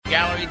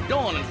gallery,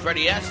 Dawn and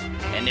Freddie S.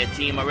 and their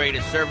team are ready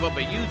to serve up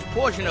a huge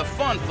portion of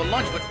fun for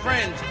lunch with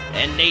friends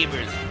and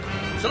neighbors.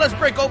 So let's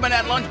break open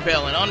that lunch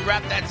pail and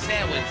unwrap that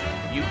sandwich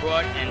you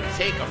brought and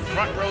take a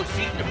front row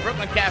seat in the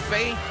Brooklyn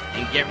Cafe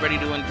and get ready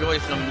to enjoy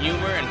some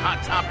humor and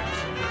hot topics.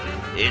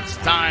 It's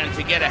time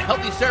to get a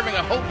healthy serving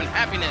of hope and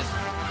happiness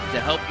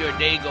to help your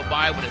day go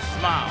by with a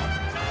smile.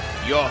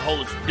 Your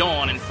hosts,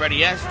 Dawn and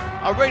Freddie S.,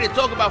 are ready to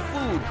talk about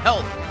food,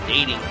 health,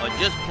 dating, or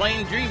just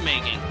plain dream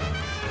making.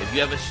 If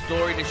you have a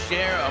story to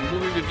share, a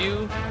movie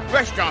review,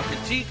 restaurant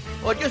critique,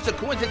 or just a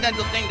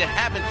coincidental thing that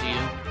happened to you,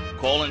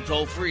 call in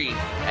toll free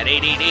at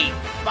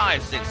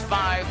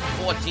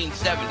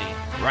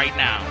 888-565-1470 right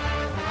now.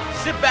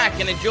 Sit back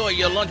and enjoy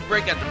your lunch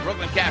break at the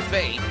Brooklyn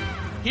Cafe.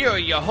 Here are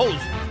your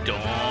hosts,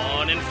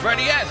 Dawn and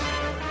Freddie S.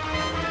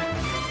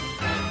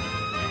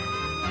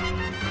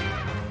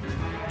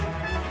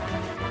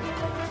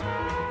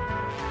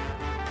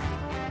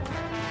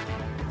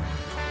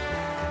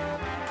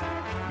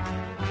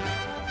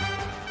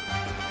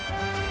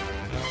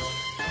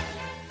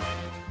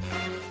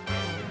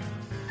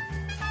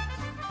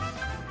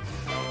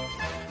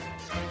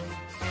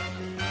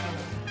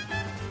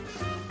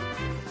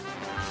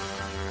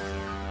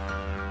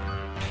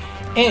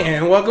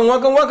 And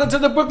welcome to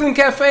the Brooklyn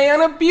Cafe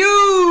on a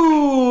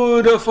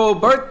beautiful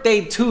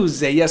birthday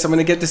Tuesday. Yes, I'm going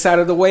to get this out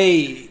of the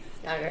way.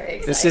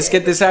 Let's just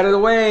get this out of the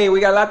way. We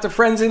got lots of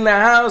friends in the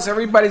house.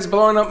 Everybody's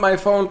blowing up my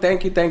phone.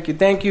 Thank you.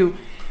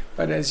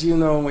 But as you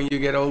know, when you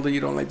get older, you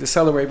don't like to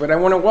celebrate. But I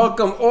want to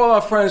welcome all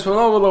our friends from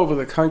all over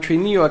the country.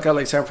 New York,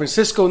 LA, San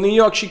Francisco, New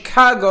York,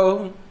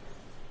 Chicago,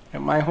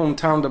 and my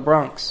hometown, the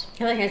Bronx.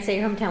 I was going to say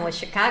your hometown was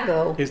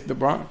Chicago. It's the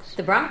Bronx.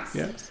 The Bronx?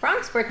 Yes.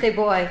 Bronx birthday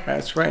boy.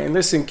 That's right. And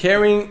listen,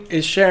 caring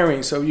is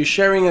sharing. So you're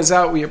sharing us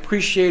out. We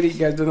appreciate it. You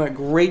guys done a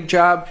great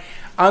job.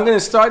 I'm going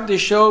to start the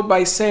show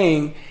by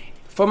saying,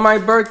 for my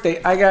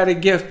birthday, I got a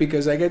gift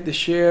because I get to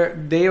share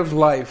day of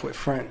life with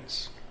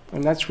friends.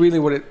 And that's really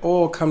what it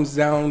all comes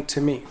down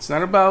to me. It's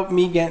not about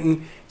me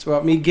getting, it's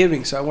about me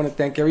giving. So I want to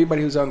thank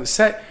everybody who's on the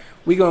set.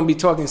 We're going to be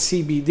talking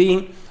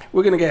CBD.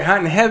 We're going to get hot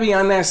and heavy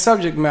on that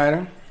subject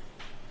matter.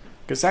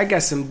 Because I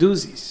got some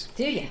doozies.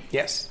 Do you?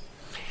 Yes.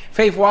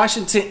 Faith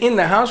Washington in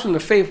the house from the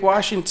Faith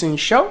Washington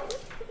Show.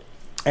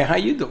 And how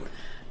you doing?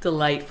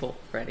 Delightful,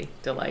 Freddie.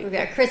 Delightful. We've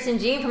got Chris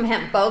and Jean from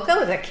Hemp, Boca.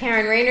 We've got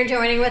Karen Rayner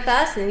joining with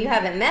us. And you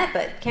haven't met,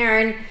 but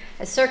Karen,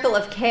 a circle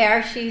of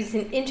care. She's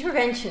an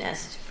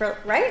interventionist,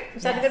 right?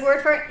 Is that a good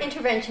word for it?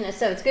 Interventionist.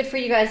 So it's good for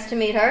you guys to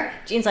meet her.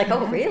 Jean's like,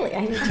 oh, really?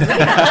 I need to meet her.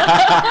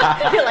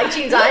 I feel like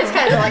Jean's eyes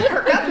kind of like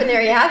perk up, and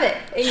there you have it.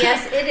 And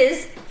yes, it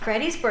is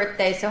Freddie's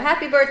birthday. So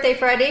happy birthday,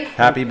 Freddie.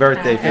 Happy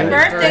birthday, Freddie.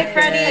 Happy birthday,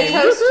 Freddie. A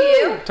toast to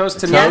you. Toast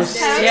to toast.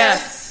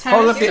 Yes.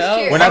 Hold up.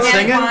 We're not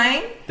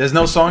singing? There's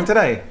no song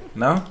today?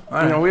 No? All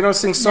right. No, we don't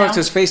sing songs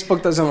because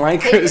Facebook doesn't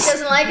like Facebook us.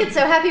 doesn't like it,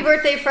 so happy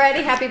birthday,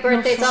 Freddie. Happy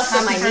birthday. It's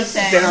also my niece.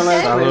 They don't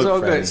like it. It's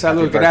all good.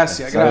 Salud.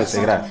 Gracias.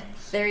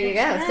 There you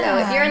go. So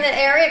if you're in the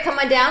area, come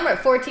on down. We're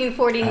at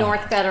 1440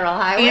 North Federal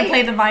Highway. And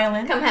play the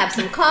violin. Come have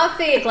some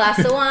coffee, a glass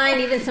of wine,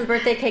 even some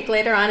birthday cake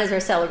later on as we're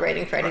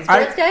celebrating Freddie's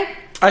birthday.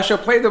 I shall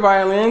play the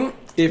violin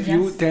if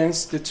you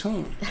dance the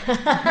tune.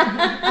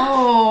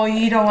 Oh,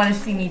 you don't want to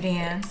see me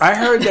dance. I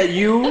heard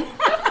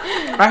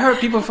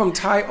people from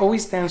Thai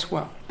always dance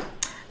well.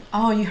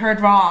 Oh, you heard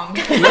wrong.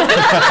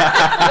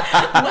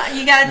 Well,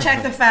 you got to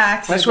check the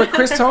facts. That's what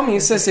Chris told me. He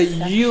says that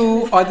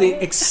you are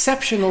the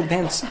exceptional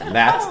dancer.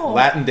 That's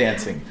Latin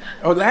dancing.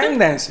 Oh, Latin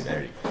dancing.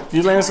 There you go.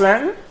 You dance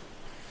Latin?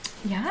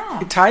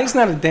 Yeah. Thai is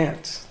not a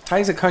dance. Thai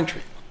is a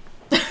country.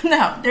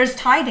 No, there's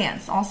Thai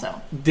dance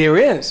also. There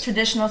is?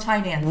 Traditional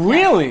Thai dance.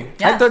 Really?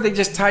 Yes. I thought they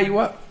just tie you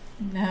up.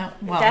 No,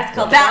 well, that's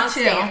called that Bronx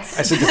too. dance.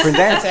 That's a different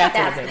dance.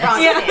 That's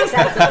Bronx dance.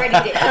 That's the Freddie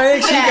dance. I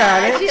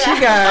think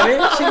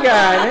she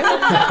got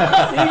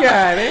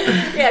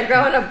it. Yeah,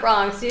 growing up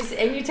Bronx.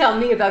 And you tell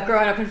me about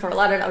growing up in Fort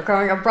Lauderdale.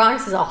 Growing up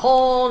Bronx is a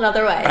whole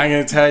nother way. I'm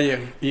going to tell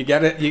you.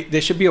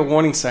 There should be a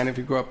warning sign if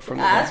you grow up from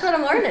the That's what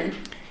I'm learning.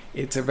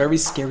 It's a very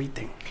scary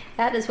thing.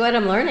 That is what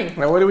I'm learning.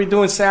 Now, what are we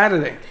doing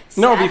Saturday?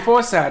 No,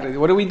 before Saturday.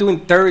 What are we doing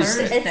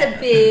Thursday? It's a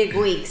big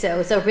week, so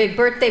it's a big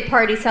birthday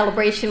party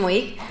celebration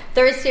week.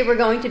 Thursday, we're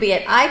going to be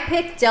at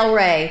iPic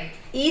Delray,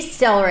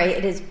 East Delray.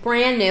 It is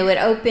brand new. It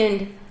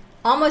opened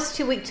almost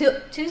 2 weeks.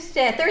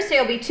 Thursday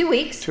will be 2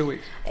 weeks. 2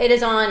 weeks. It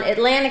is on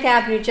Atlantic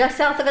Avenue, just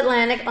south of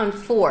Atlantic on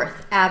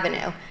 4th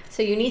Avenue.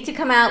 So you need to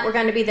come out. We're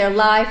going to be there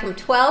live from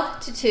 12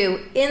 to 2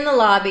 in the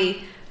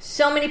lobby.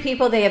 So many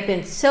people. They have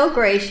been so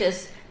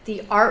gracious.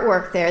 The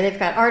artwork there. They've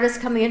got artists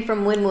coming in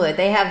from Wynwood.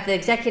 They have the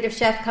executive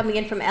chef coming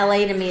in from LA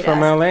to meet us. From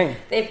LA.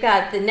 They've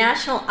got the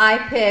National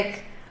iPic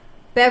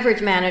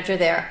beverage manager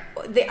there.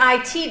 The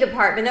IT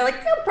department. They're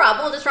like, no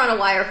problem. We'll just run a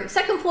wire from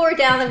second floor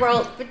down the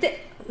world.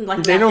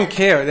 They don't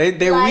care.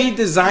 They're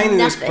redesigning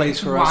this place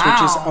for us,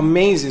 which is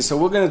amazing. So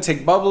we're going to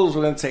take bubbles.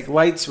 We're going to take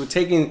lights. We're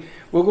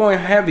going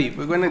heavy.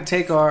 We're going to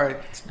take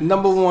our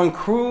number one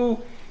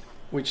crew,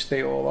 which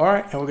they all are,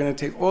 and we're going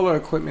to take all our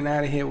equipment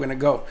out of here. We're going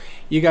to go.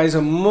 You guys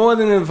are more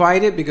than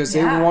invited because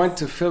they want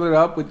to fill it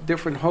up with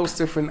different hosts,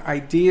 different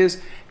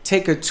ideas.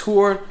 Take a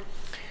tour.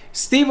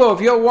 Steve-O,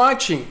 if you're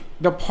watching,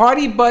 the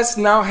party bus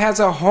now has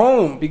a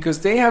home because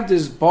they have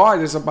this bar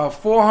that's about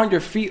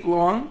 400 feet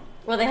long.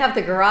 Well, they have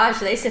the garage.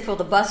 They said, will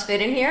the bus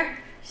fit in here?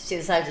 You see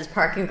the size of this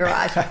parking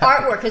garage.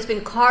 Artwork has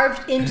been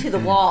carved into the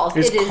walls.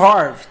 It's It is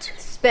carved.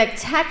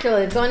 spectacular.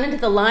 They've gone into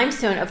the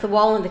limestone of the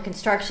wall and the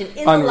construction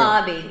in Unreal. the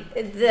lobby.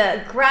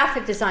 The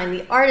graphic design,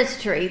 the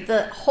artistry,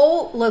 the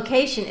whole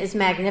location is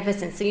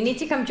magnificent. So you need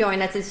to come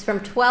join us. It's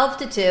from 12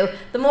 to 2.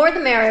 The more the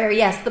merrier.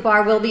 Yes, the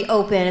bar will be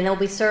open and they'll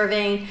be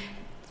serving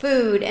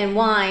food and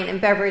wine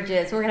and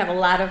beverages. We're going to have a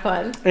lot of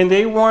fun. And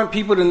they want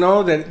people to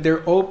know that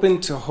they're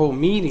open to whole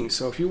meetings.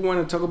 So if you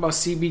want to talk about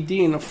CBD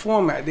in a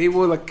format, they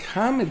will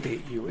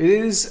accommodate you. It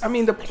is, I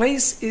mean, the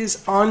place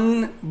is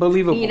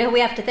unbelievable. You know who we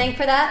have to thank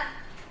for that?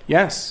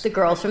 Yes. The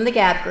girls from the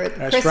Gab group.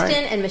 That's Kristen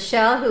right. and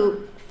Michelle,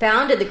 who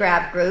founded the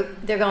Gab group,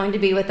 they're going to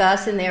be with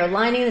us and they're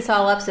lining this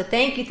all up. So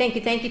thank you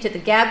to the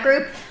Gab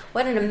group.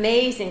 What an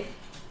amazing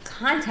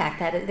contact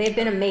that is. They've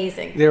been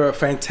amazing. They're a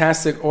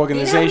fantastic You know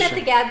organization. who met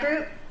the Gab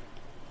group?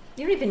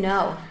 You don't even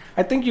know.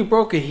 I think you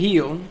broke a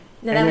heel.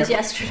 No, that was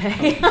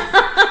yesterday.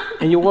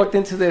 And you walked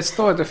into their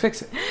store to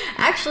fix it.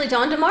 Actually,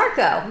 Dawn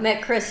DeMarco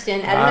met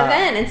Kristen at an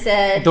event and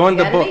said, Dawn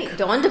 "You gotta DeBook. meet."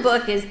 Dawn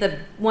DeBook is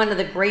one of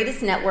the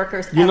greatest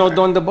networkers You know ever.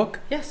 Dawn the Book?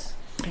 Yes.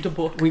 The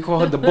book. We call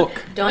her the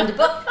Book. Dawn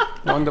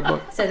DeBook. Dawn the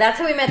Book. So that's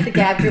how we met the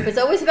Gab group. It's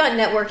always about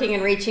networking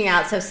and reaching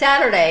out. So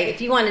Saturday,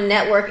 if you want to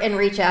network and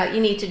reach out, you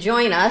need to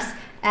join us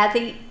at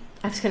the,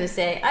 I was going to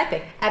say,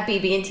 at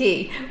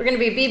BB&T. We're going to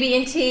be at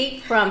BB&T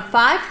from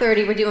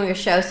 5:30. We're doing a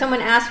show.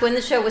 Someone asked when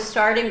the show was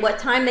starting, what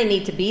time they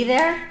need to be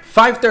there.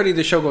 5:30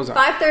 the show goes on.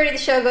 5:30 the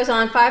show goes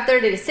on,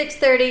 5:30 to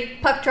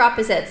 6:30. Puck drop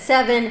is at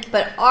 7.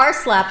 But our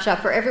slap shop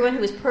for everyone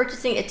who is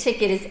purchasing a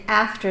ticket is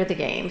after the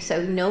game.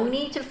 So no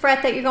need to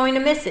fret that you're going to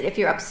miss it. If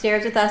you're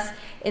upstairs with us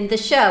in the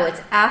show,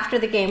 it's after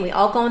the game. We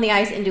all go on the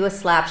ice and do a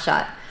slap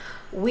shot.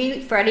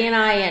 Freddie and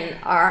I and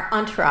our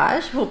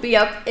entourage will be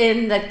up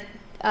in the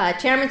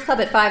Chairman's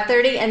Club at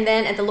 5:30 and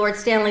then at the Lord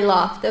Stanley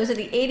Loft. Those are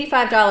the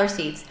 $85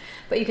 seats.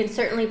 But you can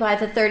certainly buy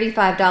the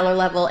 $35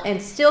 level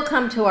and still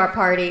come to our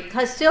party,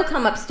 still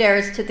come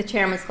upstairs to the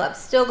Chairman's Club,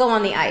 still go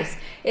on the ice.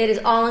 It is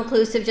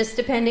all-inclusive, just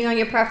depending on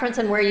your preference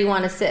and where you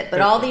want to sit.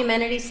 But all the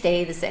amenities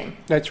stay the same.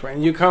 That's right.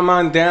 And you come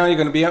on down, you're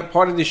going to be a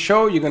part of the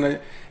show, you're going to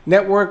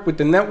network with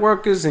the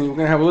networkers, and you're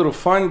going to have a little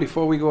fun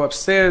before we go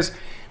upstairs.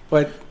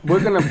 But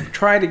we're going to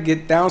try to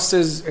get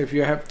downstairs, if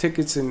you have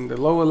tickets in the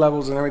lower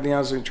levels and everything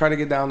else, we can try to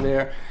get down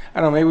there. I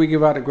don't know, maybe we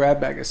give out a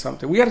grab bag or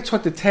something. We got to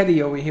talk to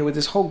Teddy over here with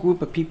this whole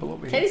group of people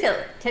over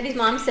here. Teddy's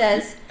mom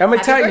says, I'm going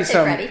to "Happy tell you birthday,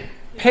 something.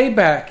 Freddie."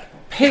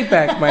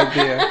 Payback, my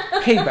dear.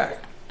 Payback.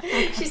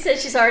 She said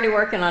she's already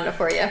working on it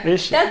for you.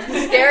 Is she? That's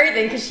the scary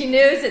thing because she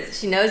knows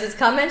it's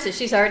coming, so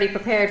she's already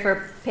prepared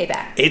for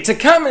payback. It's a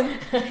coming.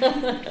 So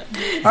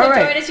All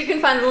right. join us. You can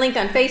find the link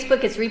on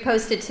Facebook. It's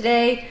reposted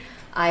today.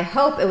 I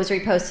hope it was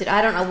reposted.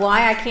 I don't know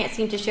why I can't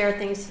seem to share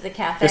things to the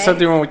cafe. There's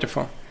something wrong with your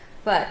phone.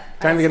 But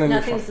Time to get a new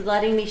nothing's phone.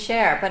 letting me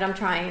share, but I'm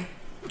trying.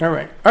 All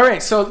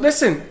right. So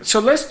listen. So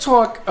let's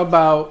talk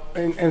about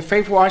and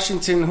Faith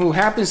Washington, who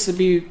happens to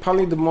be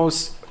probably the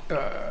most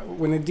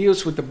when it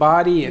deals with the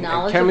body and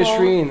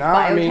chemistry and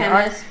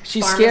biochemist,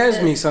 she scares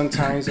me pharmacist.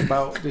 sometimes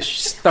about the I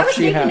stuff was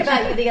she thinking has.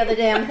 about you the other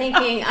day. I'm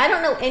thinking I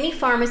don't know any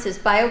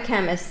pharmacist,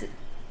 biochemist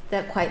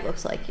that quite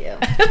looks like you.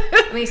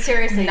 I mean,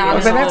 seriously. Not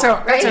you But know. that's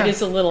a Right? It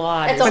is a little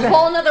odd. It's a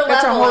whole nother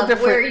That's a level whole of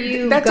different. where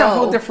you That's go. a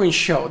whole different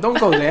show. Don't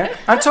go there.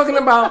 I'm talking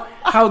about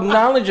how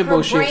knowledgeable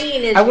Her she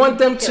brain is I want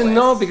them to ridiculous.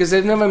 know because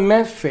they've never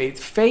met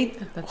Faith.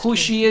 Faith, That's who true.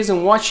 she is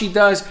and what she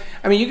does.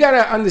 I mean, you got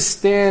to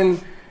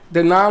understand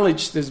the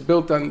knowledge that's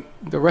built on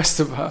the rest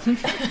of her.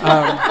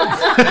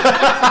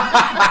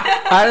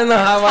 I don't know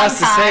how else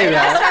to say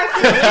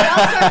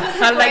that.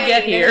 How did I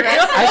get here?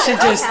 I should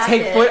just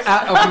take foot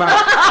out of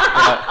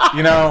my.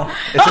 You know,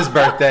 it's his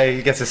birthday.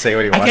 He gets to say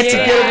what he wants. I get to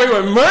to. get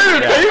away with murder,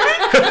 baby.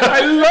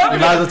 I love You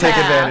it. might as well take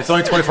advantage. It's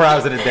only 24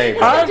 hours in a day.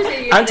 brother.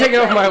 I'm taking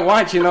off my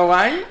watch. You know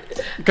why?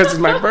 Because it's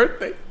my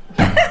birthday.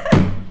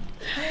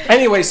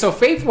 Anyway, so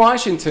Faith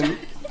Washington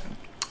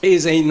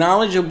is a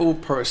knowledgeable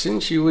person.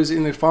 She was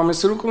in the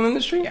pharmaceutical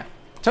industry. Yeah.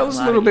 Tell us a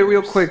lot little of bit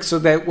real years. quick so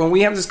that when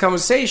we have this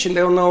conversation,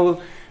 they'll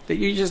know that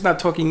you're just not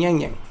talking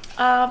yang.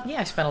 Yeah,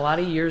 I spent a lot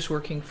of years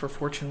working for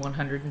Fortune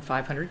 100 and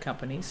 500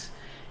 companies,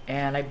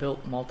 and I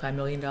built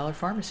multi-million-dollar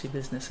pharmacy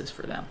businesses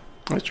for them.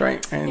 That's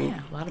right. And Yeah,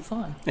 a lot of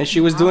fun. and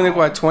she was doing it,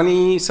 what,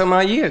 20 some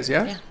odd years,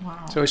 yeah? Yeah.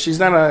 Wow. So she's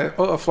not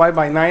a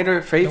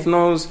fly-by-nighter. Faith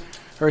knows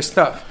her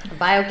stuff. A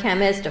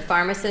biochemist, a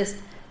pharmacist.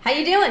 How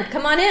you doing?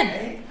 Come on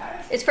in.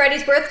 It's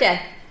Freddie's birthday.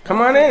 Come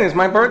on in. It's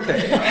my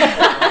birthday.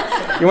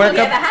 You want We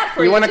have a hat for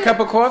you you, want a too. cup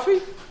of coffee?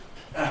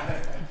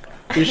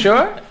 You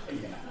sure?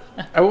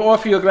 I will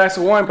offer you a glass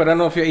of wine, but I don't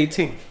know if you're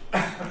 18.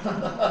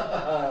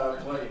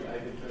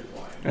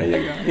 There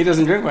you go. He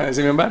doesn't drink wine. It's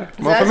even better.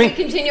 So More for as we me.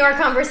 continue our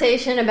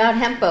conversation about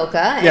Hemp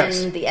Boca and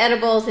Yes. the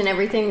edibles and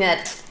everything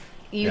that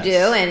you Yes.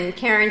 do, and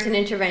Karen's an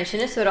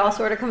interventionist, so it all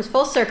sort of comes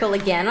full circle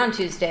again on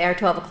Tuesday. Our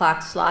 12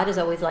 o'clock slot is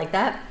always like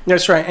that.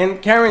 That's right. And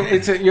Karen,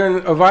 you're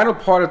a vital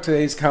part of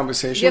today's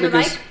conversation. Do you have a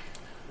because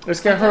mic? Let's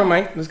get her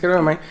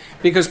a mic.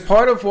 Because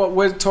part of what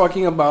we're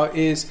talking about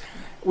is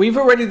we've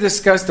already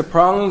discussed the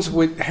problems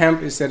with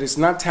hemp is that it's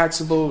not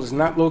taxable, it's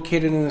not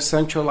located in a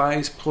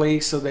centralized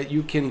place so that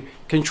you can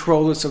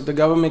control it. So if the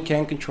government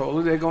can't control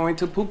it, they're going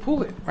to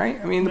poo-poo it, right?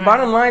 I mean, the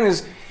bottom line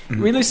is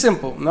really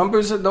simple.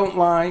 Numbers don't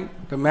lie.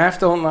 The math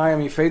don't lie. I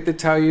mean, faith to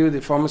tell you,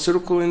 the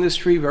pharmaceutical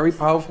industry, very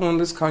powerful in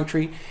this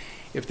country.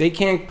 If they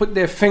can't put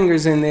their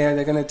fingers in there,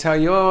 they're going to tell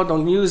you, oh,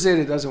 don't use it.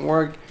 It doesn't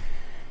work.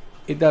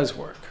 It does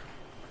work.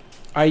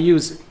 I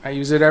use it. I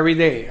use it every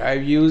day. I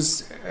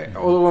use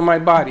all over my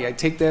body. I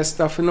take that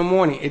stuff in the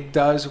morning. It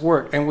does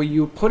work. And when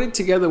you put it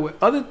together with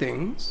other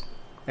things,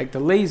 like the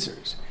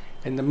lasers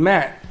and the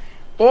mat,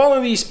 all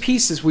of these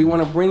pieces we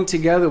want to bring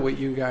together with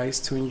you guys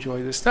to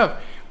enjoy this stuff.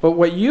 But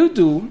what you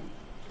do,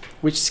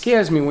 which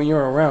scares me when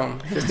you're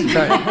around, just to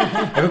tell you.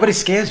 Everybody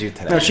scares you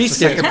today. No, she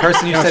scares the second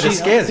person you said it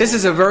scares This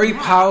is a very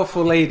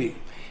powerful lady.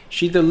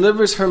 She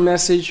delivers her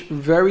message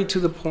very to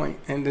the point,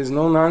 and there's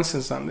no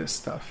nonsense on this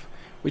stuff,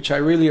 which I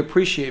really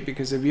appreciate,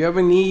 because if you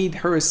ever need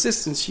her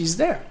assistance, she's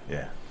there.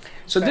 Yeah.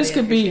 So this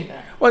could be,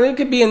 well, it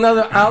could be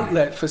another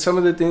outlet for some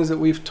of the things that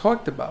we've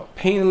talked about.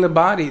 Pain in the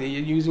body, that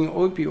you're using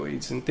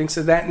opioids and things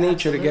of that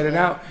nature to get it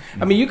out.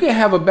 I mean, you could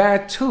have a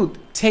bad tooth,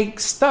 take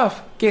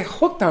stuff, get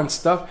hooked on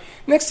stuff.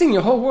 Next thing,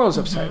 your whole world's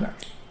upside down.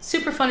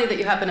 Super funny that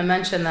you happen to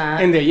mention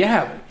that. And there you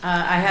have it.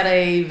 I had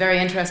a very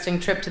interesting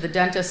trip to the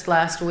dentist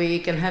last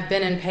week and have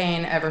been in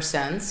pain ever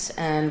since.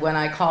 And when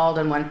I called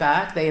and went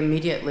back, they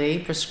immediately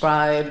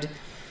prescribed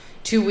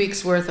 2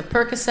 weeks worth of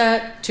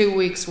Percocet, 2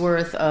 weeks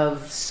worth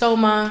of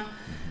Soma.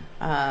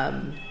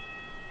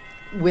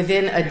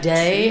 Within a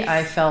day,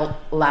 I felt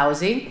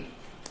lousy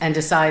and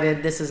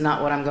decided this is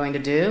not what I'm going to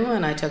do.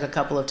 And I took a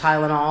couple of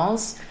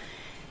Tylenols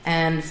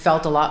and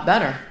felt a lot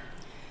better.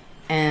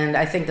 And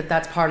I think that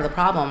that's part of the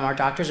problem. Our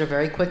doctors are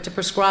very quick to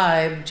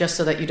prescribe just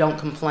so that you don't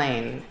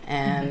complain.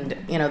 And,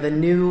 you know, the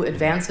new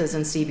advances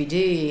in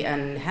CBD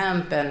and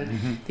hemp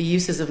and the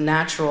uses of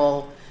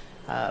natural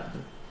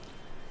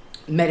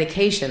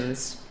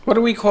medications. What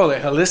do we call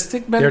it?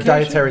 Holistic medication? They're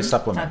dietary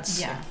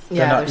supplements.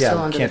 They're still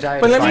under the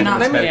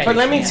dietary. But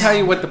let me tell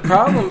you what the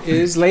problem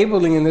is.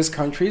 Labeling in this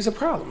country is a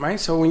problem, right?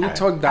 So when you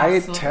talk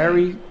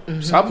dietary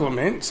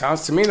supplement,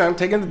 sounds to me like I'm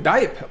taking the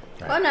diet pill.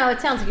 Right. Oh no, it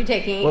sounds like you're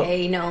taking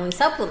a known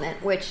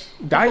supplement, which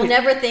people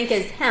never think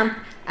is hemp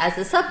as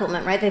a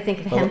supplement, right? They think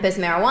of hemp as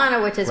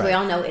marijuana, which, as we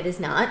all know, it is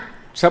not.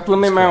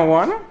 Supplement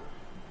marijuana?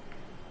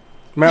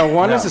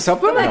 Marijuana is a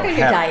supplement? Go back on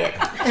your diet.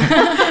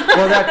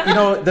 Well, that, you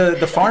know,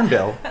 the Farm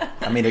Bill.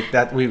 I mean,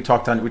 that we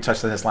touched on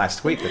this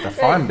last week. That the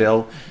Farm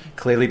Bill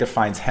clearly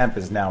defines hemp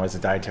as a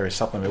dietary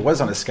supplement. It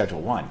was on the Schedule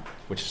 1,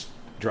 which is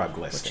drug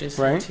listed, which is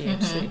right?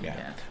 THC.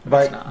 Yeah.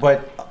 But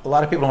a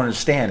lot of people don't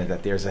understand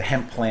that there's a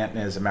hemp plant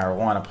and there's a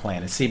marijuana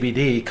plant, and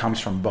CBD comes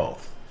from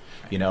both.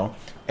 You know,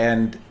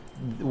 and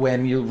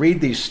when you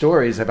read these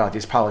stories about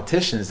these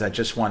politicians that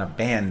just want to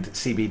ban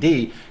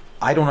CBD,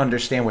 I don't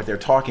understand what they're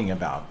talking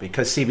about,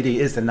 because CBD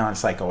is the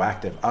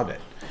non-psychoactive of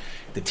it.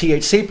 The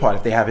THC part,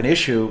 if they have an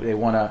issue, they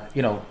want to,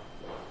 you know,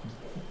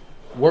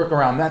 work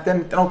around that,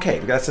 then okay,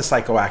 that's a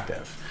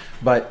psychoactive.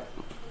 But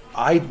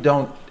I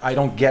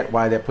don't get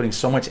why they're putting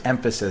so much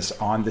emphasis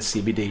on the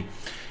CBD.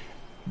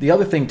 The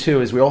other thing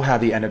too is we all have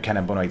the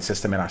endocannabinoid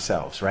system in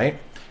ourselves, right?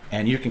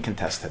 And you can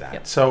contest to that.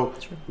 Yep. So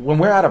when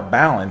we're out of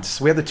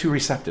balance, we have the two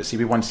receptors,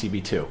 CB1,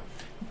 CB2.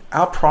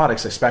 Our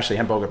products, especially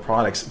hemp Boca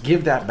products,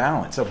 give that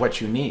balance of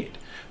what you need.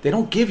 They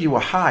don't give you a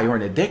high or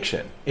an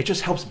addiction. It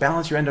just helps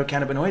balance your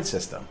endocannabinoid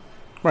system.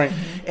 Right.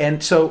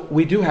 And so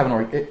we do have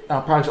our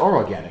products are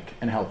organic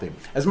and healthy.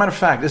 As a matter of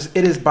fact,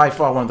 it is by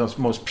far one of those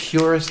most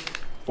purest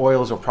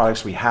oils or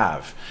products we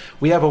have.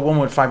 We have a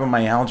woman with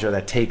fibromyalgia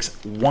that takes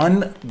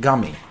one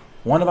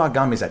of our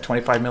gummies at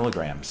 25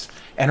 milligrams,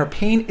 and her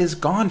pain is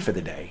gone for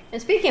the day.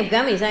 And speaking of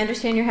gummies, I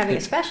understand you're having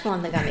a special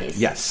on the gummies.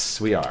 Yes,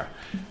 we are.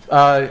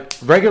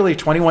 Regularly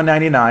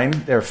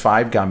 $21.99. There are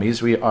 5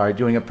 gummies. We are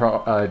doing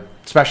a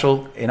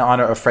special in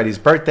honor of Freddie's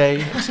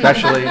birthday,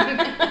 especially.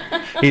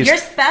 You're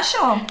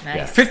special.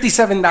 Nice.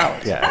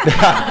 $57.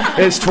 Yeah,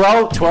 it's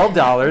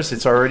 $12.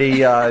 It's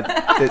already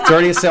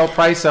a sale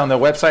price on the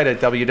website at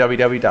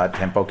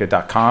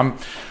www.hempboca.com.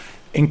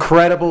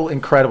 Incredible.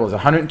 It's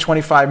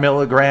 125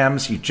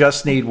 milligrams. You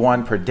just need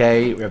one per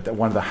day. We have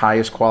one of the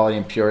highest quality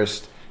and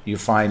purest you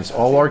find. It's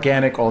all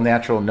organic, all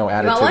natural, no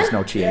additives,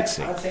 no THC.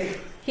 Yeah,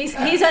 He's in.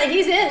 There you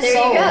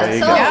go. There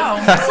you sold. go.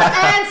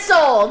 And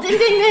sold. Ding,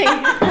 ding, ding.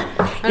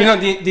 You know,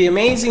 the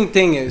amazing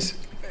thing is,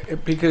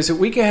 because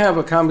we can have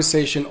a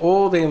conversation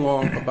all day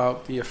long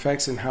about the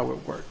effects and how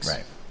it works.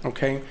 Right.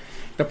 Okay?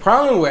 The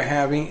problem we're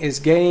having is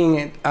getting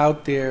it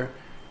out there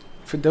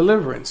for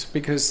deliverance,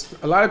 because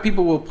a lot of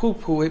people will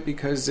poo-poo it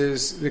because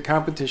there's the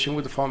competition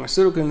with the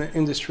pharmaceutical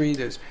industry,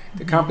 there's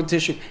the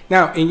competition.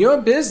 Now, in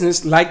your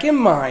business, like in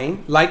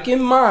mine,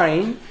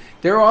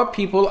 there are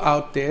people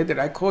out there that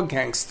I call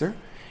gangster,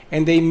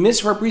 and they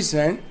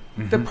misrepresent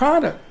the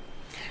product.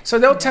 So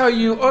they'll tell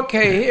you,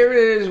 okay, here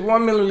is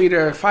 1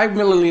 milliliter, 5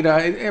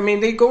 milliliter. I mean,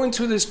 they go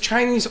into this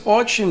Chinese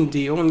auction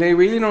deal, and they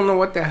really don't know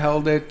what the hell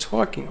they're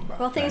talking about.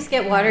 Well, things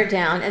get watered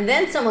down. And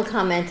then someone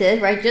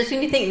commented, right, just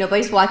when you think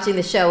nobody's watching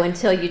the show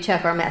until you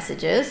check our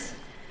messages,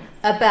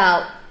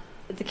 about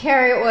the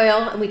carrier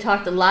oil, and we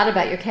talked a lot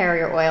about your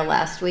carrier oil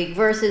last week,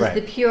 versus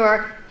the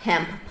pure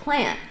hemp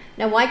plant.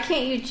 Now, why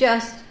can't you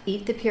just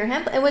eat the pure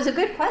hemp? It was a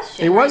good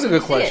question. It was a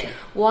good question.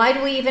 Why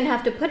do we even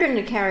have to put it in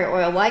a carrier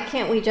oil? Why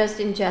can't we just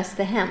ingest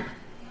the hemp?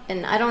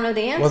 And I don't know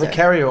the answer. Well, the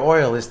carrier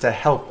oil is to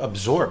help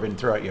absorb and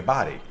throughout your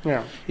body.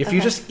 Yeah. If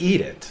you just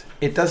eat it,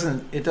 it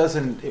doesn't,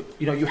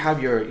 you know, you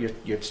have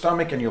your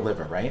stomach and your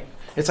liver, right?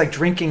 It's like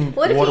drinking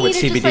what water with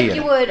if you eat it CBD just like in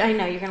you it. would, I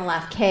know, you're going to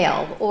laugh,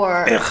 kale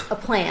or a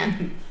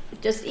plant.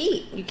 Just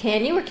eat.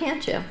 Can you or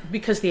can't you?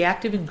 Because the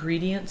active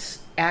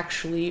ingredients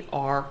actually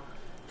are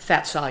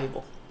fat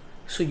soluble.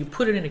 So you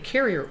put it in a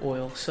carrier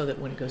oil so that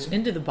when it goes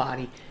into the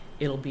body,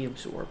 it'll be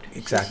absorbed.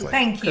 Exactly.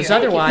 Thank you. Because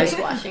otherwise,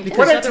 And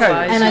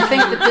I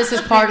think that this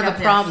is part of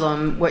the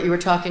problem, what you were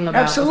talking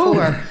about Absolutely.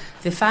 before.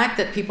 The fact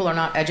that people are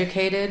not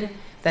educated,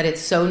 that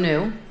it's so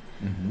new,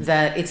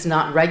 that it's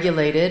not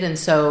regulated, and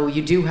so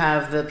you do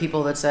have the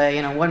people that say,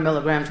 you know, 1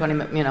 milligram,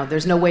 20, you know,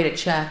 there's no way to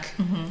check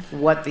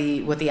what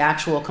the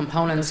actual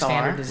components The are.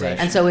 standardization.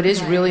 And so it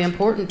is really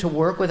important to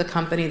work with a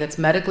company that's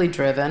medically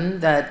driven,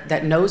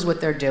 that knows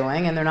what they're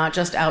doing, and they're not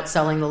just out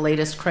selling the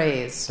latest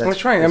craze.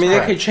 That's right. I that's mean,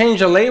 correct. they could change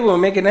the label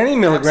and make it any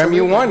milligram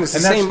you Absolutely. want. It's the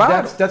same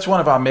bottle. That's one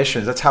of our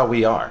missions. That's how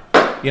we are.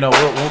 You know,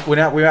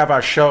 we have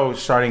our show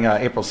starting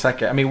April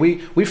 2nd. I mean,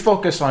 we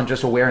focus on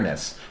just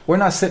awareness. We're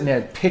not sitting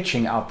there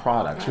pitching our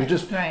products.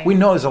 We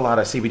know there's a lot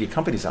of CBD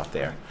companies out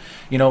there.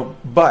 You know,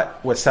 but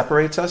what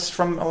separates us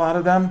from a lot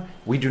of them,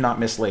 we do not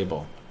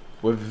mislabel.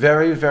 We're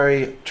very,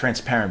 very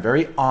transparent,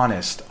 very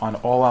honest on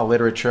all our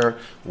literature,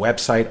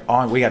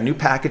 website. We got new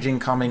packaging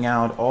coming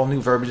out, all new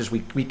verbiages.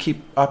 We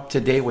keep up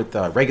to date with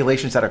the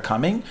regulations that are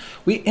coming.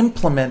 We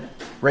implement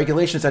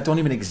regulations that don't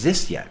even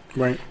exist yet.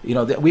 Right. You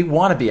know, that we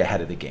want to be ahead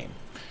of the game.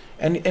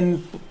 And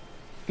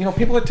you know,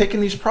 people are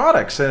taking these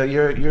products.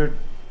 You're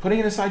putting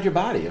it inside your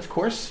body. Of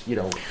course, you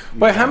know.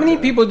 But how many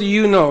people do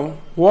you know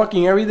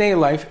walking everyday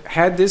life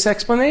had this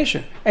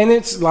explanation? And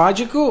it's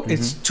logical.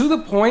 It's to the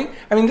point.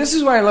 I mean, this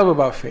is what I love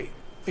about Faith.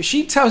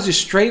 She tells you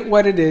straight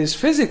what it is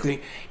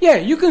physically. Yeah,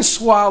 you can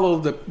swallow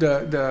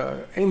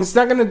the and it's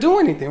not going to do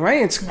anything,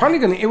 right? It's probably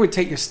going to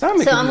irritate your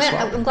stomach. So if you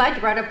swallow it. I'm glad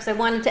you brought it up because I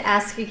wanted to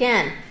ask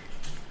again.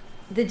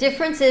 The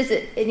difference is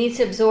it needs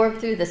to absorb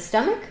through the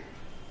stomach?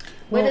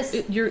 Well,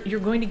 you're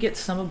going to get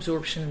some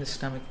absorption in the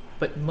stomach,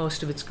 but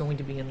most of it's going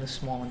to be in the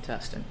small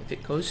intestine. If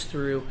it goes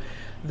through,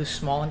 the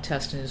small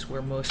intestine is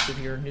where most of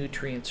your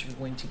nutrients are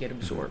going to get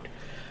absorbed.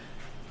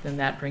 Then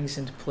that brings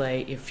into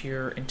play if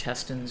your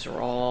intestines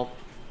are all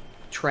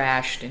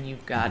trashed and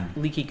you've got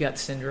leaky gut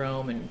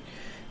syndrome and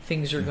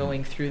things are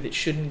going through that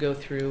shouldn't go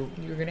through,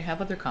 you're going to have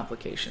other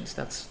complications.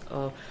 That's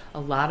a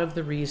lot of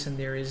the reason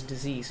there is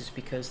disease is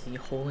because the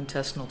whole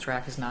intestinal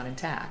tract is not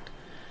intact.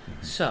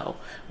 So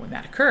when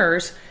that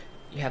occurs,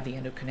 you have the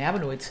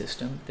endocannabinoid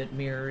system that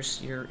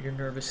mirrors your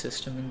nervous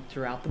system and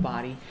throughout the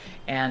body,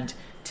 and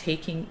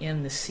taking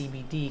in the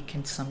CBD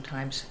can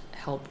sometimes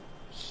help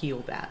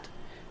heal that.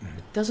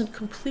 It doesn't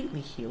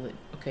completely heal it.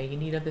 Okay, you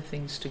need other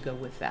things to go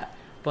with that,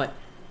 but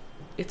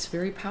it's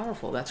very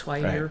powerful. That's why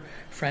your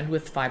friend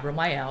with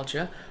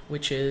fibromyalgia,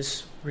 which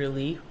is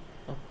really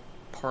a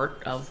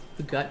part of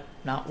the gut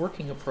not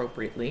working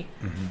appropriately,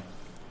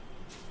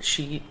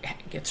 she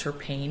gets her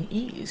pain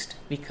eased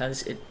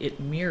because it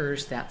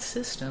mirrors that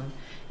system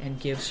and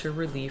gives her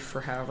relief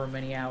for however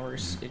many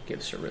hours it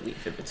gives her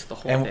relief, if it's the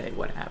whole day,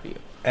 what have you.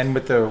 And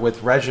with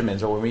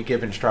regimens, or when we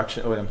give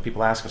instruction, or when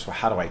people ask us, well,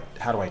 how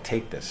do I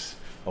take this?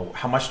 Or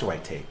how much do I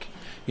take?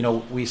 You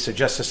know, we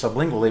suggest it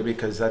sublingually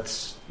because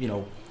that's, you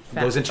know,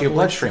 goes into your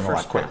bloodstream a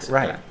lot quicker.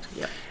 Right.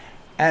 Yep.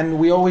 And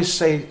we always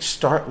say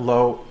start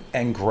low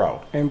and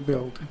grow. And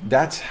build.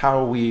 That's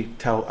how we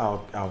tell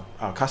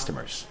our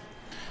customers.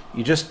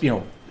 You just, you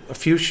know, a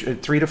few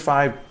 3 to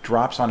 5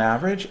 drops on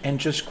average, and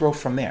just grow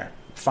from there.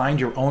 Find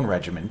your own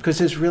regimen, because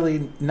there's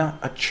really not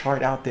a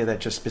chart out there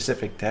that's just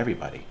specific to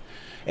everybody.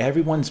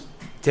 Everyone's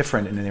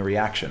different in their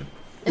reaction.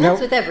 And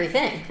that's with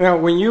everything. Now,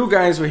 when you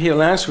guys were here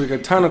last week, a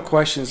ton of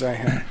questions I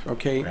have,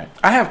 okay? Right.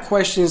 I have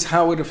questions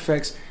how it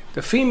affects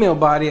the female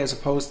body as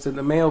opposed to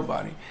the male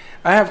body.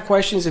 I have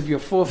questions if you're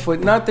 4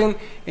 foot nothing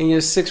and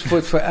you're 6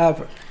 foot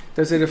forever.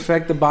 Does it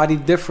affect the body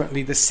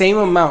differently? The same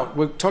amount.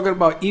 We're talking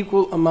about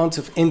equal amounts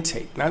of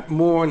intake, not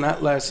more,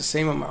 not less, the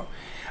same amount.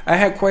 I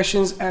had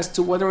questions as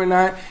to whether or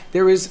not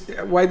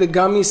why the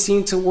gummies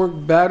seem to work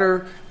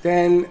better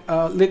than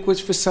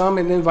liquids for some,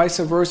 and then vice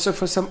versa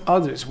for some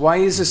others. Why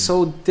is it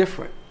so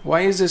different?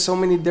 Why is there so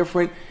many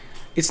different?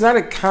 It's not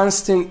a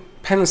constant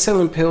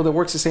penicillin pill that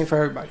works the same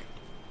for everybody.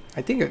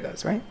 I think it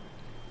does, right?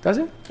 Does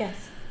it?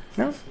 Yes.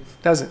 No?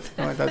 Doesn't.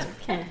 No, it doesn't.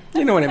 Okay.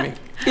 You know what I mean.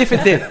 If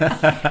it did.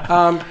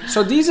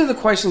 So these are the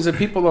questions that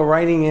people are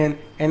writing in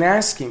and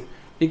asking,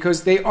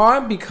 because they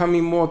are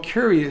becoming more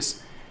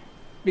curious.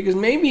 Because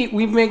maybe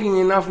we're making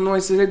enough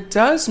noise that it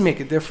does make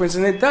a difference,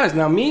 and it does.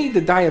 Now, me,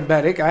 the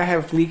diabetic, I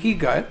have leaky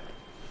gut.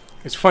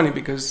 It's funny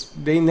because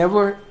they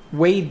never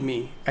weighed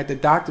me at the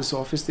doctor's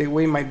office. They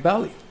weigh my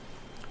belly.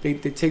 They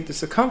take the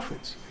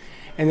circumference.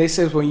 And they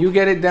said, when you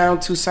get it down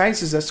 2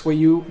 sizes, we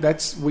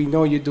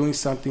know you're doing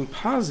something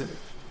positive.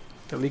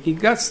 The leaky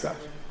gut stuff.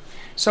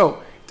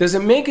 So, does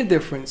it make a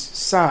difference,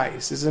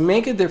 size? Does it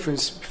make a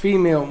difference,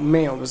 female,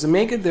 male? Does it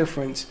make a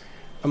difference,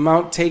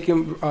 amount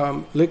taken,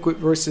 liquid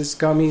versus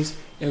gummies,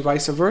 and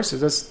vice versa?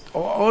 Does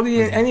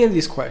any of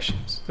these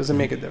questions, does it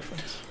make a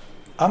difference?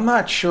 I'm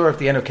not sure if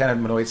the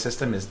endocannabinoid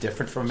system is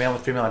different from male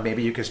and female.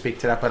 Maybe you could speak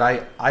to that, but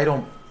I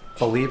don't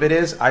believe it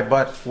is.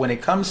 But when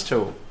it comes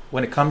to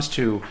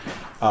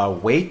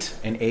weight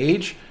and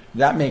age,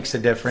 that makes a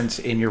difference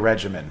in your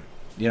regimen.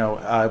 Your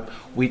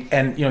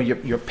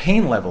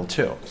pain level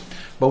too.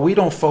 But we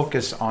don't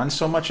focus on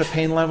so much a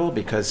pain level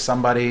because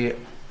somebody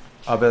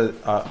of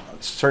a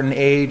certain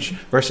age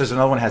versus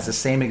another one has the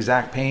same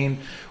exact pain.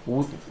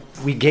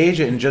 We gauge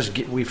it and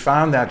we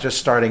found that just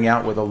starting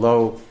out with a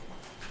low,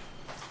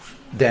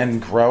 then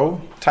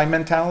grow type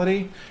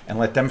mentality and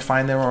let them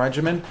find their own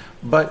regimen.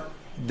 But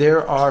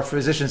there are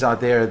physicians out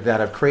there that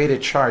have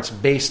created charts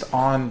based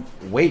on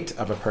weight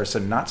of a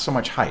person, not so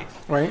much height.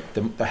 Right.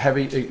 The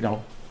heavy, the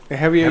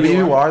heavier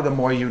you are, the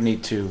more you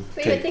need to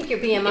take. You would think your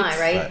BMI,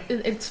 right?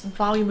 It's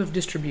volume of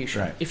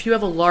distribution. Right. If you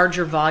have a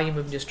larger volume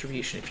of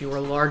distribution, if you were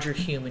a larger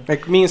human,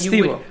 like me and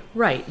Steve,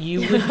 right? You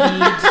would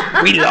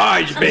need we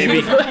large, baby.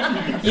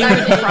 You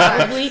would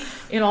probably,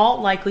 in all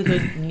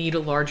likelihood, need a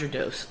larger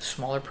dose.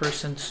 Smaller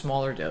person,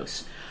 smaller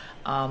dose,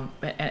 and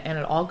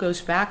it all goes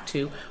back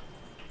to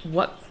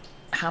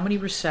how many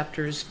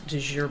receptors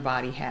does your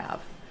body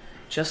have?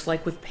 Just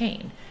like with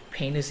pain.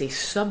 Pain is a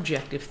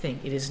subjective thing.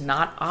 It is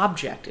not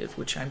objective,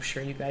 which I'm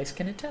sure you guys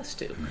can attest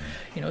to.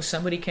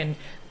 Somebody can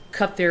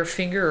cut their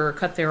finger or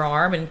cut their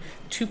arm, and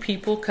 2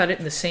 people cut it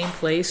in the same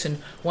place, and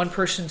one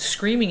person's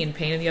screaming in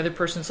pain, and the other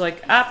person's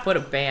like, put a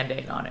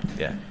Band-Aid on it.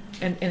 Yeah.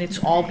 And it's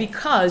all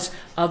because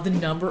of the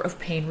number of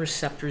pain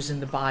receptors in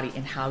the body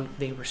and how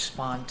they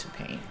respond to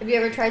pain. Have you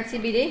ever tried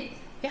CBD?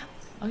 Yeah.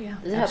 Oh, yeah.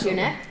 Does it help your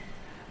neck?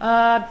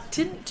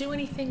 Didn't do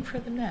anything for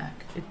the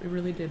neck. It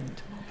really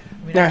didn't.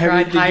 I Now,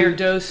 tried higher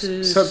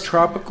doses.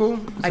 Subtropical?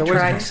 I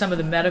tried some of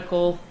the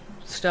medical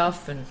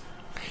stuff, and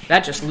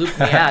that just looped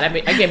me out.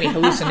 It gave me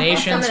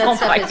hallucinations. Some of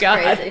that Oh my stuff is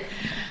God. crazy.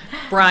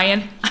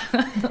 Brian.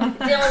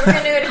 Dylan, we're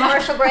going to do a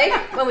commercial break.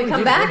 When we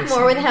come back,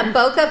 more with Hemp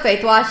Boca,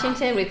 Faith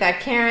Washington. We've got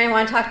Karen. I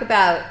want to talk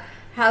about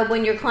how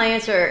when your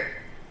clients are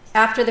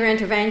after their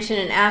intervention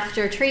and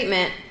after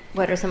treatment,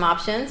 what are some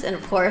options? And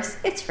of course,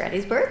 it's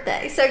Freddie's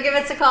birthday. So give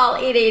us a call,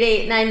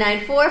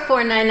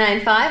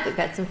 888-994-4995. We've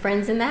got some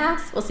friends in the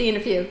house. We'll see you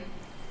in a few.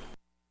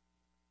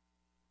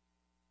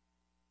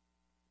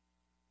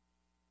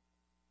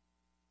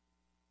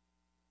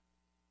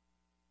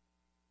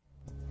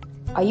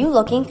 Are you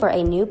looking for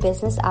a new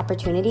business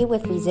opportunity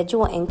with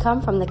residual income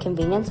from the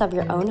convenience of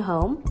your own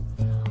home?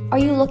 Are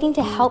you looking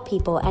to help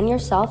people and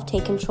yourself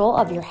take control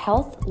of your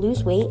health,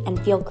 lose weight, and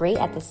feel great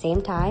at the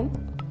same time?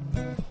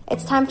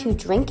 It's time to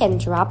drink and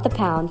drop the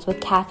pounds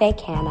with Cafe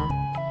Canna.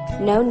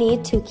 No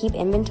need to keep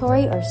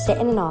inventory or sit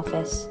in an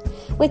office.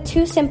 With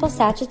 2 simple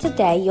sachets a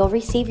day, you'll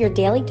receive your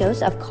daily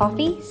dose of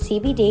coffee,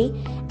 CBD,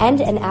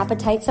 and an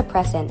appetite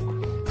suppressant.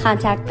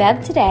 Contact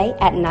Bev today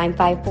at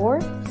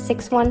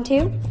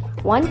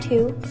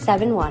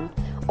 954-612-1271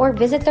 or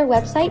visit their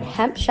website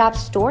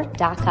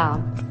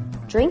hempshopstore.com.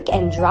 Drink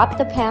and drop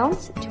the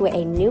pounds to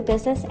a new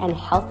business and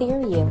healthier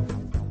you.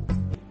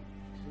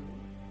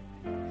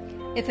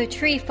 If a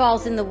tree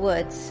falls in the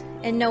woods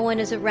and no one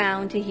is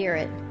around to hear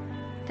it,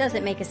 does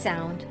it make a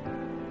sound?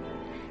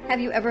 Have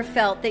you ever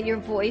felt that your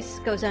voice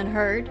goes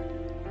unheard?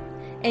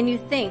 And you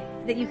think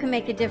that you can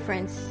make a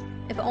difference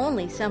if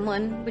only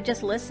someone would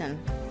just listen?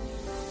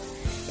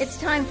 It's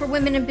time for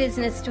women in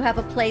business to have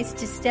a place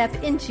to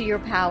step into your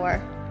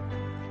power,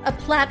 a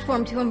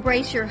platform to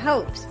embrace your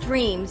hopes,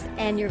 dreams,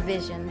 and your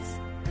visions,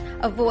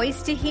 a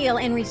voice to heal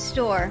and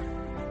restore.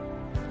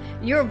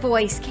 Your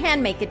voice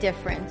can make a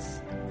difference.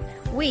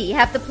 We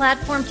have the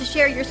platform to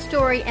share your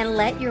story and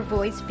let your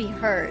voice be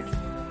heard.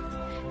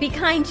 Be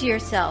kind to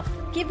yourself.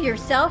 Give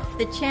yourself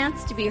the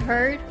chance to be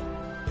heard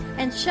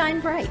and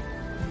shine bright.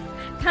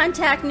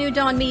 Contact New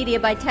Dawn Media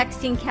by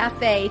texting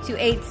CAFE to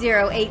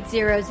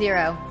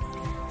 80800.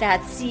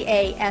 That's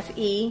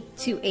CAFE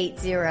to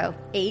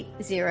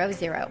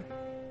 80800.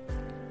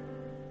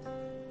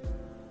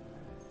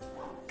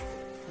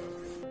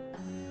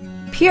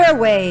 Pure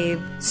Wave.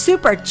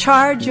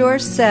 Supercharge your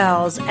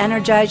cells.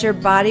 Energize your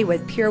body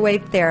with Pure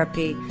Wave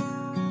therapy.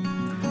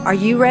 Are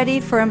you ready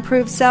for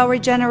improved cell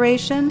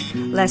regeneration,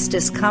 less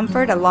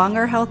discomfort, a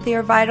longer,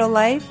 healthier, vital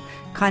life?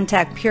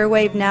 Contact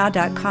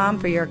purewavenow.com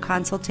for your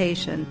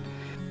consultation.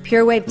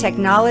 Pure Wave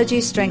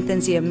technology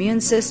strengthens the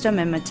immune system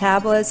and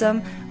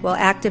metabolism while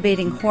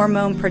activating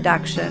hormone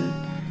production.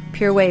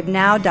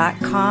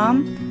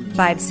 purewavenow.com,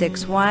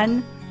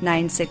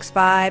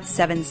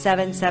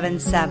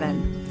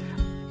 561-965-7777.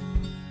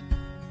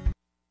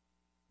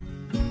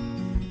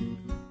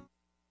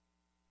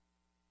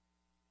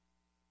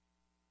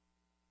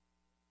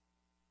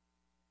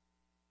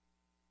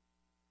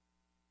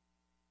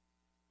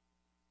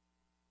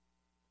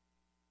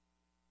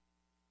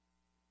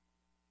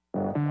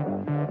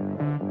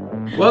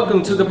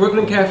 Welcome to the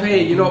Brooklyn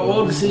Cafe. You know,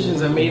 all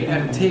decisions are made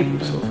at a table,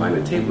 so find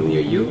a table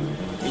near you,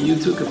 and you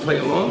too can play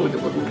along with the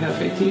Brooklyn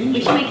Cafe TV.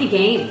 We should make a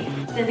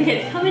game. So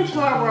they come into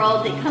our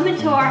world, they come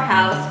into our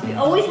house. We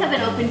always have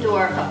an open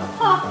door, a cup of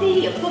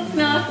coffee, a book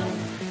nook,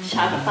 a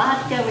shot of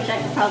vodka, which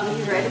I could probably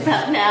use right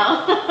about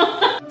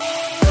now.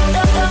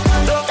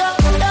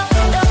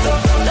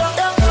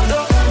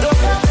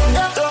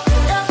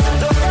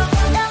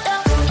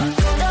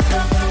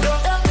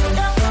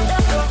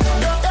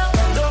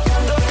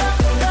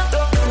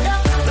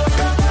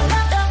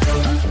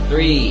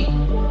 3,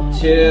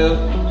 2,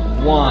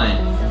 1.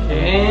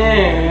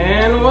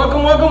 And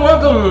welcome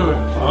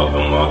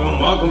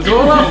to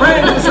all our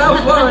friends in South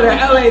Florida,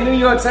 LA, New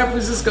York, San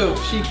Francisco,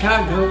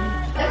 Chicago.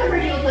 Ever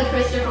heard you look like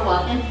Christopher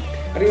Walken?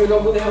 I didn't even know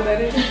who the hell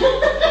that is.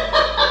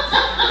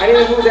 I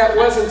didn't know who that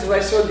was until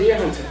I saw Deer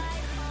Hunter.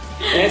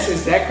 And it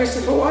says, that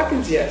Christopher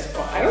Walken? Yes.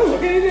 Oh, I don't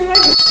look anything like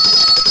it.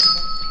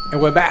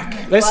 And we're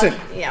back. Listen.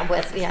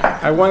 Yeah.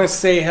 I want to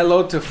say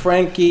hello to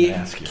Frankie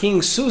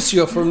King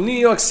Sucio from New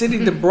York City,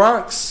 the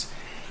Bronx.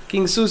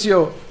 King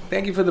Sucio,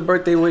 thank you for the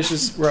birthday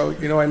wishes, bro.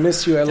 You know, I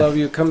miss you. I love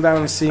you. Come down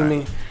and see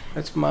me.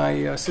 That's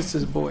my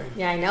sister's boy.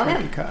 Yeah, I know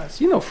Frankie him.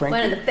 Kos. You know Frankie.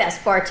 One of the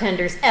best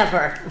bartenders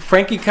ever.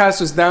 Frankie Kos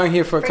was down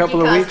here for a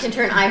couple of weeks. Frankie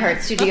Kos can turn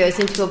iHeart Studios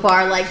into a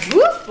bar like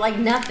whoop, like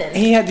nothing.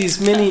 He had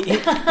these mini.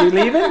 You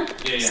leaving?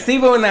 Yeah.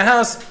 Steve-O in the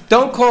house.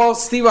 Don't call.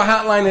 Steve-O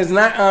hotline is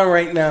not on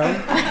right now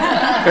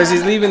because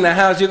he's leaving the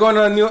house. You're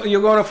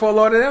going to Fort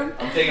Lauderdale?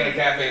 I'm taking a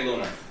Cafe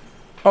Luna.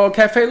 Oh,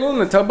 Cafe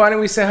Luna. Tell Bonnie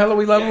we say hello.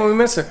 We love her when we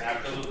miss her.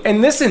 Absolutely.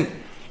 And listen,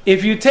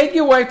 if you take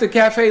your wife to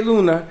Cafe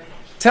Luna,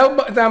 tell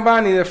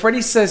Bonnie that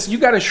Freddie says you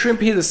got a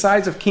shrimp here the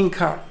size of King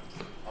Kong.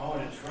 Oh,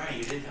 that's right.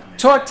 You did tell me.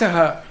 Talk to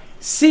her.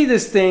 See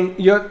this thing.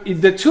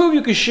 The two of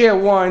you can share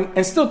one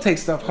and still take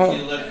stuff She's home.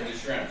 allergic to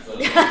shrimp, so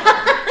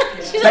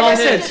Like I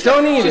said,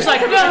 don't eat She's it.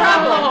 like,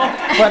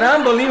 no. But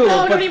unbelievable.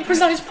 No, don't even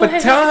precise But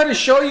plan. tell her to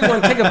show you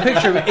and take a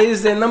picture of it. It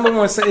is their number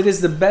one. It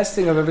is the best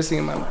thing I've ever seen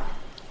in my life.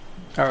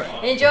 All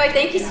right. Enjoy.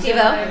 Thank you,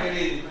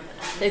 Steve-O.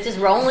 They're just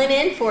rolling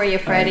in for you,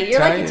 Freddie. You're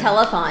like a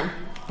telethon.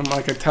 I'm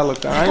like a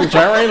telethon.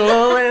 Jerry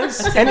Lewis.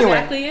 That's Anyway.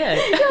 exactly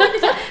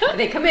it.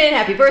 They come in,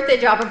 happy birthday,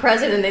 drop a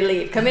present, and they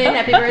leave. Come in,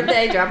 happy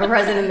birthday, drop a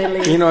present, and they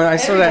leave. You know, I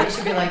saw Everybody that.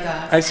 should be like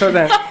that. I saw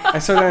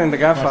that in the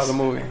Godfather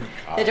movie.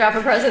 They drop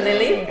a present, they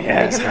leave.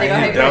 Yes, They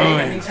how go, you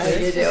hey, Freddie. doing? How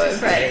you doing,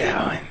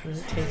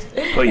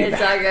 Freddie? Pull you It's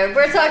back. all good.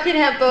 We're talking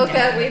Hemp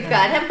Boca. We've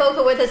got Hemp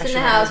Boca with us in the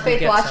house, Faith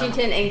get some.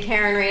 Washington and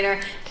Karen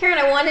Rayner. Karen,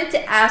 I wanted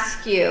to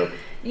ask you,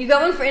 you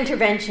go in for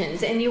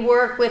interventions and you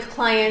work with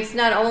clients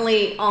not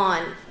only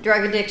on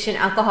drug addiction,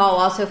 alcohol,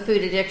 also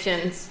food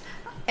addictions,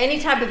 any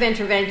type of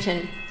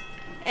intervention.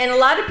 And a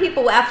lot of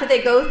people, after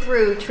they go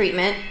through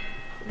treatment,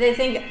 they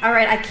think, all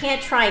right, I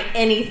can't try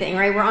anything,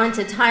 right? We're on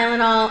to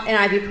Tylenol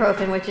and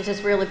ibuprofen, which is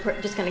just really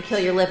just going to kill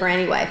your liver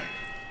anyway.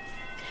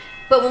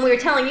 But when we were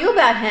telling you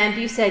about hemp,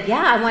 you said,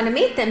 yeah, I want to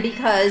meet them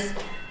because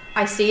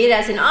I see it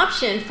as an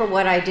option for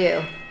what I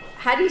do.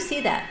 How do you see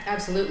that?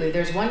 Absolutely.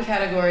 There's one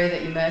category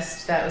that you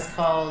missed that was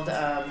called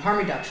harm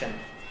reduction.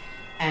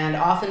 And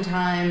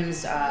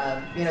oftentimes,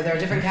 there are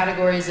different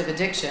categories of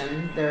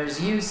addiction.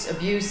 There's use,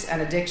 abuse,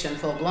 and addiction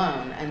full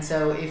blown. And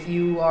so if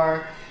you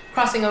are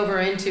crossing over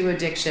into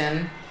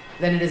addiction,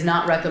 then it is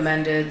not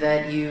recommended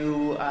that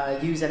you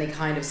use any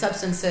kind of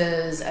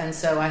substances. And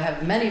so I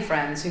have many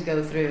friends who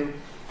go through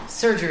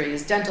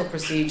surgeries, dental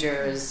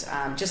procedures,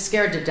 just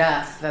scared to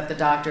death that the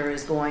doctor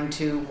is going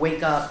to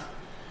wake up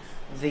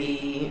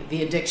the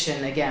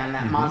addiction again,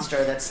 that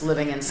monster that's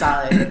living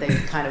inside that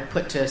they've kind of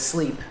put to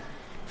sleep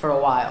for a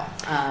while.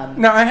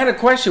 Now, I had a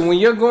question. When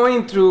you're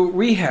going through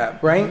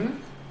rehab, right?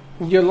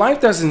 Mm-hmm. Your life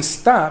doesn't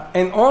stop.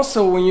 And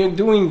also, when you're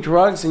doing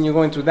drugs and you're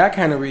going through that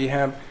kind of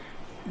rehab,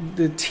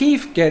 the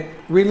teeth get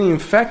really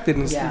infected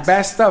and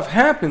bad stuff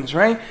happens,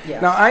 right?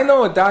 Yes. Now, I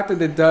know a doctor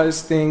that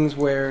does things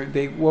where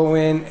they go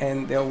in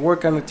and they'll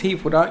work on the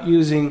teeth without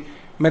using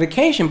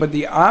medication, but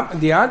the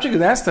object of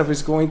that stuff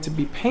is going to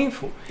be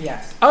painful.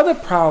 Yes. Other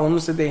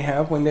problems that they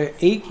have when they're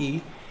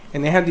achy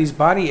and they have these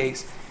body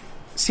aches,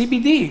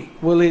 CBD,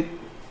 will it?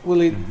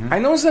 I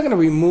know it's not going to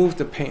remove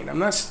the pain. I'm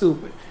not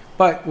stupid.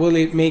 But will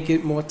it make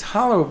it more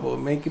tolerable,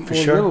 make it more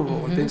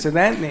livable, and things of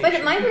that nature? But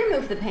it might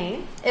remove the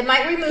pain. It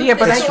might remove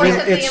the source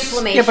of the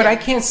inflammation. Yeah, but I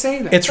can't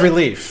say that. It's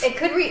relief. It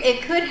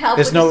could help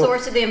with the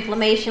source of the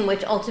inflammation,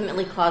 which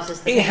ultimately causes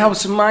the pain. It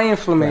helps my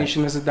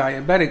inflammation as a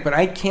diabetic, but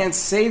I can't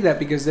say that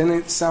because then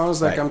it sounds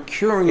like I'm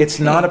curing It's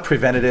pain. not a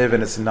preventative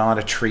and it's not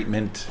a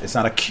treatment. It's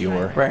not a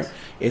cure. Right.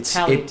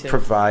 It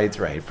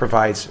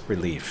provides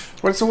relief.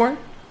 What's the word?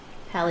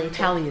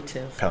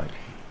 Palliative.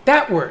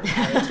 That word.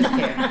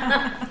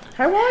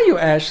 How are you,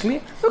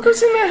 Ashley? Look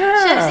who's in the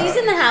house. Shepsy's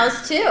in the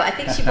house too. I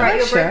think she brought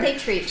you a birthday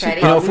treat,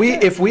 Freddie. You know,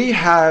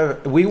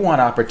 we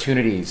want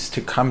opportunities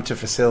to come to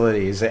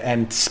facilities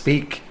and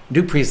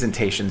do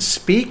presentations,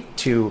 speak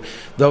to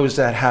those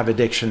that have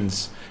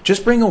addictions.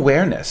 Just bring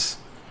awareness.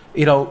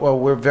 You know,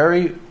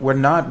 we're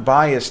not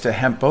biased to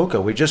Hemp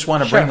Boca. We just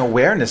want to bring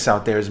awareness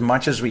out there as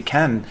much as we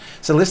can.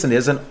 So listen,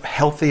 there's a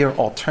healthier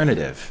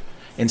alternative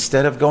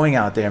instead of going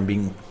out there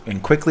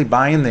and quickly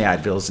buying the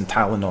Advils and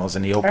Tylenols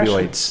and the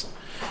opioids.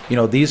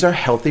 These are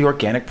healthy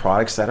organic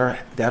products that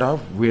are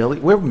really,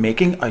 we're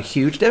making a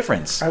huge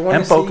difference.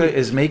 Hemp Boca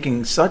is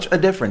making such a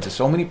difference to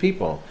so many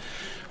people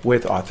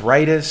with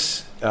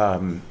arthritis,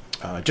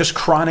 just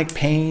chronic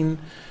pain,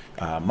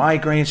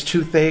 migraines,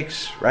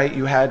 toothaches, right?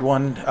 You had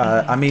one.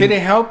 Did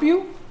it help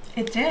you?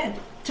 It did.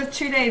 Took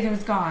 2 days, it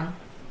was gone.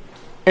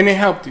 And it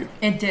helped you?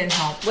 It did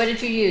help. What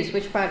did you use?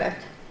 Which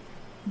product?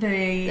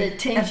 The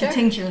tincture? The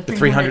tincture, the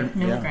 300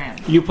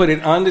 milligrams. You put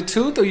it on the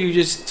tooth, or you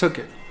just took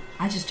it?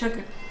 I just took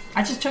it.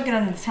 I just took it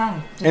under the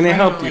tongue. And it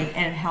helped you?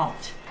 And it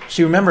helped.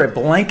 So remember, it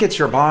blankets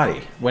your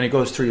body when it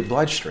goes through your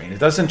bloodstream. It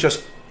doesn't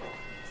just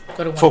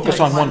focus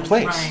on one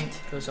place. Right.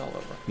 It goes all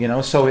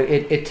over. So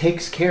it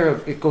takes care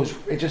of,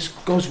 it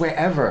just goes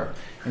wherever.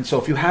 And so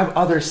if you have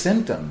other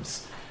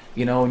symptoms,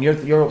 and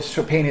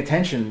you're paying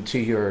attention to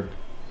your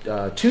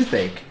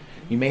toothache,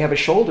 you may have a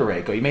shoulder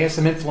ache, or you may have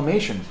some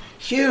inflammation.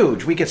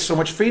 Huge. We get so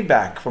much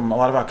feedback from a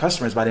lot of our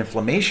customers about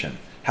inflammation,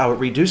 how it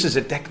reduces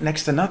it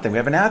next to nothing. We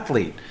have an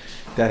athlete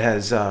that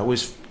has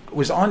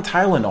was on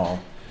Tylenol.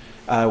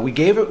 We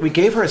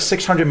gave her a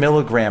 600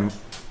 milligram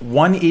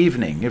one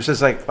evening. It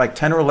was like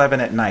 10 or 11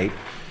 at night.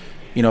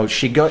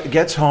 She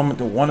gets home at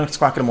 1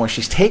 o'clock in the morning.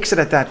 She takes it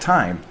at that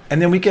time,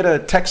 and then we get a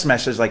text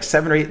message like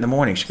 7 or 8 in the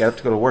morning. She got up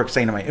to go to work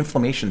saying, "My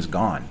inflammation's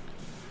gone."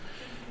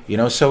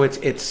 So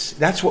it's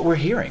that's what we're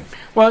hearing.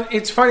 Well,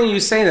 it's funny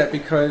you say that,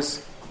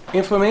 because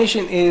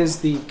inflammation is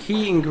the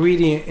key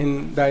ingredient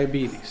in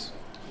diabetes.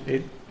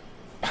 It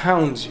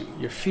pounds you,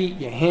 your feet,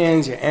 your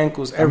hands, your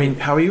ankles, everything.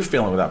 How are you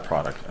feeling with that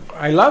product?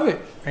 I love it.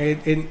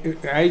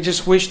 I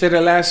just wish that it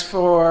lasts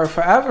for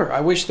forever.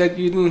 I wish that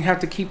you didn't have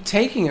to keep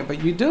taking it,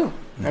 but you do.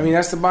 Mm-hmm.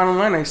 That's the bottom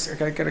line. I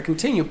got to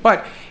continue.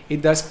 But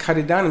it does cut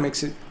it down and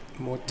makes it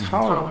more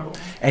tolerable.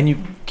 And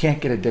you can't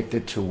get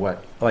addicted to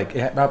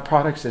about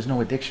products, there's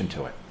no addiction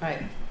to it.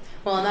 Right.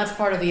 Well, and that's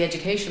part of the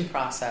education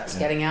process,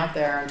 getting out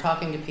there and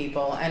talking to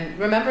people, and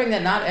remembering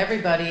that not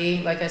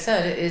everybody, like I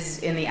said, is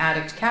in the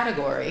addict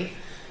category.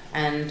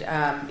 And,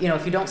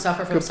 if you don't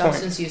suffer from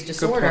substance use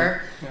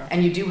disorder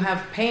and you do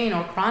have pain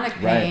or chronic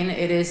pain,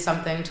 it is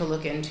something to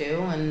look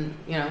into. And,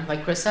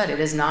 like Chris said, it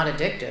is not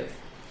addictive.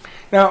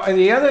 Now, and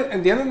the other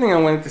thing I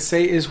wanted to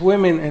say is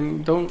women,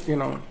 and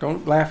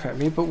don't laugh at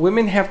me, but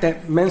women have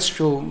that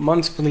menstrual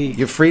monthly.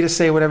 You're free to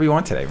say whatever you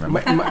want today,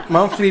 remember?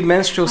 Monthly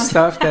menstrual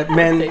stuff that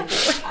men,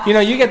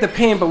 you get the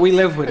pain, but we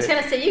live with it. I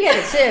was going to say, you get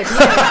it too. You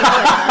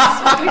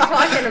what are you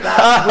talking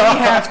about? We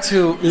have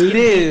to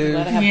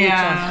live.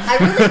 Yeah. I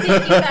really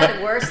think you got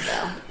it worse,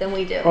 though, than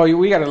we do. Oh,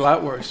 we got it a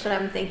lot worse. That's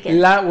what I'm thinking. A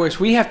lot worse.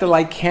 We have to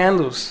light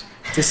candles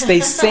to stay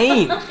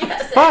sane.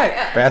 Yes,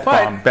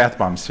 bath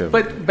bombs too.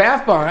 But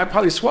bath bomb, I'd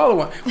probably swallow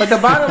one. But the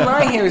bottom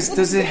line here is,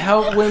 does it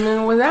help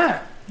women with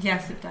that?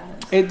 Yes, it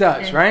does. It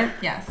does, right?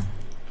 Yes.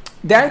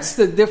 That's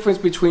the difference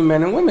between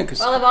men and women.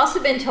 Well, I've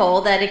also been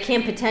told that it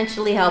can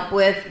potentially help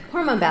with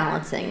hormone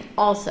balancing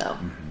also.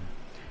 Mm-hmm.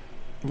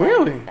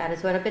 Really? That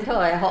is what I've been told.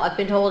 I've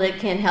been told it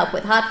can help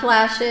with hot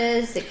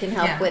flashes. It can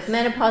help with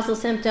menopausal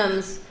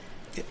symptoms.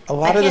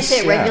 I can't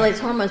say it regulates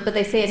hormones, but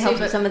they say it helps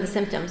with some of the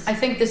symptoms. I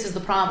think this is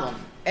the problem.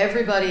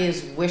 Everybody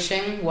is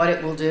wishing what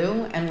it will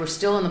do, and we're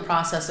still in the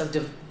process of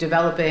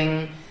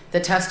developing the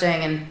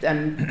testing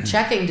and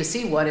checking to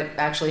see what it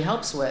actually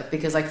helps with.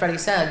 Because like Freddie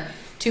said,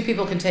 2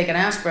 people can take an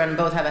aspirin and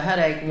both have a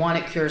headache. One,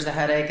 it cures the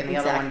headache, and the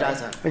other one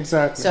doesn't.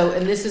 Exactly. So,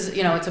 and this is,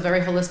 it's a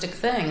very holistic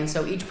thing. And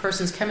so each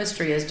person's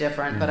chemistry is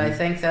different. Mm-hmm. But I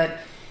think that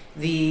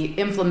the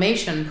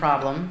inflammation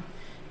problem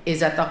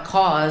is at the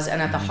cause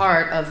and at the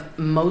heart of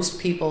most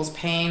people's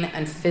pain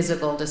and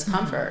physical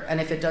discomfort. Mm-hmm. And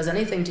if it does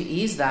anything to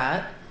ease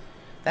that,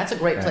 that's a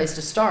great place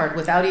to start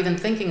without even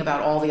thinking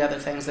about all the other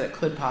things that it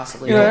could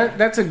possibly do.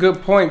 That's a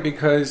good point,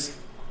 because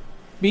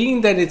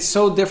being that it's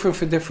so different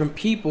for different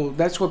people,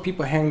 that's what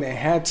people hang their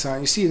hats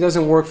on. You see, it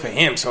doesn't work for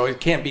him, so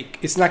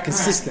it's not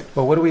consistent.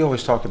 Well, what do we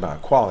always talk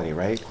about? Quality,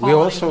 right? Quality,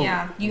 we also,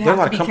 you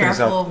have to be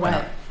careful of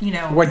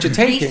what you're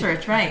taking.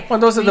 Research, right. Well,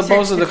 those are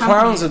the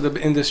clowns of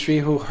the industry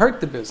who hurt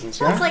the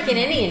business. Well, it's like in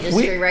any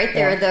industry, right?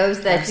 There are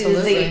those that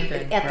do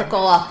the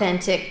ethical,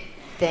 authentic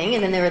thing,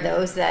 and then there are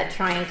those that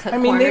try and cut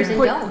corners and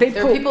don't.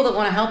 There are people that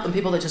want to help and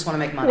people that just want to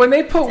make money. When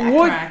they put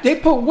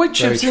wood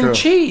chips in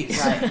cheese.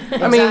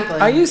 Right. I mean,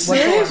 are you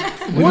serious?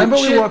 Remember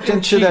we walked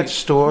into that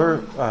store,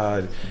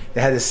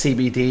 they had the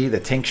CBD, the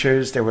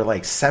tinctures, they were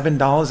like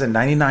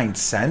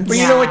 $7.99. But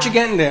you know what you're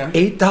getting there.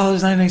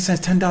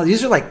 $8.99, $10.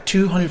 These are like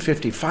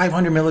 250,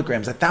 500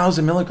 milligrams,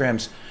 1,000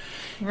 milligrams.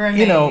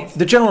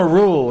 The general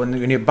rule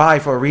when you buy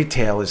for a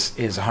retail is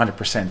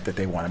 100% that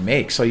they want to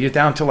make. So you're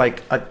down to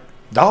like $1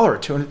 or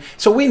 $2.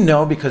 So we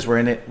know, because we're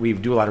in it, we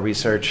do a lot of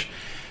research,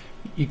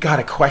 you got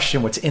to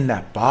question what's in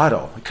that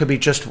bottle. It could be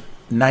just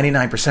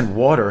 99%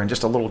 water and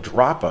just a little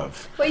drop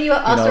of. Well, you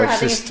also are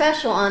having a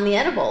special on the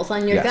edibles,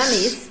 on your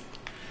gummies.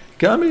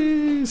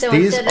 Gummies. So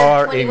These instead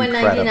are of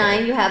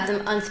 $21.99, you have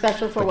them on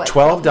special for what?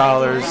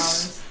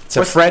 $12. It's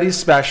a Freddie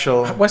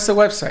special. What's the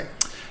website?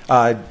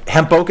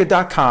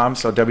 Hempboca.com,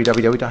 so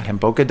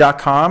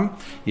www.hempboca.com.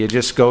 You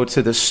just go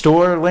to the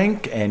store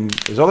link, and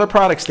there's all the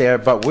products there.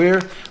 But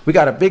we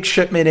got a big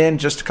shipment in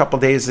just a couple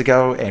days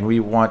ago, and we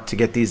want to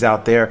get these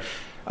out there.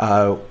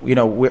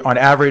 We're on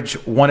average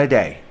 1 a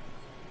day.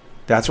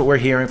 That's what we're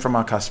hearing from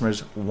our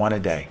customers, 1 a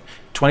day.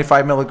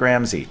 25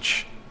 milligrams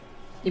each.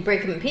 You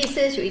break them in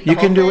pieces, you eat the You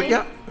whole can do thing?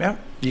 it, yeah.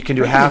 You can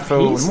do half in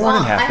the morning,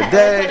 Well, half a When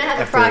day. I have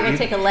a frog, I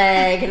take a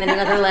leg, and then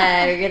another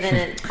leg, and then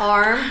an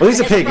arm. Well,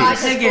 these are I guess a frog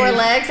piggies. has 4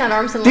 legs, not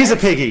arms and legs. These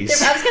are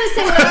piggies. I was going to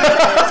say,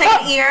 what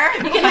Take an ear.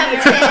 you can have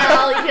a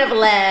tail, you can have a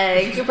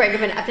leg. You break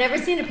them in. I've never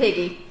seen a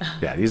piggy.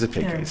 Yeah, these are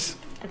piggies.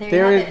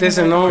 There's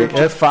an old.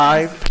 They're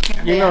 5.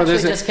 They there's actually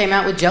a. just came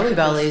out with Jelly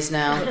Bellies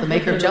now. The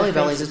maker of Jelly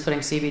Bellies is putting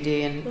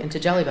CBD into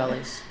Jelly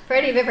Bellies.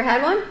 Freddie, have you ever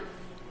had one?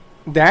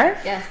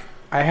 That? Yes.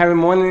 I have it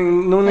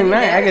morning, noon, and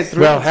night. I get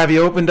 3. Well, have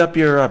you opened up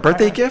your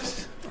birthday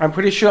gift? I'm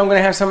pretty sure I'm going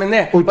to have some in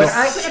there. Oh, But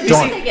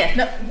don't.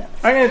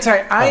 I'm going to tell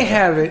you,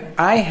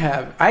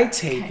 I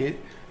take it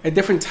at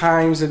different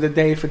times of the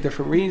day for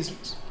different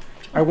reasons.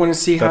 I want to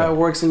see how it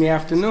works in the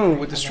afternoon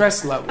with the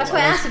stress level. That's why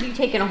I asked if you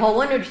taken a whole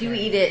one or do you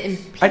eat it in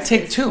pieces? I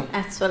take 2.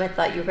 That's what I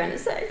thought you were going to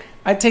say.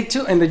 I take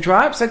 2. And the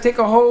drops, I take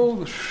a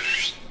whole.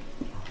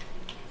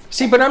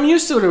 See, but I'm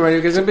used to it already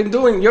because I've been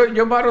doing.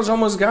 Your bottle's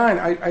almost gone.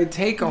 I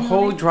take a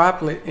whole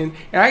droplet. And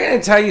I got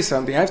to tell you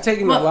something. I've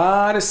taken a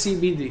lot of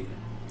CBD.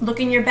 Look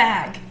in your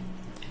bag.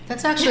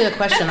 That's actually a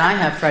question I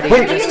have, Freddie.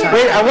 Wait,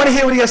 I want to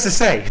hear what he has to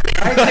say.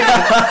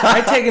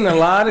 I've taken a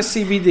lot of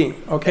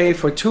CBD, okay,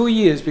 for 2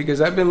 years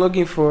because I've been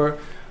looking for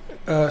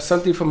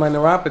something for my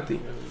neuropathy.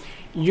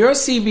 Your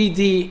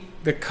CBD,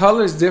 the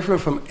color is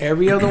different from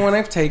every other one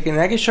I've taken.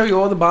 And I can show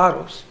you all the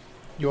bottles.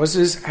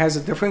 Yours has a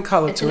different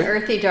color It's to an it.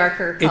 earthy,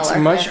 darker color. It's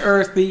much yeah.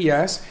 earthy,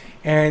 yes,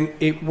 and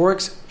it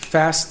works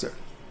faster.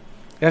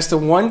 That's the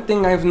one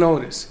thing I've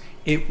noticed.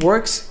 It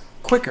works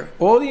quicker.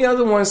 All the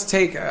other ones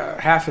take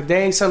half a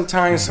day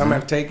sometimes. Some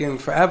have taken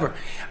forever.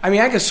 I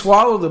mean, I could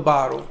swallow the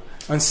bottle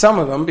on some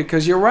of them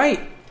because you're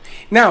right.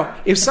 Now,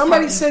 if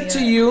somebody said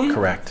to you,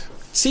 Correct.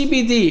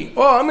 CBD,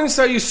 oh, I'm going to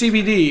sell you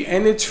CBD,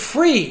 and it's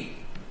free,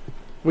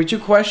 would you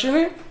question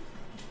it?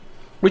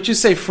 Would you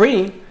say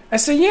free? I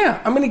say,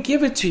 yeah, I'm going to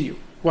give it to you.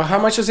 Well, how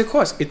much does it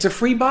cost? It's a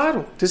free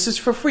bottle. This is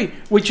for free.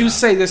 Would you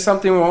say there's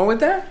something wrong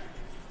with that?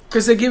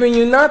 Because they're giving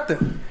you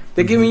nothing.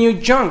 They're giving you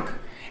junk.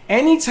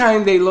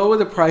 Anytime they lower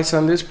the price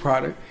on this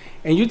product,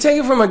 and you take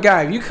it from a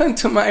guy, if you come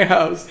to my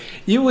house,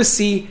 you will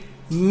see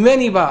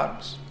many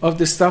bottles of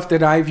the stuff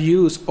that I've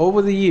used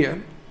over the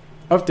year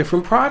of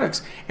different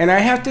products. And I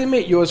have to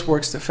admit, yours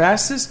works the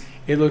fastest.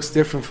 It looks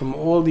different from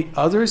all the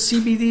other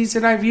CBDs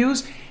that I've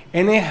used,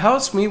 and it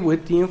helps me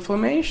with the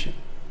inflammation.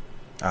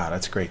 Ah,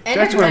 that's great. And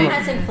That's what everyone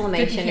I'm- has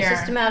inflammation. It's hear.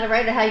 just a matter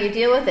of how you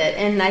deal with it.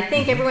 And I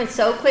think everyone's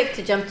so quick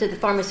to jump to the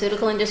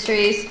pharmaceutical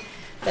industries,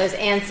 those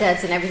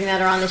ANSETs and everything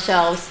that are on the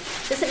shelves.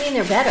 Doesn't mean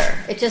they're better.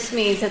 It just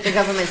means that the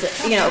government's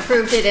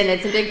approved it and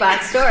it's a big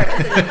box store.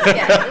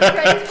 Yeah, it's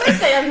Freddie's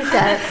birthday on the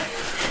set.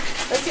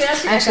 Let's see what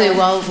else you got Actually, going.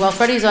 while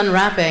Freddie's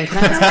unwrapping,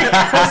 can I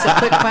ask Chris a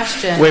quick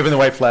question? Waving the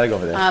white flag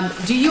over there.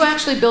 Do you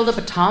actually build up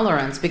a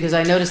tolerance? Because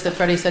I noticed that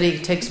Freddie said he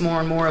takes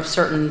more and more of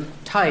certain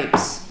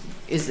types.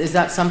 Is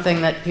that something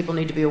that people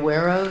need to be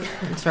aware of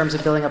in terms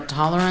of building up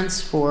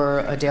tolerance for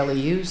a daily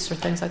use or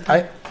things like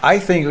that? I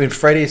think in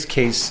Freddie's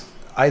case,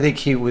 I think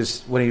he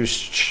was, when he was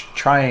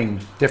trying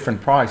different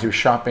products, he was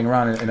shopping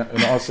around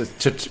and also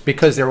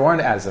because they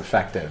weren't as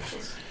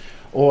effective,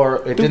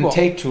 or it didn't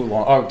take too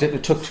long, or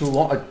it took too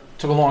long, it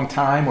took a long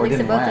time, or it At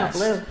least didn't they're both last.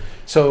 not blue.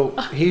 So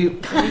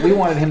we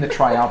wanted him to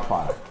try our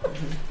product.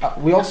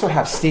 We also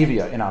have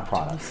stevia in our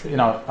product,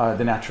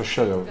 the natural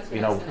sugar,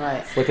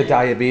 Right. with the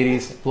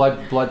diabetes,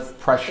 blood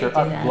pressure,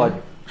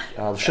 blood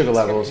sugar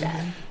levels.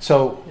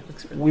 So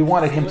we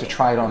wanted him to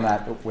try it on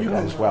that with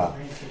that as well.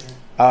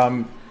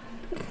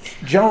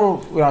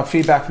 General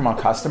feedback from our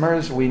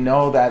customers, we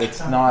know that it's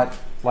not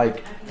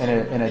like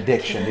an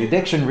addiction. The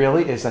addiction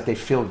really is that they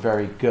feel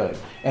very good,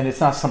 and it's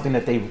not something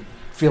that they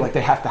feel like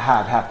they have to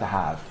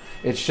have.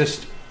 It's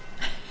just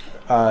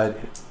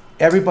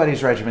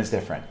everybody's regimen is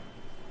different,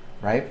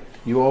 right?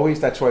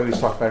 That's why we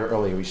talked about it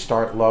earlier. We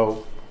start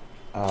low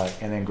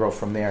and then grow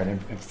from there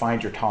and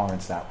find your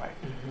tolerance that way.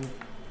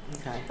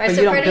 Okay. Right, But so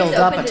you don't Freddie's build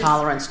up a opened his-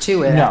 tolerance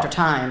to it No. after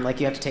time. Like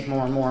you have to take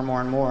more and more and more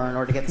and more in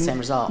order to get the same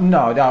result.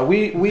 No,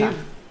 we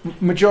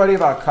majority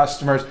of our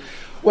customers,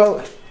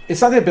 well,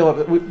 it's not that build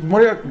up.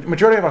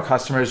 Majority of our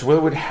customers, we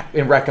would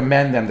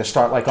recommend them to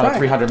start like on Try a it.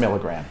 300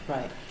 milligram.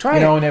 Right. Try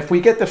it. And if we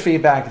get the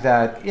feedback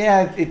that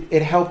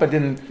it helped, but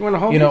didn't, You want a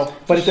whole piece?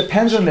 but it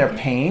depends on their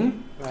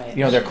pain, Right.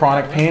 their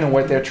chronic pain and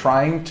what they're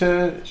trying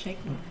to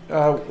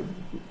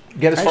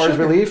get as High far as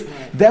sugar. relief.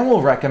 Then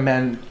we'll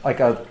recommend like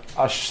a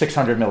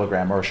 600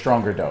 milligram or a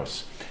stronger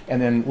dose, and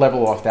then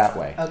level off that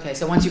way. Okay,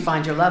 so once you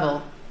find your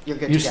level, you're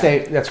good You to stay.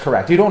 That's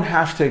correct. You don't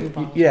have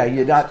to. Yeah,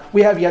 you're not.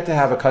 We have yet to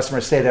have a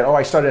customer say that. Oh,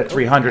 I started at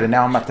 300 and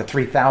now I'm up to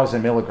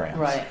 3,000 milligrams.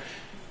 go. Right.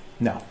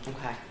 No.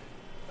 Okay.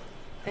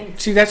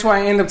 Thanks. See, that's why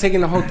I end up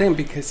taking the whole thing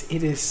because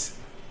it is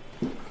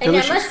And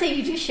I must say,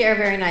 you do share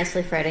very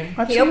nicely, Freddie.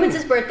 Absolutely. He opens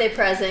his birthday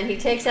present. He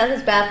takes out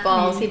his bath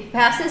balls. He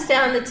passes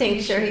down the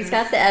tincture. He's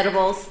got the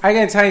edibles. I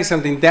gotta tell you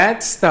something.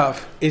 That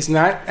stuff is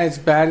not as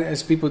bad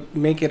as people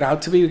make it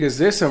out to be, because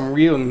there's some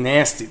real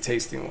nasty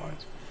tasting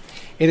ones.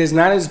 It is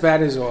not as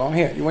bad as all.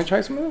 Here, you want to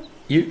try some of those?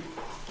 You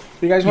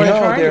guys want to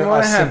try? There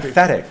are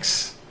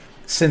synthetics.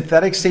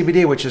 Synthetic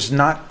CBD, which is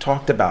not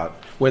talked about,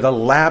 where the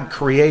lab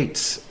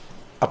creates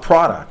a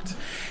product,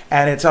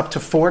 and it's up to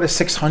 400 to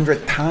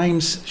 600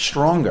 times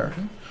stronger.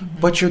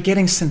 But you're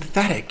getting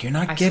synthetic. You're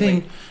not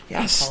getting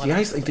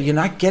you're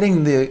not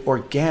getting the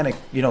organic.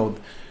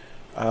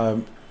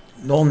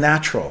 All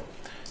natural.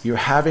 You're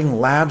having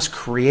labs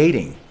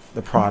creating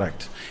the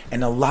product,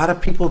 and a lot of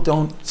people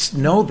don't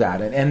know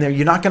that. And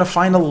you're not going to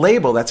find a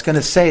label that's going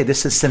to say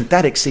this is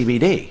synthetic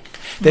CBD.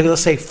 They will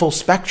say full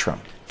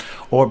spectrum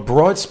or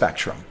broad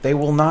spectrum. They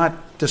will not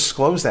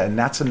disclose that, and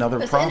that's another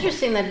problem. It's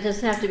interesting that it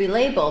doesn't have to be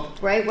labeled,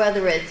 right?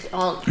 Whether it's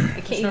all,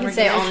 you can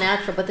say all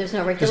natural, but there's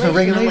no regulation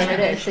on what it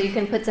is. So you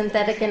can put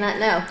synthetic and not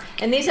know.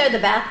 And these are the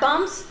bath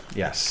bombs?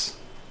 Yes.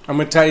 I'm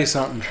going to tell you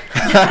something.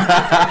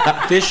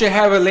 This should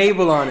have a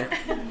label on it.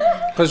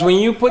 Because when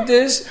you put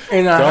this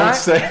in a hot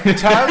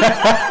tub,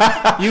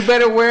 you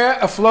better wear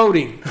a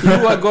floating.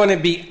 You are going to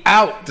be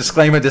out.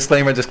 Disclaimer.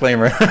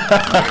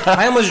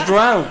 I almost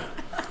drowned.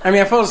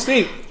 I fell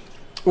asleep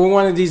with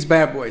one of these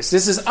bad boys.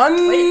 This is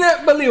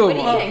unbelievable. What are you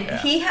eating?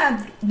 He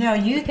had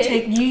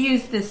you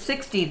used the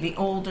 60, the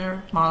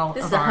older model.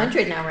 This is the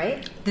 100 now,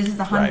 right? This is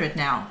the 100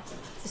 now.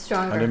 It's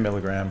stronger. 100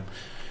 milligram.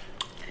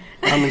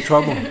 I'm in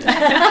trouble.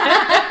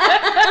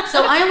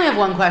 So I only have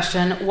one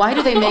question. Why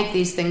do they make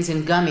these things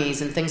in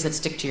gummies and things that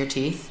stick to your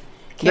teeth?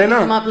 Can't we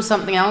come up with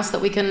something else that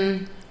we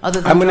can,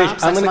 other than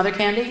drops, like some other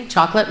candy?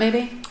 Chocolate,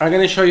 maybe? I'm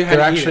going to show you how to eat it.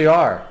 There actually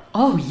are.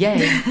 Oh,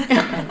 yay.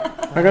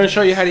 I'm going to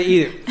show you how to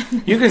eat it.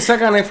 You can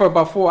suck on it for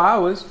about 4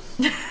 hours,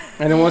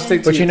 and it won't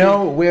stick to you.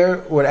 But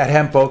we're at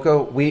Hemp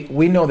Boca,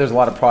 we know there's a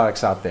lot of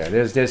products out there.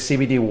 There's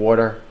CBD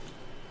water.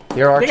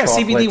 There are chocolates.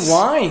 They got CBD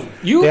wine.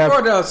 You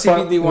brought out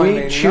CBD wine.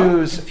 We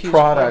choose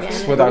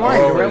products with our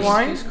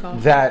growers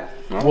that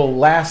will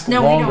last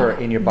longer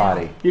in your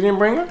body. You didn't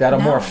bring it? That are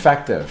more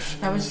effective.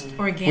 That was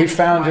organic. We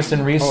found just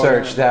in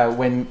research that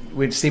when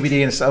with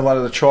CBD and a lot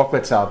of the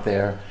chocolates out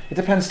there, it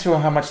depends too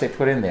on how much they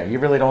put in there. You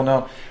really don't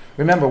know.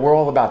 Remember, we're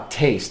all about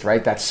taste,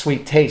 right? That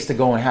sweet taste to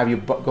go and have you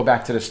go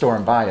back to the store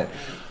and buy it.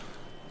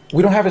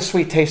 We don't have a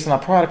sweet taste in our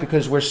product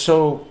because we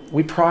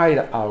pride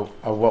of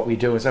what we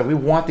do. Is that we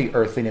want the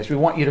earthiness. We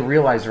want you to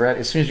realize that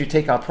as soon as you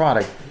take our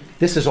product,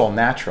 this is all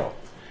natural.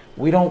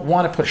 We don't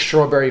want to put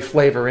strawberry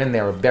flavor in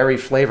there or berry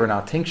flavor in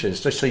our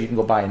tinctures just so you can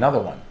go buy another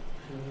one.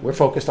 We're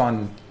focused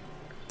on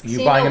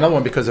buying another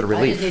one because of the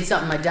relief. I just need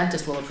something my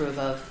dentist will approve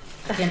of.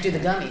 I can't do the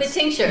gummies. The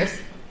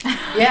tinctures.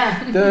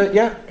 Yeah.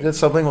 The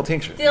sublingual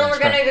tincture. Dylan, we're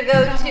going to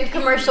go to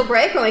commercial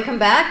break. When we come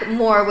back,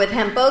 more with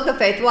Hemp Boca,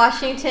 Faith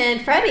Washington.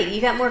 Freddie, you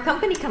got more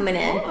company coming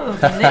in. Oh,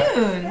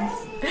 balloons.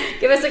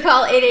 Give us a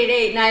call,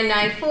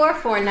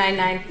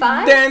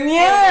 888-994-4995.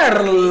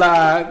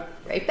 Daniela.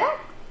 Right back.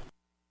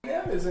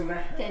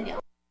 Danielle.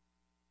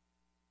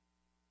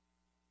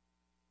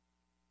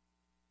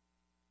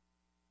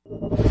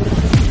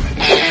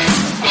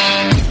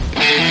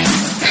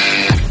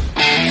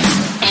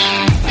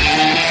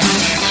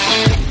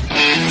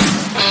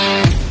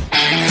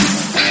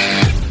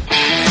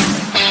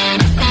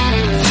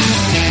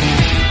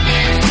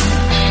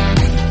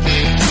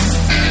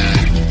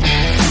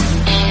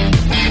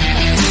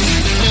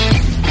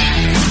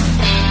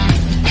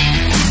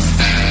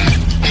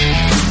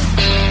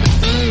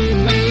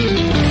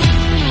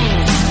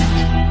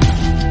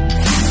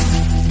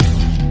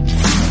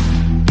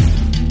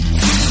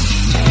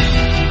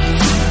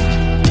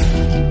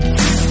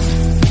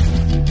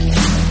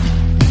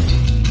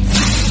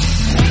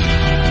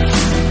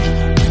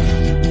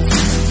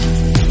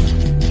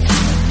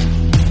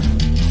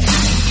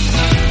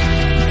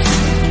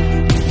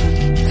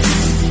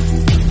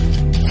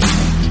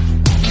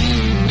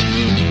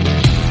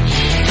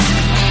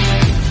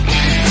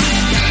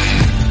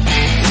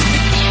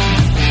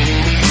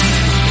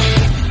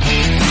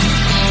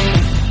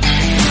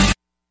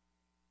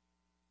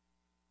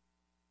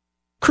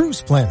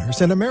 Cruise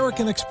Planners, an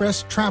American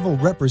Express travel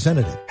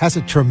representative, has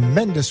a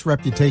tremendous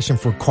reputation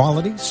for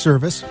quality,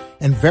 service,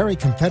 and very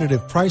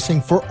competitive pricing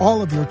for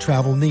all of your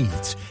travel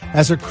needs.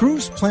 As a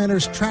Cruise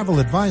Planners travel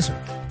advisor,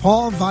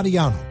 Paul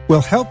Vadiano will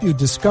help you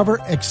discover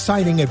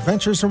exciting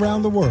adventures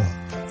around the world,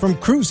 from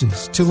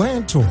cruises to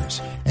land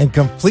tours and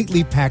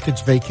completely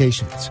packaged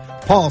vacations.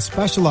 Paul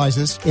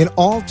specializes in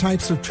all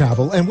types of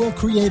travel and will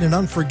create an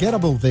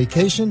unforgettable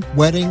vacation,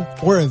 wedding,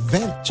 or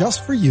event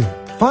just for you.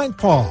 Find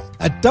Paul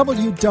at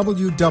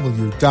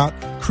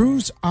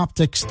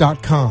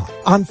www.cruiseoptics.com,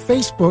 on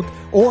Facebook,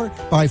 or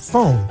by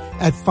phone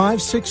at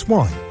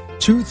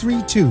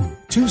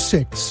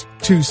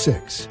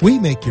 561-232-2626. We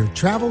make your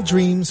travel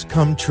dreams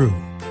come true.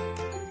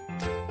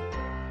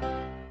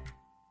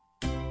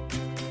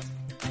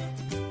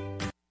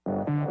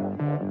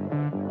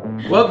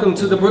 Welcome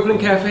to the Brooklyn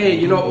Cafe.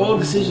 You know, all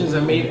decisions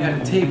are made at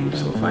a table,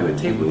 so find a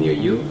table near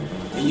you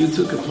And you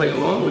two can play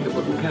along with the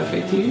Brooklyn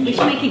Cafe TV. We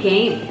should make a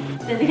game.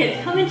 So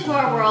they come into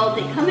our world,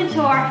 they come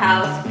into our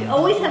house. We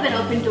always have an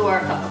open door,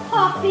 a cup of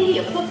coffee,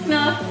 a book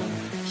nook,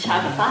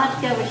 shot of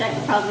vodka, which I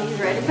could probably use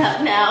right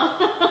about now.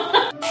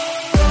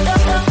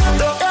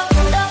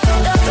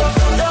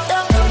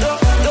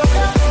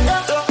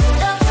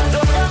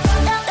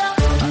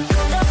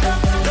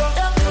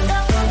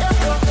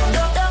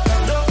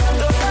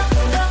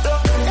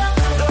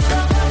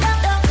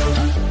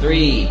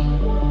 Three,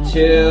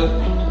 2,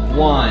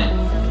 1.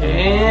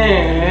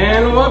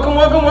 And welcome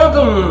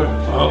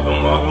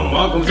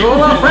to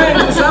all our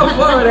friends in South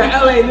Florida,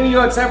 LA, New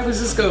York, San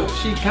Francisco,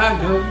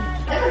 Chicago.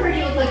 Ever heard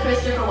you look like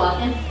Christopher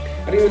Walken? I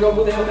didn't even know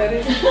who the hell that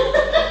is.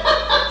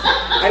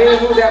 I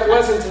didn't know who that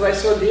was until I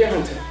saw Deer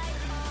Hunter.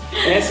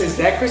 And I said, is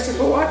that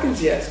Christopher Walken?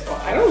 Yes.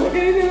 Oh, I don't look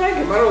anything like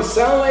him. I don't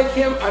sound like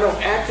him. I don't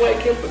act like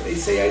him, but they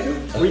say I do.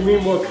 We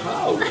need more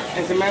cows.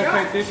 As a matter of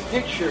fact, this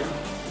picture,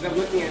 I'm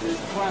looking at this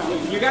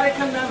clown. You gotta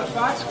come down to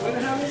Foxwood.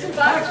 How is it?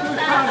 Foxwood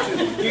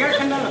Fountain. You gotta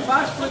come down to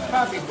Foxwood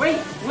Fountain. Wait,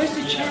 where's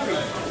the cherry?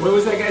 What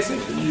was that guy saying?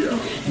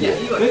 Yeah.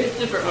 You are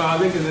Christopher. Oh,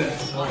 look at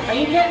this. Are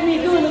you getting me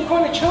doing the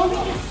corner chump?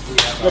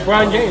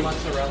 LeBron James.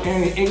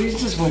 And it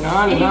just went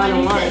on and on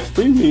and on.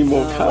 We need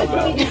more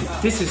cowbell.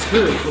 This is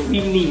good, but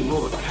we need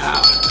more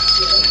cow.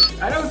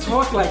 I don't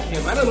talk like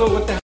him. I don't know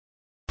what the hell.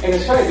 And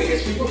it's funny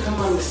because people come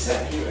on the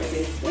set here and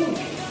they think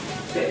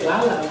that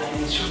La La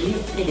Land is real.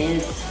 It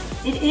is.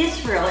 It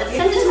is real. It's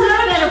such a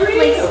better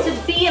place to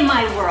be in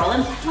my world.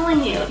 I'm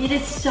telling you, it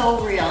is so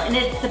real. And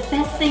it's the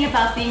best thing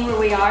about being where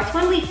we are. It's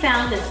when we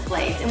found this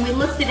place and we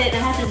looked at it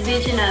and had this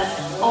vision of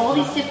all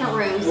these different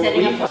rooms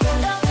setting up.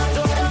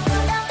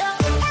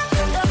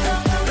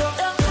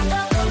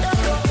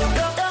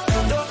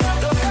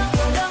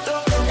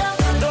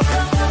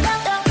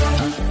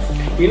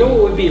 You know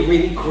what would be a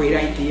really great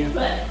idea?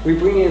 What? We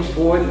bring in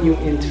 4 new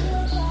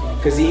interns.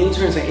 Because the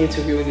interns are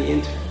interviewing the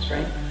interns,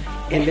 right?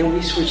 And then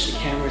we switch the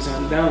cameras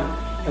on them.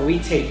 And we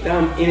take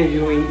them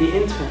interviewing the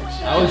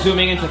interns. Oh,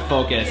 zooming into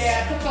focus.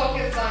 Yeah, to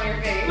focus on your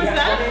face. Was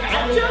that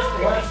a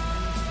joke?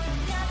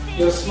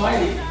 You're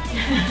smiling.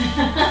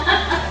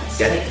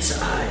 Got his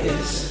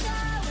eyes.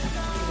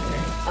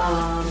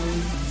 I'm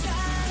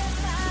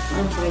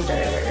going to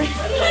start over.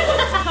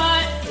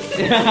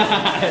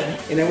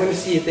 And I want to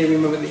see if they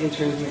remember the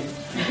intern's name.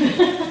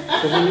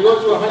 Because when you go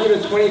through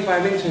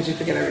 125 interns, you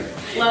forget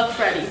everything. Love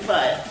Freddie,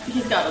 but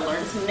he's got to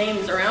learn some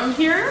names around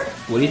here.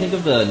 What do you think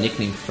of the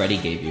nickname Freddie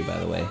gave you, by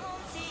the way?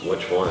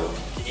 Which one?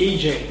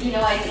 EJ. You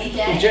know why it's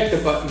EJ? Eject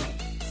the button.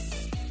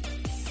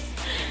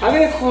 I'm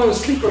going to call him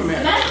Sleeper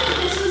Man.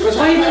 Because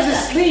why he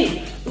doesn't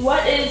sleep?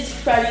 What is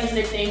Freddie's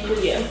nickname for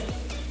you?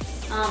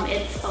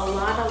 It's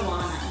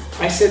Lana.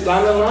 I said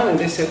Lana.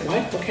 They said,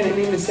 what? What kind of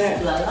name is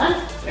that?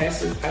 Lala? I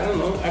said, I don't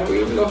know. I don't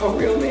even know her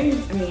real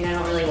name. I mean, I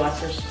don't really watch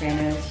The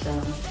Sopranos, so.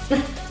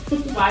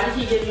 Why did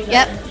he give you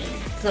that nickname?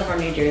 Because I'm from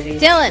New Jersey.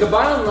 Dylan. The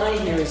bottom line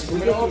here is we're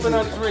going to open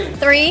on 3.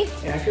 3.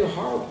 And I feel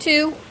horrible.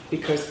 2.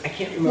 Because I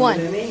can't remember 1.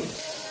 their name.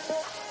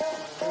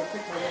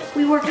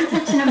 We work in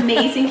such an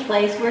amazing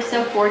place. We're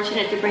so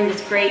fortunate to bring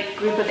this great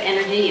group of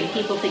energy and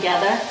people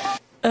together.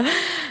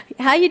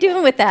 How you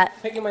doing with that?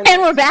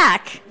 And we're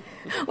back.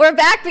 We're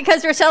back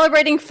because we're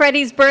celebrating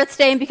Freddie's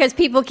birthday, and because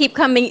people keep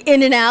coming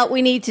in and out,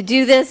 we need to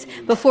do this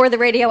before the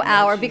radio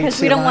hour because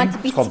we don't want to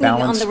be seen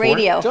on the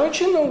radio. Don't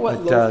you know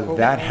what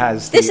that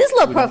has? This is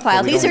low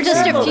profile. These are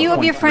just a few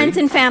of your friends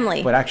and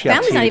family. But actually,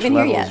 family's not even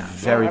here yet.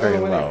 Very, very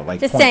low. Like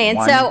just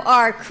saying. So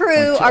our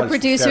crew, our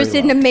producers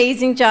did an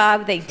amazing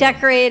job. They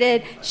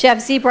decorated. Chef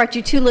Z brought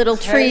you 2 little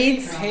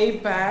treats. Hey,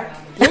 back.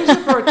 When's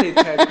your birthday,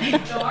 Teddy?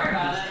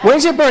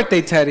 When's your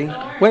birthday, Teddy?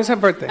 When's her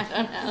birthday?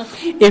 I don't know.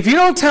 If you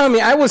don't tell me,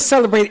 I will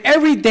celebrate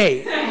every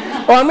day.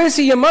 Oh, I'm going to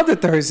see your mother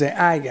Thursday.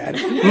 I got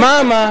it.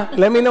 Mama,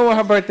 let me know when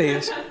her birthday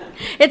is.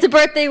 It's a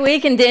birthday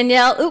week, and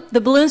Danielle,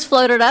 the balloons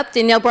floated up.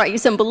 Danielle brought you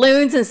some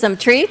balloons and some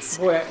treats.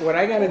 What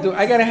I got to do,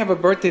 I got to have a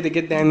birthday to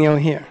get Danielle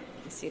here.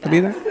 Can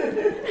you do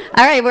that?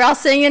 All right, we're all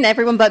singing,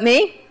 everyone but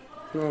me.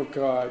 Oh,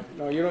 God.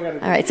 No, you don't got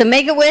to. All right, so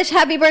make a wish.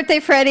 Happy birthday,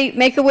 Freddie.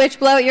 Make a wish,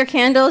 blow out your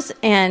candles,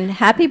 and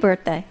happy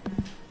birthday.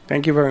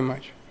 Thank you very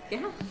much.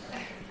 Yeah.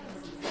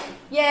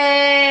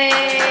 Yay!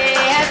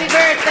 Happy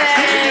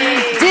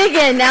birthday! Dig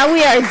in. Now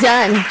we are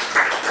done.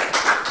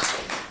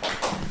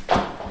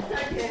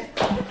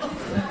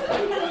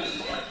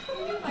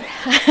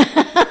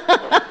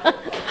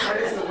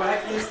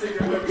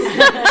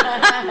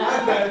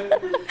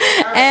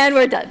 And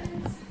we're done.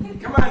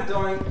 Come on,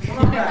 Dawn. Come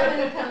on back.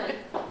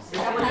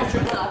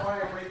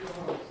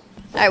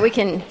 All right, we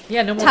can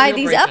no more tie wheel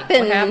these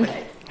breaking. up and.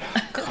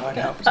 God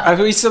help us. Are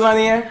we still on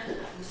the air?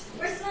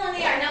 We're still in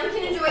the air. Now we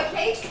can enjoy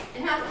cake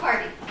and have a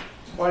party.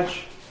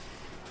 Watch.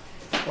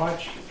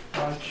 Okay.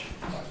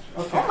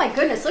 Oh my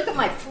goodness, look at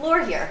my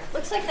floor here.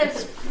 Looks like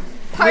there's a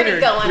party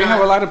going on. We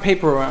have a lot of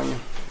paper around you.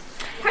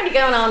 Party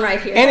going on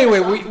right here. Anyway,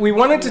 we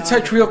wanted to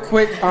touch real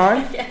quick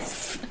on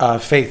Yes.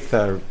 Faith.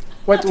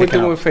 what we're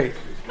doing with Faith.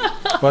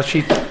 Well,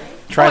 she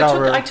tried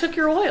I took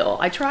your oil.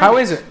 I tried. How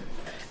it. is it?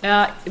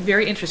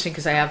 Very interesting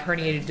because I have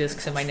herniated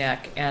discs in my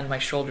neck and my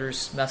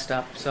shoulder's messed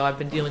up. So I've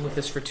been dealing with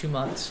this for 2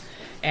 months.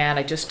 And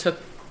I just took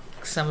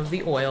some of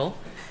the oil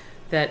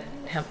that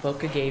Hemp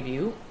Boca gave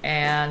you,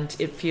 and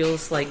it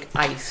feels like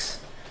ice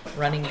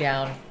running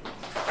down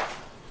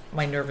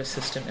my nervous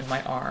system in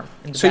my arm.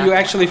 In the So back you of my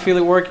actually arm. feel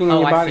it working in Oh,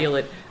 your I body? feel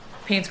it.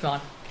 Pain's gone.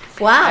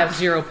 Wow. I have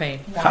zero pain.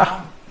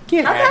 Wow.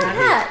 Get How out about of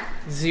here. that?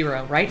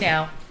 Zero. Right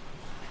now,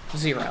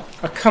 zero.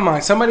 Oh, come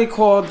on. Somebody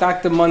call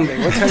Dr. Monday.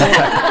 What's her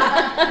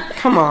name?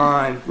 Come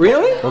on.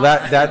 Really? Well,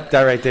 that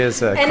right there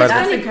is a And That's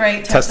credible a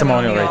great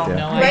testimonial right there.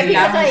 No, Right,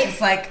 That because was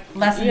just like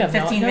less than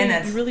 15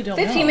 minutes. You really don't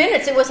 15 know.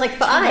 minutes, it was like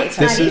 5.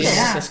 This Not even.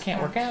 This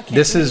can't work out.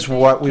 This is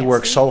what we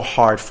work so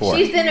hard for.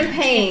 She's been in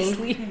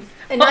pain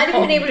and not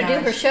even been able to do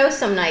her gosh. show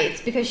some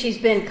nights because she's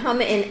been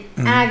coming in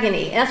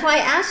agony. And that's why I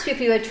asked you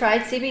if you had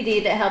tried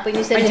CBD to help, and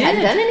you said I you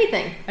hadn't did. done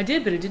anything. I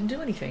did, but it didn't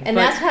do anything. And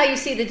But that's how you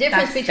see the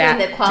difference That's between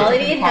that the quality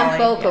in different Hemp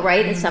quality, Boca,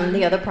 right, and some of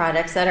the other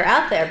products that are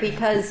out there.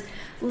 Because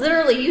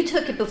literally, you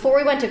took it before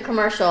we went to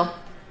commercial.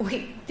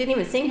 We didn't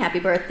even sing Happy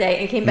Birthday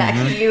and came back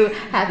and you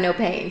have no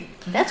pain.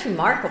 That's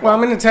remarkable. Well,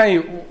 I'm going to tell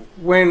you,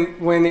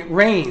 when it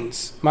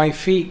rains, my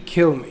feet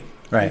kill me.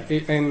 Right.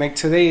 And like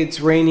today, it's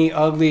rainy,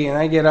 ugly, and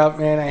I get up,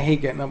 man, I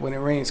hate getting up when it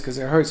rains because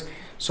it hurts.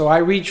 So I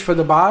reach for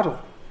the bottle,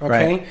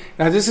 okay? Right.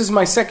 Now, this is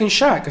my second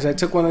shot because I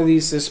took one of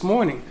these this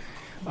morning.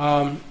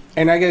 And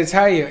I got to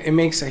tell you, it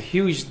makes a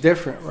huge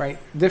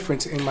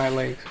difference in my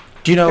legs.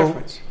 Do you know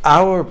Difference.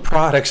 our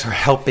products are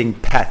helping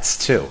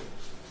pets too?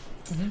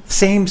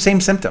 Same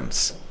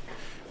symptoms.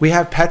 We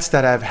have pets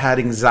that have had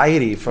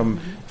anxiety from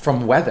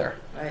weather.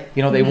 Right.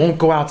 You know, they won't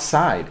go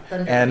outside.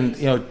 Thunderbirds. And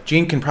you know,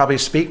 Jean can probably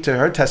speak to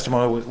her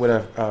testimony with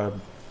a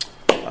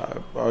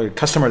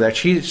customer that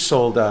she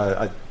sold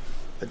a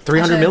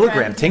 300 Actually, a milligram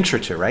friend. tincture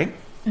to, right?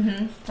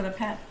 For the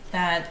pet,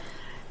 that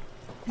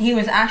he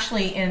was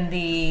actually in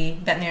the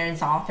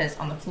veterinarian's office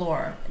on the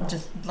floor,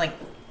 just like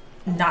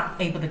not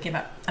able to get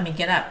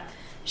up.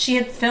 She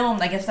had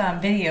filmed, I guess,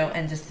 video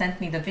and just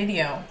sent me the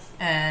video,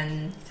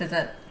 and says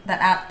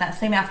that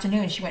same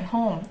afternoon she went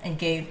home and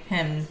gave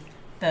him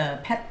the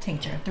pet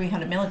tincture,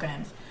 300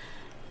 milligrams.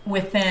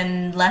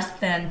 Within less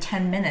than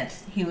 10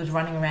 minutes, he was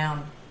running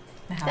around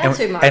the house. That's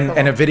remarkable.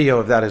 And a video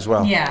of that as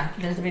well. Yeah,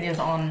 there's videos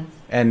on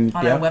And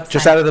our yeah, website.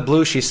 just out of the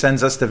blue, she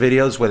sends us the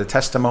videos with a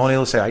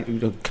testimonial. Say, I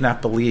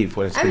cannot believe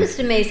what it's I'm been. just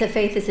amazed that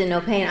Faith is in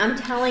no pain. I'm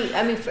telling you,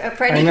 I mean,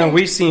 Freddie. I know,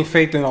 we've seen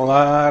Faith in a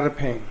lot of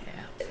pain.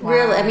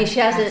 Really, I mean, she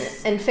has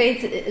That's- and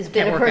Faith has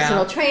been Can't a work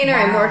personal out. trainer,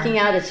 and Wow. working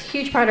out is a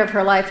huge part of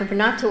her life. And for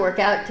not to work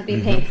out, to be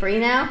pain free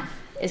now,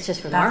 it's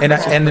just remarkable.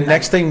 And the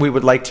next thing we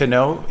would like to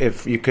know,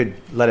 if you could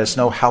let us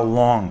know how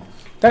long.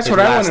 That's it what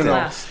I want to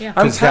lasted. know. Yeah.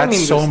 I'm Because timing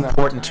that's so this now.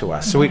 important to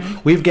us. So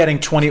we've getting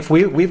 20.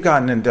 We've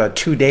gotten into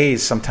 2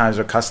 days sometimes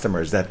with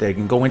customers that they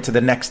can go into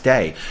the next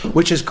day,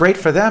 which is great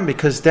for them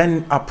because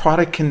then our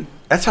product can.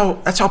 That's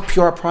how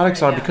pure our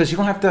products are because you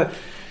don't have to.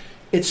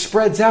 It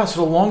spreads out,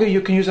 so the longer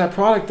you can use that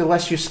product, the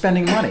less you're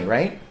spending money,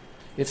 right?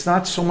 It's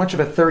not so much of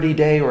a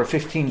 30-day or a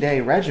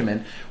 15-day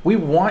regimen. We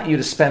want you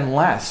to spend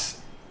less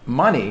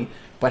money,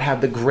 but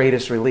have the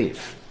greatest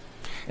relief.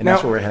 And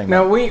that's what we're heading.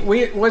 Now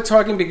we're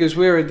talking because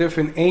we're a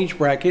different age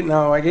bracket.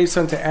 Now I gave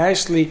some to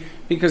Ashley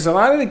because a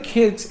lot of the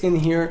kids in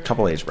here.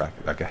 Couple age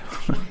bracket. Okay.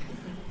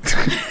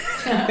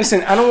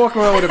 Listen, I don't walk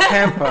around with a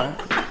pamper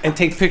and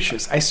take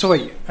pictures. I saw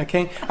you.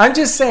 Okay, I'm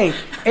just saying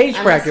age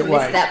I bracket must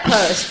wise. miss that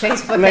post,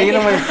 Facebook. No, you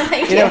don't want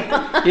Thank you don't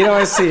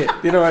want to see it.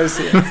 You don't want to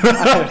see it. You don't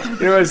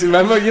want to see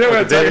it. You know what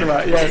I'm talking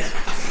about. Yes.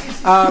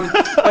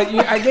 But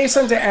I gave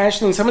some to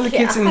Ashley and some of the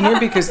kids in here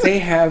because they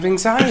have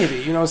anxiety.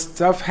 You know,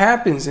 stuff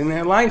happens in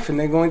their life and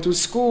they're going through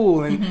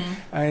school and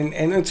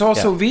it's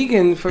also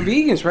vegan for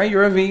vegans, right?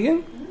 You're a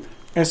vegan,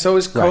 and so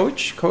is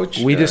Coach. Coach,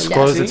 We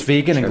disclose Chelsea. it's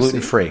vegan and Chelsea.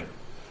 gluten free.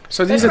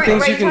 So these are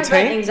things you can talk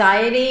about take.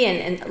 anxiety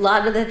and a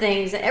lot of the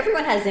things.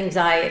 Everyone has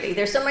anxiety.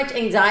 There's so much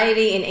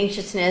anxiety and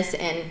anxiousness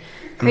and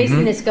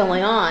craziness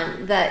going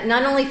on that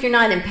not only if you're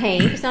not in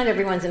pain, because not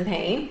everyone's in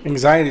pain.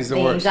 Anxiety is the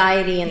worst.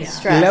 Anxiety and the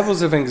stress.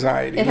 Levels of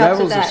anxiety, It helps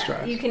levels with of that.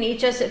 stress. You can eat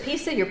just a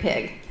piece of your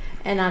pig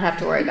and not have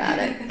to worry about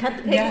it. Cut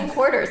the pig in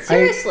quarters. I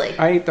Seriously.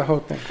 ate the whole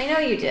thing. I know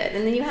you did,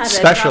 and then you had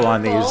Special a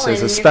on these full, is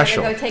a and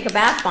special. You're gonna go take a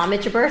bath bomb.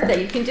 It's your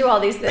birthday. You can do all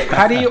these things.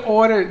 How do you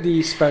order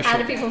the special? How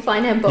do people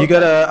find him? You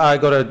gotta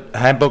go to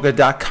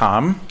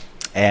hempboca.com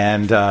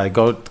and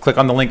go click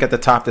on the link at the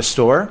top of the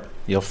store.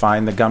 You'll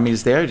find the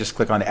gummies there. Just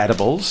click on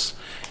edibles.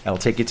 It'll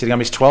take you to the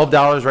gummies.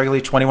 $12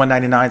 regularly,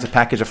 $21.99 is a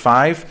package of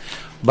 5.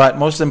 But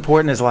most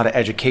important, there's a lot of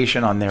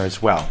education on there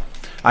as well.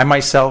 I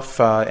myself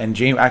and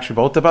Jean, actually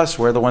both of us,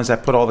 we're the ones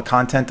that put all the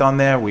content on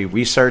there. We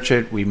research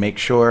it. We make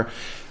sure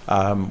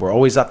we're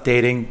always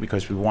updating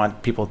because we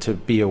want people to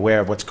be aware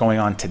of what's going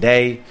on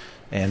today.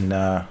 And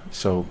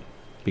so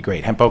be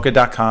great.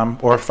 Hempboca.com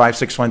or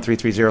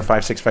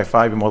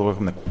 561-330-5655. You're more than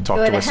welcome to talk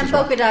Go to to us as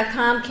well.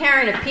 hempboca.com.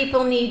 Karen, if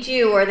people need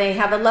you or they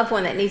have a loved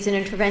one that needs an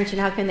intervention,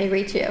 how can they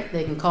reach you?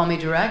 They can call me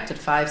direct at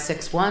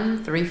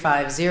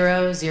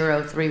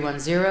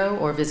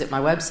 561-350-0310 or visit my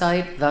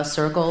website,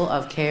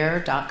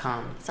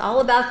 thecircleofcare.com. It's all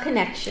about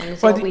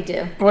connections, Well, what we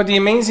do. Well, the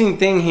amazing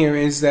thing here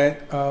is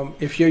that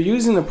if you're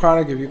using the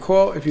product,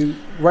 if you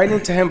write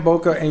into Hemp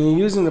Boca and you're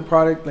using the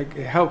product like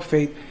Help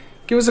Faith,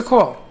 give us a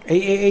call,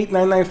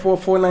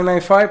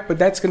 888-994-4995, but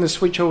that's going to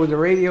switch over the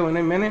radio in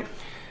a minute.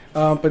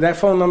 But that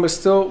phone number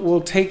still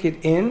will take it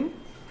in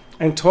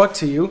and talk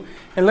to you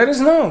and let us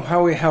know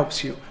how it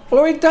helps you.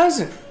 Or it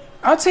doesn't.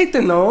 I'll take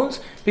the no's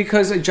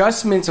because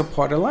adjustments are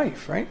part of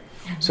life, right?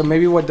 So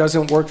maybe what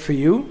doesn't work for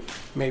you,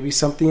 maybe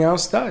something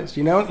else does.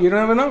 You know, you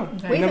don't ever know.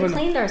 We even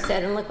cleaned our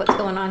set and look what's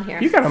going on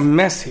here. You got a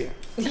mess here.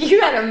 You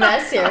got a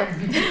mess here.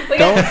 We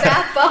got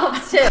bath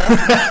bombs too.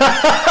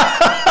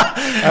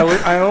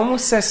 I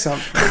almost said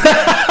something.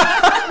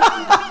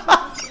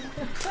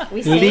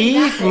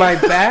 Leave my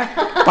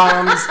bath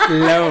bombs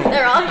alone.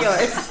 They're all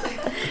yours.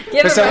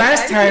 Because the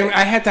last time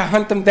I had to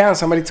hunt them down,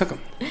 somebody took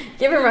them.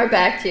 Give them right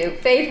back to you.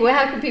 Faith,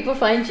 how can people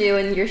find you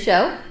and your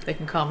show? They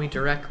can call me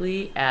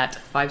directly at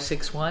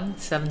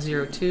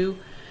 561-702-3986.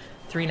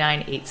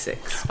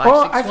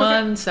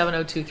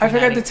 561-702-3986. I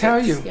forgot to tell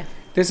you. Yeah.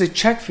 There's a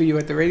check for you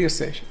at the radio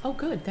station. Oh,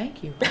 good.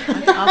 Thank you.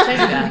 I'll take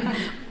that.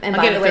 And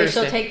I'll by get the it way,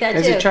 Thursday. she'll take that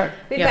There's too. a check.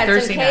 We've Yeah, got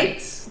Thursday some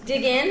cakes.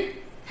 Dig in.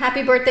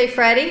 Happy birthday,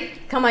 Freddie.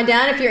 Come on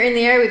down if you're in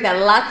the area. We've got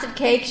lots of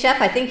cake.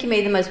 Chef, I think you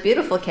made the most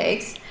beautiful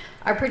cakes.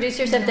 Our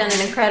producers have done an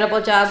incredible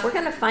job. We're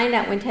going to find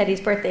out when Teddy's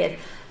birthday is.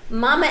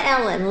 Mama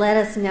Ellen, let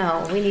us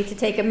know. We need to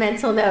take a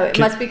mental note. It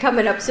must be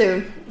coming up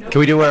soon. Can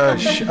we do tell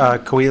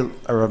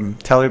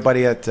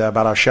everybody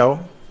about our show?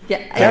 Yeah.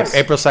 Yes.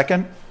 April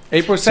 2nd?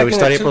 April 2nd. So we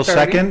start at April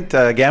 2:30.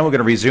 2nd. Again, we're going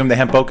to resume the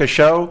Hemp Boca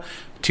show,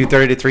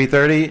 2:30 to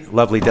 3:30.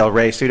 Lovely Del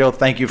Rey studio.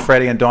 Thank you,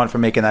 Freddie and Dawn, for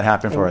making that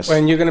happen for us.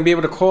 And you're going to be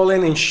able to call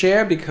in and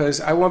share because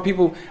I want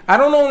people, I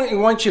don't only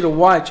want you to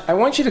watch, I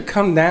want you to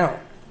come down.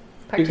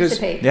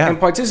 Participate. And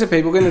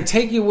participate. We're going to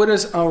take you with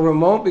us on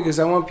remote because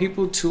I want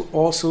people to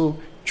also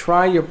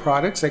try your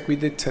products like we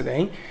did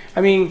today.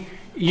 I mean,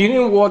 you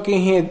didn't walk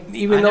in here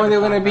even though they're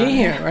going to be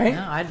here, right?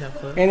 No, I had no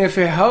clue. And if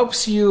it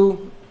helps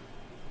you,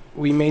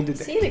 we made the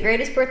day. See, the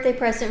greatest birthday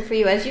present for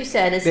you, as you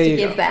said, is There to you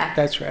give go. back.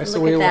 That's right. That's the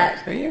Look way at it that.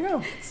 works. There you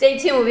go. Stay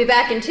tuned. We'll be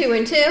back in 2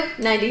 and 2,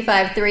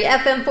 95.3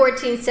 FM,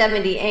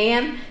 1470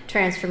 AM.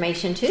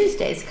 Transformation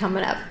Tuesdays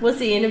coming up. We'll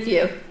see you in a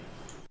few.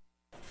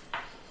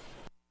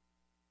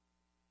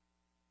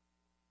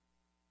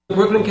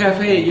 Brooklyn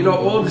Cafe, you know,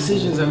 all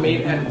decisions are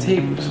made at a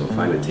table. So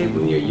find a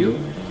table near you,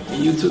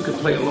 and you too can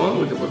play along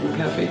with the Brooklyn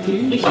Cafe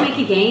TV. We should make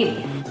a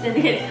game. So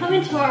they're going to come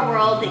into our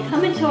world, they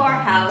come into our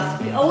house.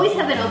 We always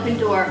have an open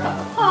door, a cup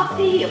of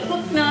coffee, a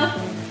book nook,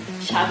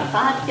 shot of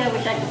vodka,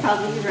 which I could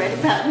probably be right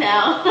about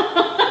now.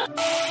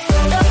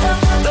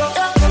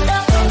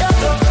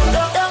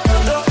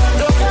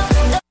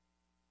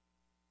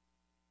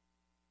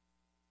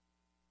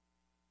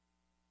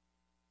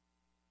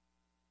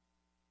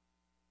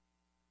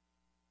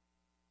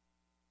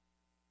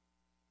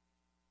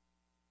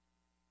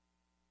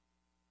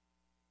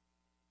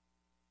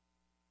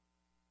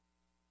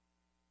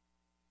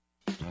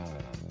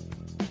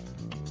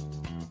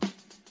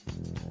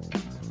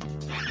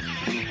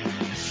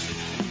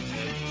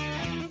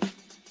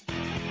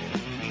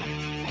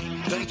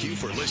 Thank you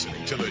for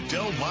listening to the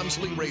Del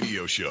Walmsley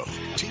Radio Show,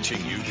 teaching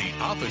you the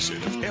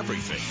opposite of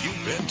everything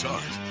you've been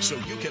taught, so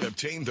you can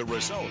obtain the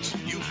results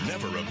you've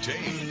never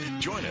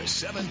obtained. Join us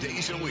 7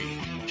 days a week.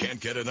 Can't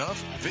get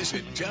enough?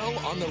 Visit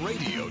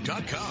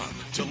DelOnTheRadio.com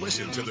to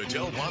listen to the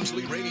Del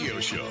Walmsley Radio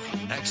Show,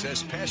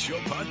 access past show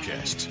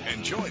podcasts,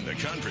 and join the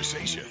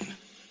conversation.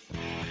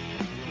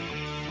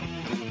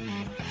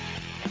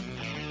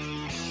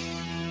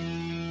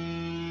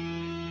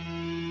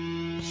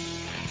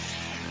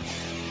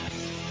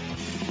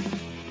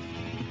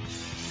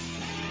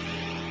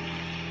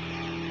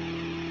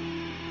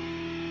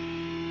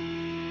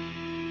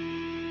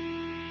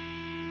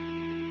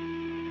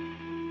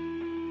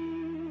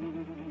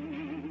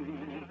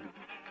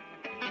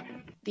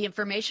 The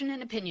information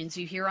and opinions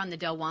you hear on the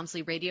Del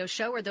Walmsley Radio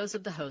Show are those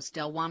of the host,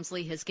 Del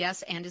Walmsley, his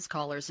guests, and his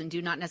callers, and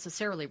do not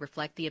necessarily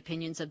reflect the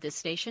opinions of this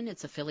station,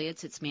 its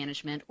affiliates, its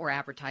management, or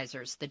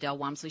advertisers. The Del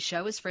Walmsley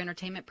Show is for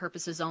entertainment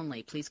purposes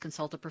only. Please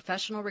consult a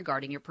professional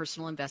regarding your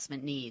personal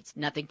investment needs.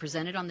 Nothing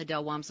presented on the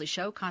Del Walmsley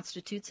Show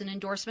constitutes an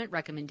endorsement,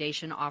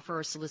 recommendation, offer,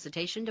 or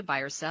solicitation to buy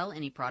or sell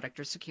any product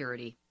or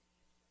security.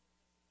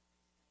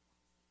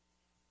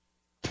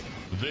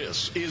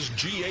 This is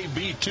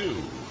GAB2,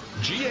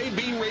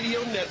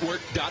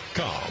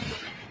 GABRadioNetwork.com.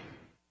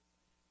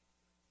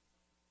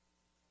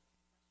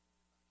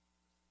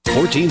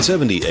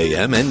 1470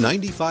 AM and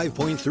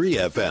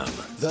 95.3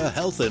 FM, the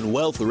Health and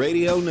Wealth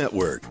Radio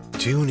Network.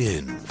 Tune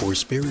in for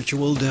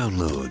spiritual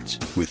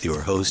downloads with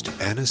your host,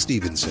 Anna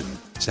Stevenson,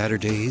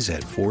 Saturdays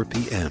at 4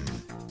 p.m.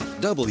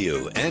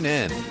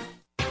 WNN.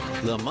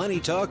 The Money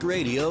Talk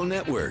Radio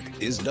Network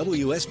is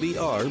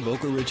WSBR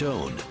Boca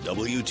Raton,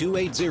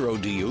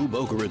 W280DU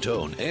Boca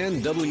Raton,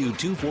 and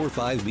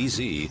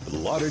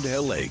W245BC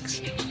Lauderdale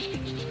Lakes.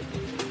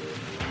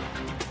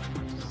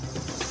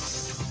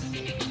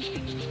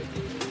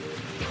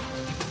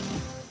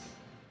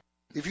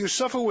 If you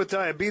suffer with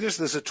diabetes,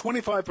 there's a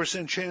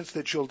 25% chance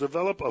that you'll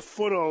develop a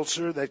foot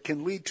ulcer that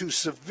can lead to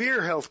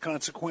severe health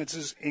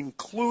consequences,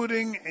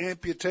 including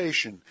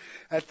amputation.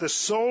 At the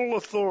sole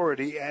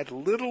authority, at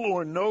little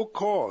or no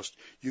cost,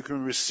 you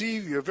can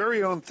receive your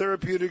very own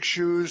therapeutic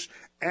shoes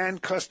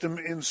and custom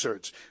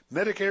inserts.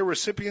 Medicare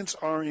recipients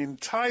are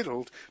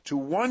entitled to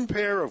 1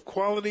 pair of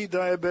quality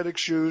diabetic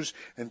shoes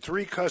and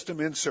 3 custom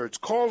inserts.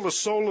 Call the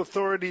sole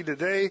authority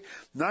today,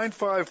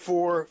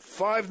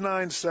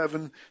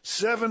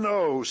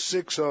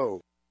 954-597-7060.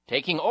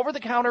 Taking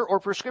over-the-counter or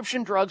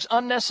prescription drugs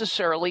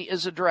unnecessarily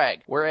is a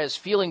drag, whereas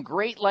feeling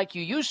great like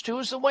you used to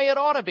is the way it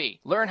ought to be.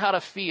 Learn how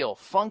to feel,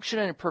 function,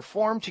 and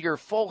perform to your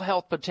full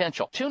health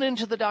potential. Tune in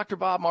to the Dr.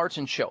 Bob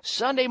Martin Show,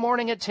 Sunday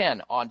morning at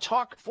 10 on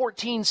Talk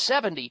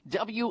 1470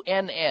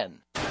 WNN.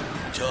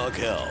 Talk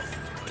health,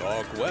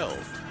 talk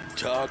wealth,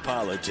 talk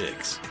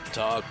politics,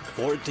 talk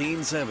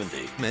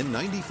 1470 and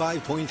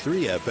 95.3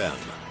 FM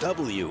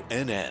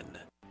WNN.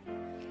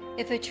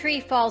 If a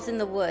tree falls in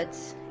the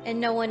woods and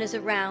no one is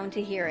around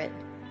to hear it,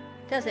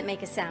 does it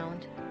make a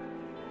sound?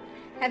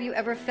 Have you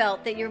ever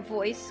felt that your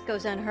voice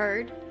goes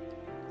unheard?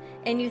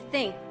 And you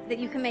think that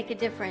you can make a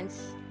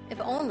difference if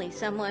only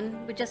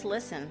someone would just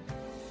listen?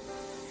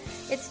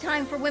 It's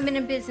time for women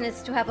in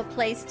business to have a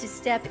place to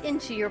step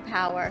into your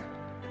power,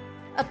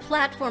 a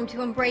platform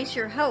to embrace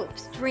your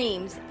hopes,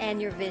 dreams,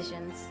 and your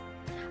visions,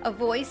 a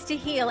voice to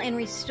heal and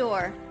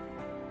restore.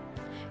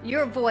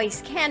 Your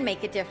voice can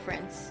make a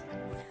difference.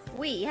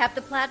 We have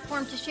the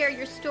platform to share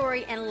your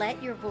story and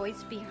let your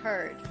voice be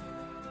heard.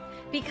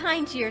 Be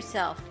kind to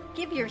yourself.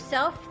 Give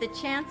yourself the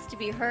chance to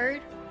be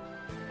heard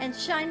and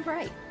shine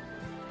bright.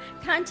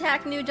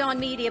 Contact New Dawn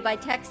Media by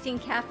texting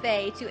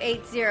CAFE to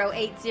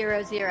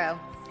 80800.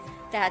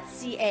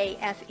 That's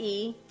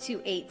CAFE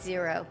to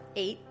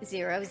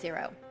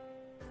 80800.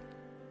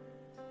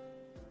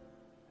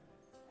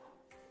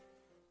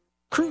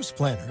 Cruise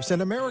Planners, an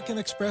American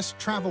Express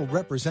travel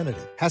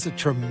representative, has a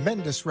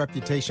tremendous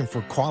reputation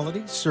for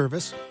quality,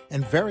 service,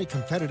 and very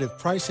competitive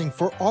pricing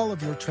for all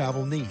of your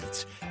travel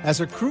needs.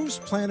 As a Cruise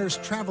Planners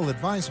travel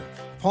advisor,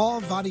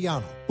 Paul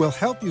Vadiano will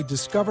help you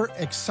discover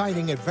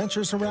exciting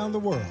adventures around the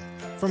world,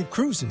 from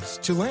cruises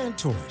to land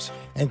tours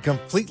and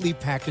completely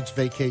packaged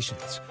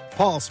vacations.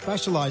 Paul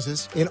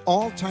specializes in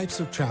all types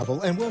of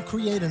travel and will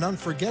create an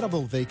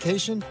unforgettable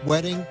vacation,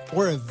 wedding,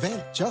 or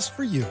event just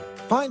for you.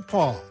 Find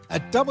Paul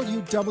at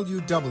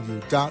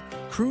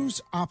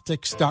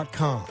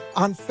www.cruiseoptics.com,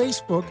 on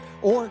Facebook,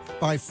 or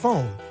by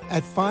phone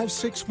at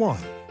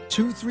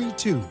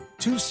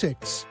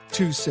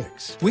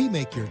 561-232-2626. We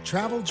make your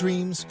travel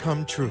dreams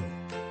come true.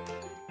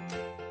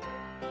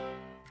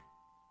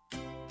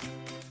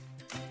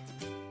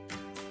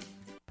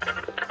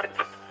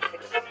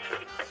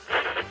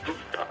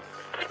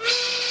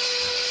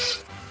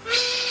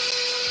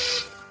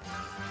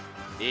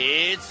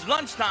 It's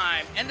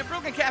lunchtime, and the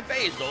Brooklyn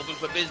Cafe is open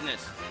for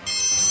business.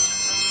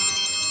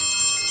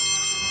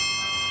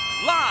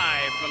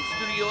 Live from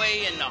Studio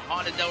A in the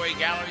heart of Delray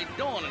Gallery,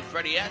 Dawn and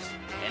Freddie S.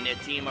 and their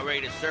team are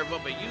ready to serve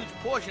up a huge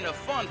portion of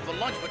fun for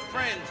lunch with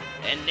friends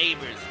and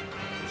neighbors.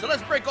 So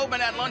let's break open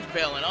that lunch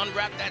pail and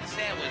unwrap that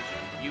sandwich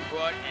you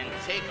brought and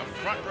take a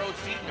front row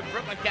seat in the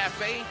Brooklyn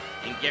Cafe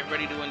and get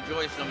ready to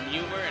enjoy some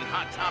humor and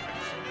hot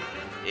topics.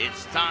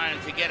 It's time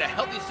to get a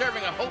healthy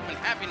serving of hope and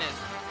happiness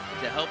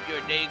to help your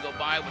day go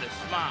by with a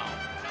smile.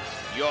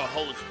 Your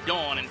hosts,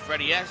 Dawn and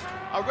Freddie S.,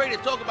 are ready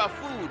to talk about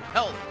food,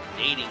 health,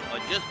 dating, or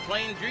just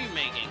plain dream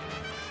making.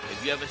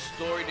 If you have a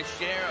story to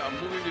share, a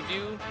movie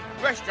review,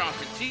 restaurant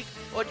critique,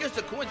 or just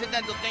a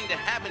coincidental thing that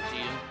happened to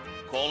you,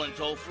 call in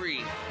toll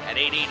free at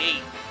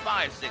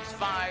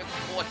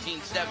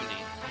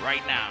 888-565-1470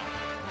 right now.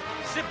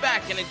 Sit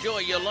back and enjoy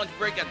your lunch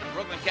break at the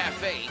Brooklyn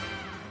Cafe.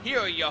 Here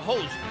are your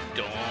hosts,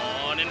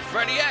 Dawn and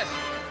Freddie S.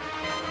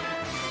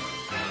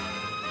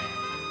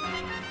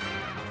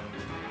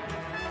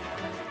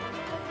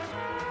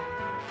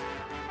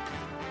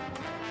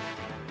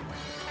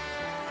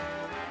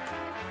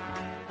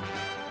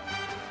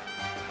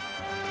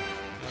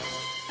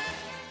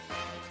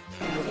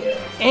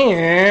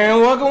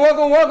 And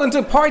welcome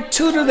to part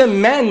 2 to the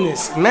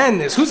madness.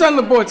 Who's on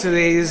the board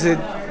today? Is it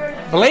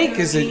Blake?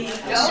 Is it?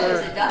 Yes,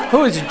 sir.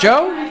 Who is it?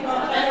 Joe?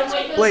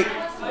 Blake.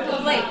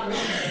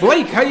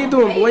 Blake, how you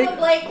doing, Blake?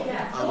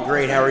 I'm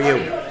great. How are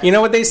you? You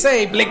know what they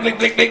say? Blake.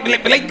 Today's your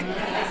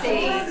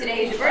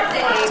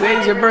birthday.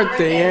 Today's your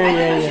birthday.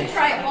 Yeah. You should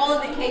try all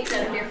of the cakes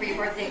that are here for your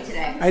birthday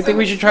today. I think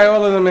we should try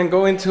all of them and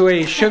go into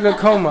a sugar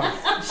coma.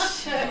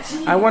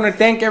 I want to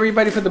thank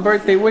everybody for the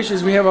birthday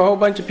wishes. We have a whole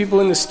bunch of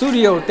people in the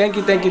studio. Thank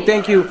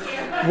you.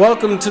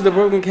 Welcome to the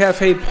Brooklyn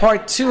Cafe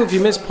Part 2. If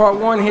you missed Part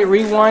 1, hit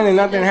rewind and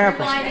nothing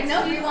happens.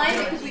 No, rewind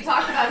it because we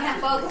talked about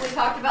Hemp, Boca. We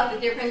talked about the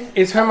difference.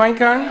 Is her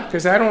mic on?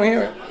 Because I don't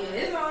hear it.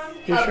 It is on.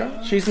 You sure?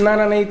 She's not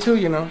on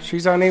A2,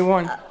 She's on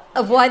A1.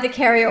 Of why the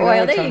carrier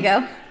oil. There you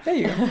go. There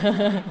you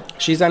go.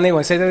 She's on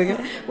A1. Say that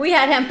again. We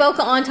had Hemp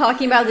Boca on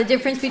talking about the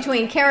difference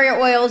between carrier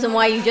oils and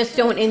why you just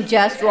don't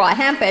ingest raw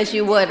hemp as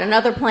you would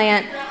another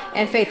plant.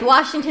 And Faith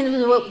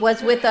Washington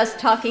was with us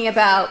talking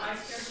about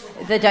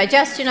the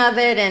digestion of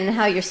it and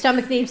how your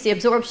stomach needs the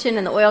absorption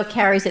and the oil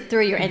carries it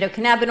through your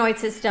endocannabinoid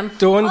system.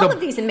 All of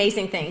these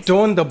amazing things.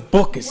 Dawn the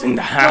Book is in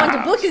the house. Dawn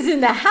the Book is in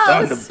the house.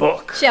 Dawn the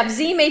Book. Chef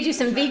Z made you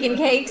some vegan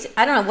cakes.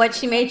 I don't know what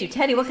she made you.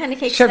 Teddy, what kind of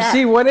cake is Chef that?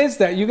 Z, what is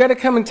that? You got to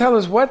come and tell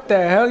us what the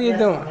hell you're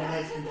doing.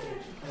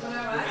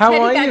 How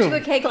Teddy are got you? you a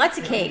cake. Lots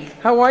of cake.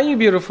 How are you,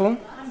 beautiful?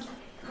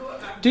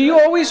 Do you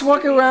always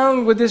walk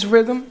around with this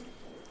rhythm?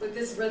 With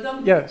this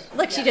rhythm? Yes.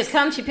 Look, she just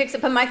comes. She picks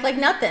up a mic like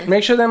nothing.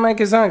 Make sure that mic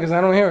is on because I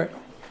don't hear it.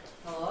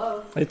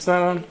 Hello? It's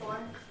not on?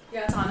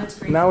 Yeah, it's on. It's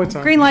green. Now it's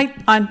on. Green light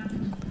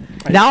on.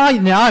 Now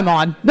I'm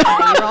on.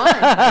 Now you're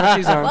on.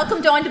 She's on.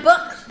 Welcome, Dawn to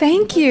Book.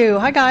 Thank you.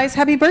 Hi, guys.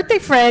 Happy birthday,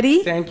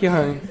 Freddie. Thank you,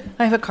 honey.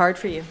 I have a card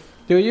for you.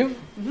 Do you?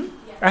 Mm-hmm.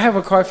 I have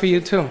a card for you,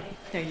 too.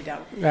 No, you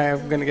don't.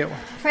 I'm going to get one.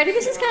 Freddie,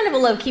 this is kind of a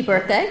low-key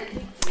birthday.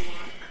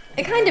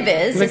 It kind of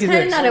is. Look It's at kind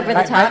of this. not over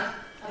the top.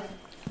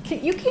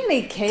 You can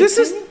make cake. This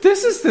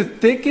is the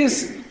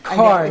thickest I know,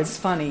 card. it's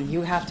funny.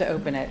 You have to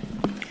open it.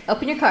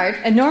 Open your card.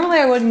 And normally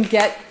I wouldn't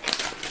get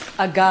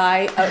a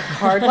guy a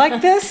card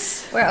like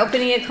this. We're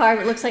opening a card.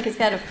 It looks like it's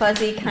got a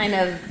fuzzy kind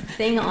of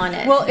thing on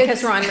it. Well,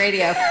 because we're on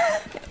radio.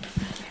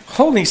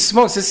 Holy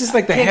smokes, this is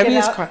like the Take it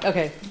heaviest out. card.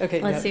 Okay.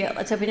 Let's see it.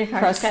 Let's open your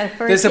card. Press. It's got a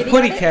furry There's a kitty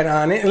putty on it. cat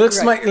on it. It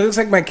looks Right.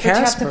 like my But you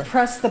have Casper. to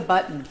press the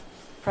button.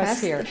 Press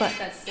here. The button.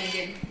 That's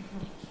singing.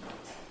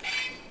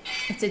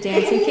 It's a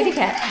dancing kitty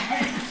cat.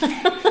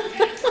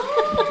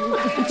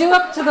 Do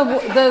up to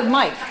the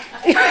mic.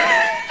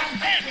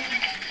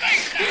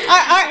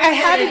 I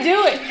had to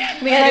do it.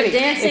 We had a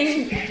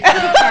dancing kitty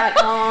cat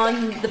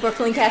on the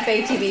Brooklyn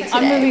Cafe TV today.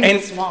 I'm moving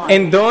this wine.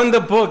 And Dawn the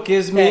Book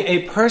gives me a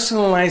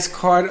personalized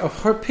card of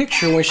her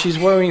picture when she's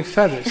wearing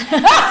feathers.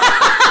 Meow.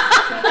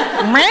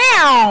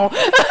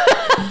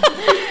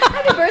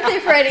 Happy birthday,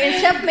 Freddie.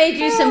 And Chef made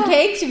you some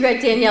cakes. You've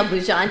got Danielle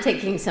Boujon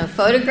taking some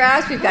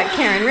photographs. We've got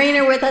Karen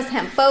Rayner with us,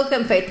 Hemp Boca,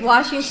 and Faith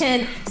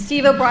Washington.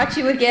 Steve-O brought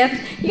you a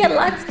gift. You got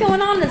lots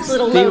going on this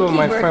little Steve-O, low-key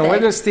my birthday. friend. Where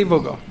does Steve-O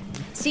go?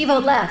 Steve-O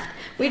left.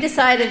 We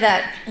decided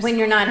that when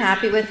you're not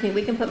happy with me,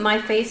 we can put my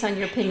face on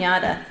your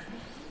piñata.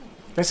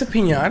 That's a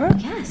piñata?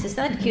 Yes, is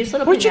that a cute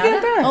little Where'd piñata? you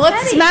get that? Well,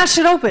 let's smash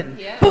it open.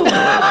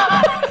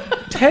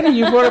 Teddy,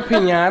 you brought a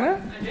piñata?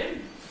 I did.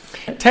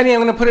 Teddy, I'm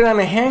going to put it on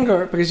a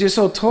hanger because you're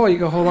so tall you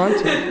can hold on to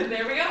it.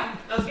 There we go. I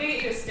was going to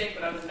get you a steak,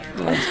 but I was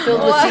nervous. It's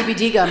filled with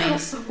CBD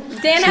gummies.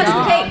 Dan has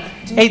some cake.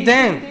 Hey,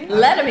 Dan.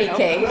 Let him eat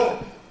cake.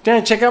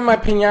 Dan, check out my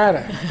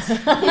piñata.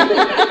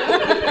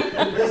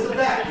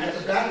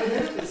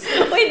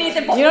 We need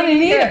the. You don't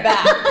need a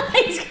bat.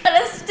 He's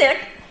got a stick.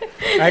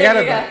 I got There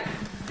it you back.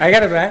 I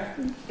got it back.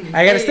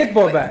 I got a stick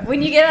ball back.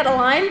 When you get out of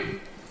line,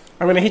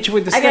 I'm going to hit you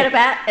with the I stick. got a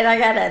bat and I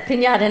got a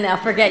piñata now.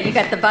 Forget, you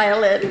got the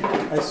violin.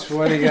 I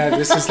swear to God,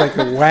 this is like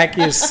the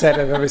wackiest set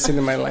I've ever seen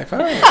in my life. All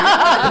right.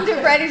 Welcome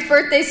to Freddie's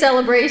birthday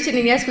celebration.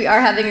 And yes, we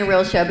are having a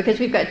real show because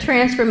we've got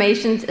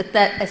Transformations,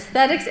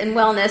 Aesthetics, and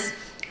Wellness,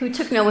 who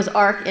took Noah's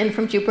Ark in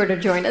from Jupiter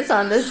to join us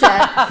on the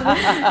set.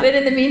 But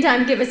in the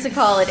meantime, give us a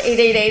call at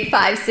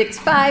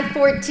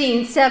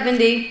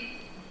 888-565-1470.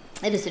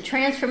 It is a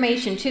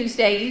Transformation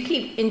Tuesday. You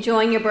keep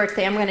enjoying your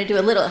birthday. I'm going to do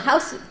a little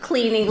house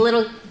cleaning,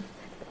 little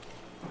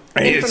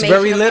It's information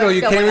very of little. what's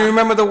You can't going even on.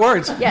 remember the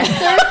words. Yes,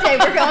 Thursday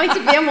we're going to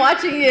be, I'm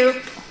watching you.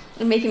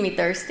 You're making me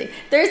thirsty.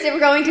 Thursday we're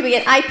going to be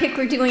at iPic.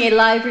 We're doing a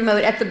live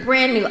remote at the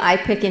brand new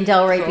iPic in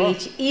Delray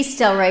Beach, East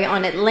Delray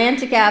on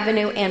Atlantic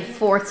Avenue and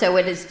 4th. So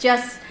it is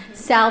just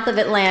south of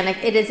Atlantic.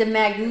 It is a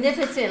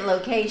magnificent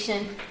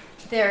location.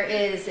 There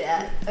is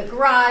a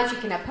garage. You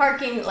can have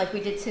parking like we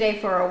did today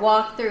for our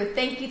walkthrough.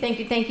 Thank you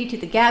to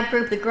the Gab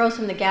Group. The girls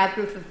from the Gab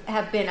Group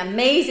have been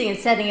amazing in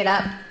setting it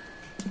up.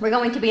 We're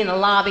going to be in the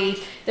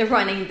lobby. They're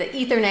running the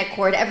Ethernet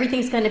cord.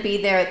 Everything's going to be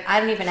there.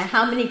 I don't even know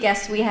how many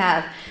guests we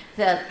have.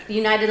 The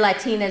United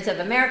Latinas of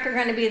America are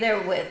going to be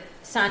there with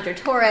Sandra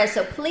Torres.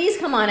 So please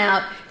come on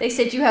out. They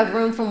said you have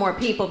room for more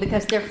people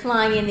because they're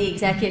flying in the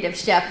executive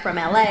chef from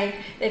LA.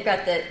 They've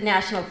got the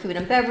National Food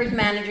and Beverage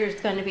Manager is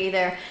going to be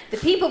there. The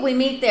people we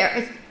meet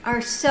there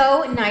are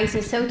so nice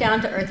and so down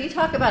to earth. You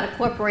talk about a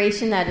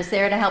corporation that is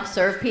there to help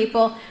serve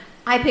people.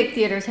 iPic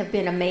theaters have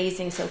been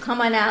amazing. So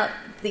come on out.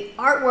 The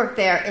artwork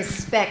there is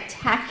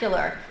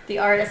spectacular. The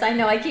artists, I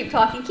know I keep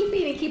talking, keep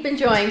eating, keep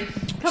enjoying.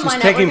 Come She's on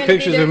out. taking We're gonna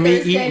pictures be there of me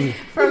Thursday eating.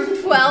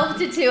 From 12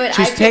 to 2 at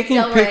She's iPic taking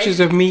Delray. pictures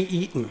of me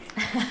eating.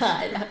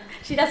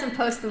 She doesn't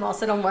post them all,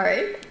 so don't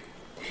worry.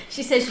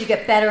 She says you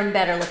get better and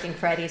better looking,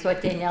 Freddie, is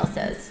what Danielle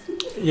says.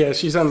 Yeah,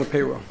 she's on the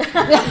payroll.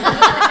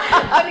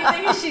 Funny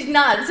thing is she's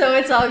not, so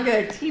it's all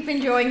good. Keep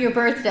enjoying your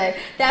birthday.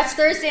 That's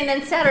Thursday, and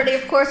then Saturday,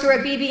 of course, we're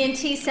at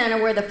BB&T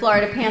Center where the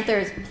Florida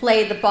Panthers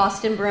play the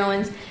Boston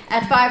Bruins.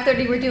 At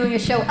 5:30, we're doing a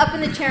show up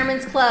in the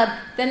Chairman's Club.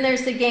 Then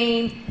there's the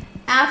game.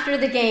 After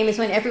the game is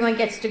when everyone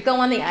gets to go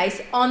on the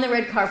ice, on the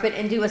red carpet,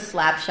 and do a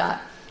slap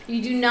shot.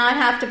 You do not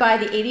have to buy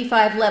the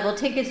 85 level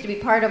tickets to be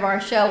part of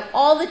our show.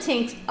 All the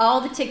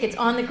tickets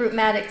on the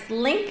Groupmatics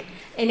link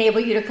enable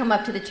you to come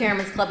up to the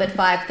Chairman's Club at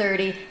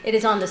 5:30. It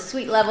is on the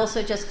suite level,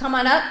 so just come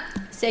on up,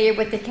 say you're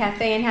with the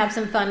cafe, and have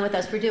some fun with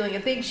us. We're doing a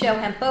big show.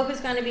 Hemp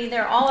Boca's going to be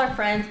there, all our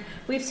friends.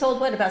 We've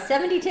sold, about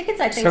 70 tickets,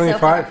 I think, 75. so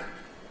far.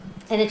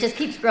 And it just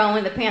keeps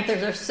growing. The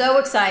Panthers are so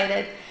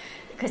excited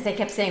because they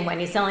kept saying, when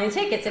are you selling the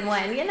tickets? And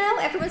when,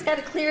 everyone's got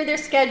to clear their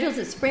schedules.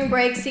 It's spring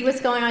break, see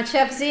what's going on.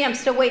 Chef Z, I'm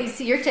still waiting to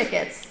see your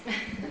tickets.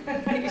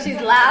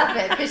 She's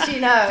laughing because she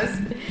knows.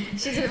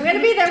 She said, we're going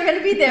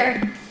to be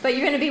there. But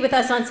you're going to be with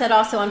us on set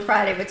also on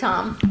Friday with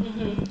Tom,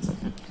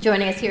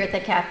 joining us here at the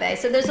cafe.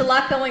 So there's a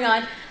lot going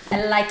on.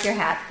 I like your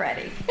hat,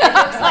 Freddie. It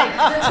looks like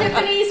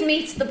Tiffany's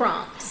meets the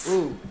Bronx.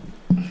 Ooh.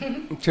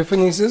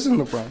 Tiffany's is in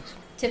the Bronx.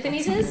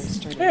 Tiffany's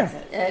is? Yeah.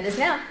 It is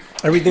now.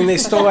 Everything they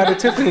stole out of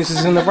Tiffany's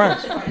is in the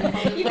Bronx.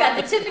 You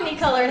got the Tiffany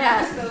colored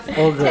hat.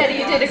 Oh, good. Teddy,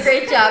 you did a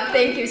great job.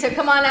 Thank you. So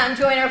come on out and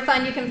join our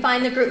fun. You can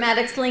find the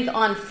Groupmatics link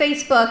on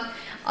Facebook.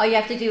 All you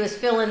have to do is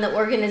fill in the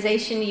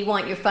organization you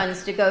want your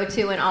funds to go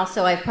to, and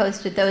also I've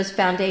posted those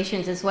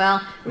foundations as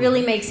well.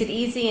 Really makes it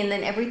easy, and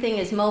then everything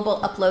is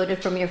mobile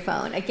uploaded from your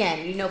phone.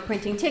 Again,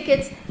 printing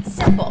tickets,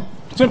 simple.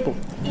 Simple.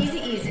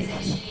 Easy.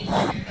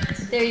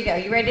 There you go.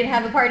 You ready to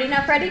have a party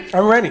now, Freddie?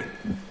 I'm ready.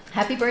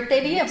 Happy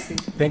birthday to you.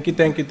 Thank you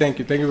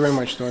very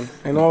much, Dawn.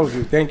 And all of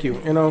you, thank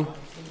you.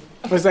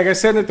 It's like I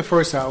said at the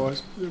first hour,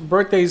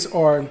 birthdays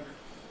are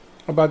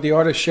about the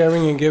art of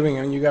sharing and giving,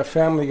 and you got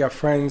family, you got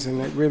friends,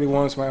 and it really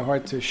warms my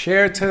heart to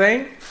share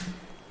today.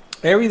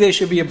 Every day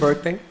should be a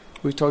birthday.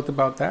 We've talked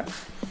about that.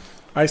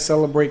 I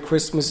celebrate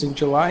Christmas in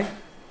July.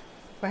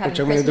 We're having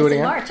Christmas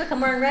in March. Look, I'm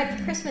wearing red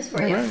for Christmas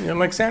for you. Right, you're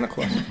like Santa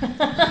Claus.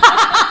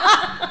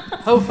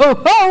 Ho, ho,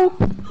 ho!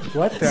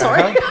 What the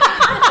Sorry. hell?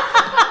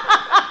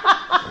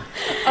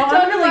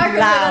 I'm really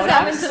loud.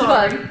 Having some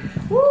fun.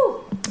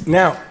 Woo!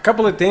 Now, a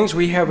couple of things.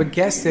 We have a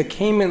guest that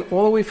came in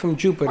all the way from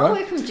Jupiter. All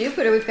the way from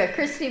Jupiter. We've got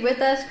Christy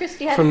with us.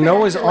 Christy had from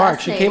Noah's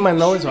Ark. She came on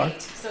Noah's Ark.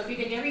 So if you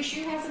get every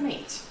shoe has a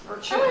mate. Or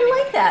oh,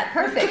 I like that.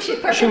 Perfect. She's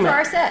perfect for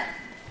our set.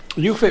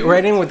 You fit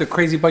right in with the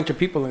crazy bunch of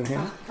people in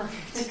here.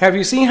 Perfect. Have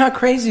you seen how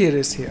crazy it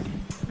is here?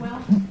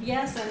 Well,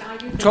 yes, and I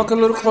do. Talk a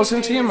little closer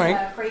into your mic.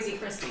 Crazy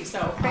Christy.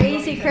 So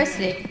Crazy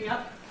Christy.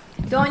 Yep.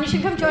 Dawn, you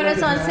should come join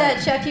us on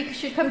set. Chef, you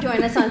should come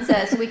join us on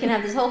set so we can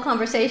have this whole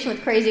conversation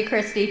with Crazy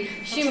Christy,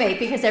 shoemate,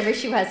 because every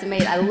shoe has a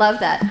mate. I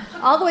love that.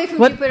 All the way from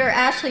Jupiter,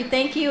 Ashley,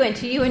 thank you, and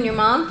to you and your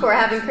mom for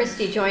having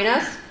Christy join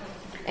us.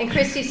 And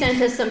Christy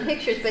sent us some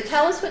pictures, but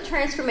tell us what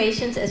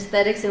Transformations,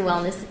 Aesthetics, and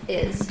Wellness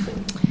is.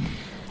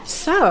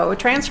 So,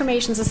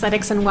 Transformations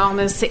Aesthetics and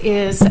Wellness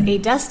is a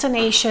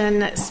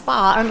destination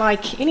spa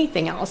unlike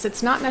anything else.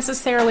 It's not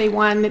necessarily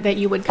one that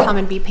you would come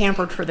and be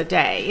pampered for the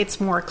day. It's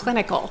more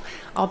clinical.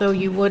 Although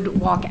you would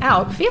walk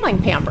out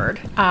feeling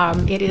pampered,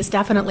 it is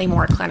definitely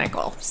more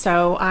clinical.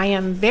 So I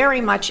am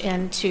very much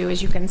into,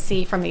 as you can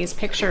see from these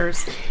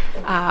pictures,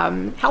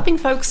 helping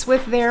folks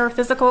with their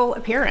physical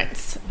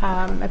appearance.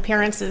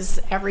 Appearance is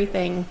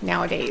everything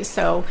nowadays.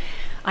 So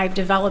I've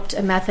developed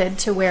a method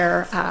to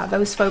where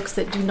those folks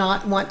that do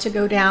not want to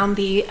go down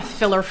the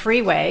filler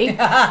freeway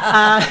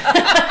I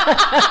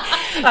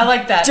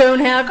like that. Don't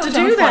have to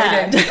do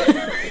that.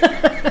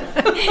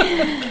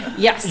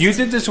 Yes. You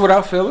did this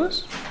without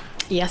fillers?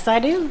 Yes, I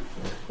do.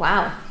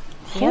 Wow.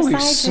 Holy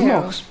yes, I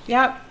smokes. do.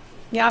 Yep.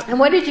 And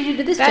what did you do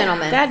to this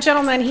gentleman? That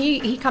gentleman,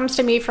 he comes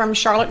to me from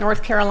Charlotte,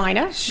 North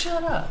Carolina.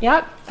 Shut up.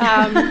 Yep.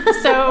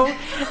 So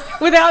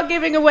without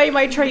giving away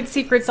my trade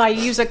secrets, I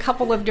use a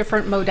couple of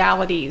different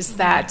modalities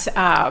that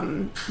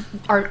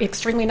are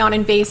extremely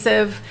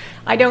non-invasive.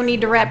 I don't need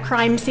to wrap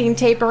crime scene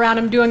tape around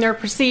them doing their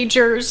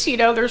procedures.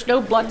 There's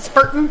no blood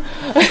spurting.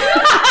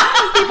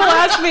 People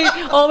ask me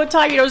all the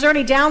time, is there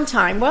any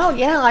downtime? Well,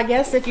 yeah, I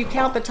guess if you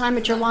count the time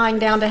that you're lying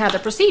down to have the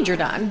procedure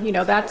done,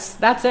 that's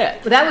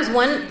it. Well, that was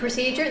one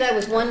procedure? That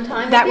was one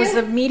time? That was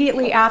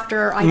immediately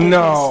after I did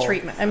this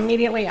treatment.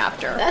 Immediately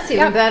after. That's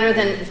even better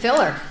than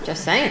filler.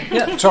 Just saying.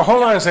 Yeah. So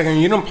hold on a second.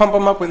 You don't pump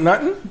them up with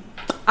nothing?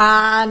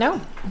 No.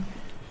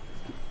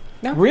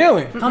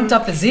 Really? Pumped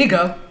up his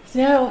ego.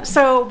 No.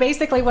 So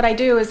basically what I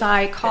do is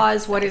I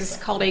cause what is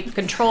called a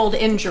controlled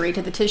injury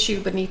to the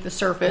tissue beneath the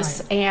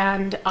surface. Right.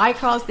 And I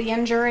cause the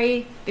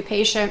injury. The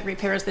patient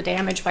repairs the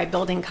damage by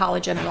building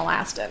collagen and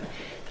elastin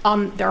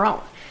on their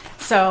own.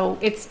 So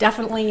it's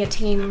definitely a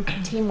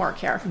teamwork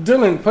here.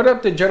 Dylan, put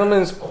up the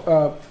gentleman's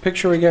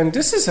picture again.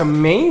 This is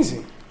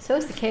amazing. So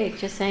is the cake,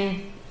 just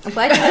saying. I'm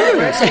glad you had a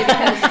birthday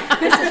because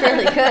this is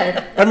really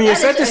good. I mean,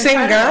 is that the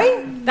same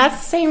guy?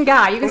 That's the same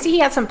guy. You can see he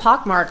had some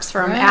pock marks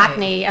from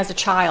acne as a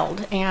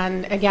child.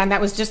 And again,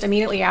 that was just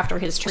immediately after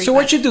his treatment. So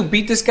what you do,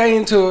 beat this guy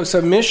into a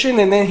submission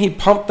and then he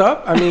pumped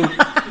up? I mean,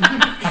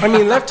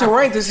 left to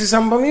right, this is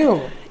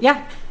unbelievable.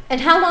 Yeah. And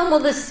how long will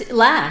this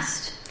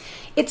last?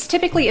 It's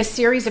typically a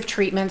series of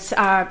treatments,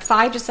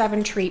 5 to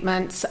 7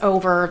 treatments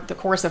over the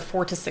course of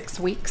 4 to 6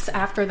 weeks.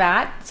 After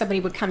that,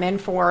 somebody would come in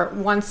for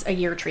once a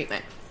year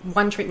treatment.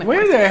 One treatment.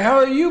 Where the hell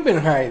have you been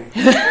hiding?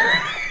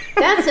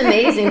 That's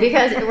amazing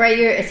because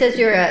it says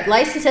you're a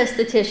licensed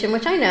esthetician,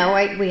 which I know.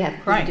 We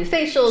do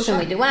facials and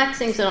we do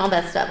waxings and all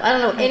that stuff. I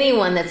don't know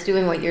anyone that's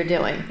doing what you're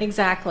doing.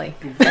 Exactly.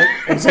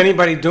 Is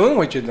anybody doing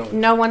what you're doing?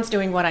 No one's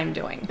doing what I'm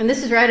doing. And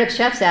this is right up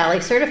Chef's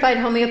alley. Certified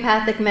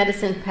homeopathic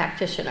medicine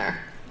practitioner.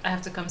 I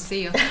have to come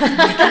see you.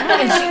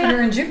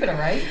 You're in Jupiter,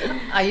 right?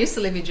 I used to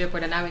live in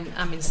Jupiter, and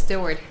I'm in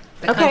Stewart.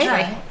 Okay.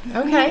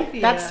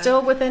 Yeah. That's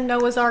still within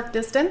Noah's Ark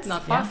distance.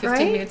 Not far,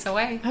 15 minutes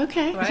away.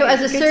 Okay. So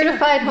as a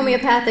certified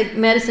homeopathic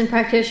medicine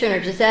practitioner,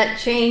 does that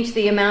change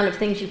the amount of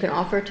things you can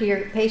offer to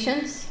your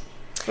patients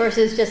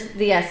versus just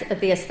the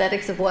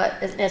aesthetics of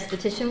what an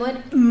esthetician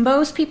would?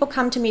 Most people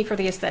come to me for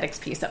the aesthetics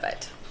piece of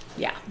it.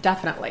 Yeah,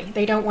 definitely.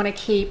 They don't want to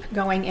keep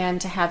going in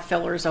to have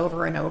fillers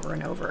over and over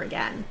and over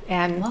again.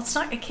 And well,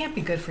 it can't be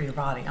good for your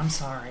body. I'm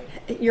sorry.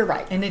 You're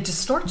right. And it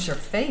distorts your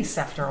face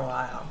after a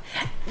while.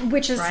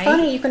 Which is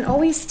funny. You can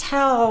always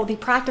tell the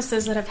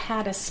practices that have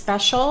had a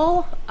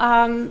special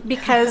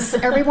because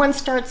everyone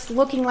starts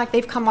looking like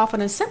they've come off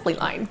an assembly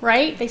line,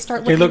 right? They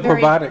start looking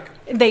robotic.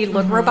 They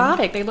look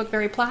robotic. They look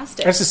very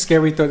plastic. That's a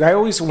scary thought. I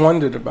always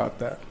wondered about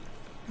that.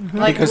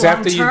 Like because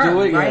after you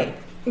do it, right?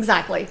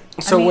 Exactly.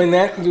 So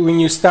when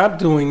you stop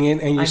doing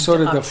it and you sort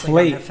of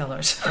deflate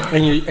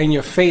and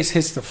your face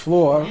hits the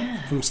floor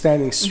from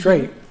standing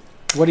straight,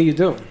 what do you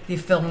do? You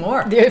feel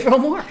more. You feel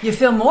more. You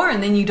feel more,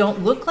 and then you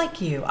don't look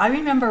like you. I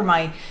remember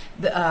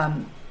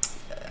the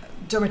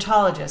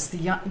dermatologist,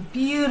 the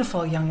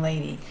beautiful young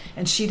lady,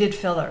 and she did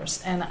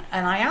fillers, and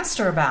I asked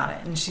her about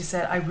it, and she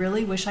said, "I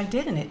really wish I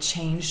did, and it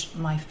changed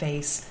my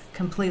face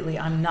completely.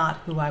 I'm not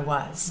who I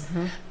was."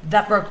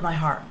 That broke my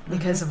heart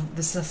because of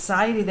the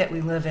society that we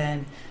live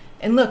in.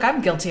 And look,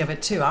 I'm guilty of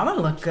it too. I want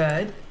to look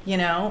good,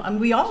 and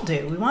we all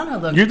do. We want to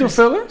look. You do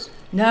fillers?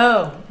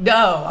 No.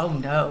 Oh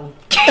no.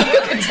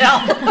 You can tell.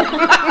 If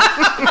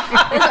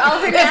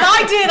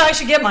I did, I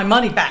should get my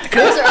money back.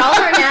 Those are all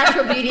her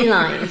natural beauty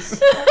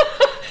lines.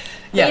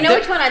 Yeah, you know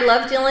which one I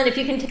love, Dylan? If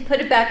you can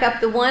put it back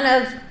up, the one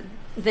of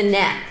the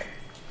neck.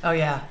 Oh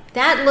yeah.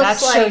 That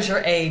looks like. That shows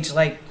your age,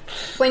 like.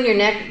 When your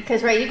neck,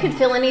 because you can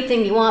feel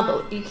anything you want,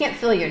 but you can't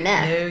feel your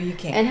neck. No, you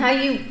can't.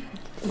 And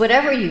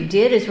whatever you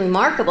did is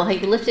remarkable. How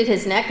you lifted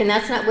his neck, and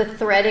that's not with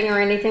threading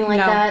or anything like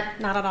that.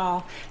 Not at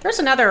all. There's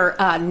another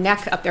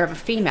neck up there of a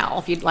female,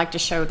 if you'd like to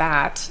show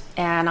that.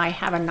 And I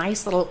have a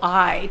nice little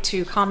eye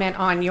to comment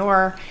on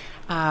your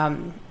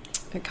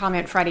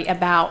comment, Freddie,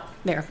 about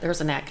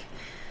there's a neck.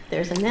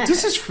 There's a neck.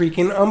 This is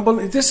freaking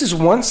unbelievable. This is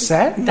one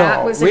set? No,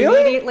 that was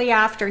really? Immediately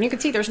after. And you can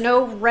see there's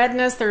no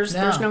redness, there's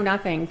no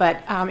nothing.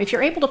 But if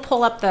you're able to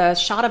pull up the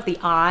shot of the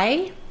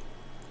eye,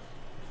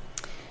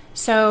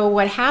 so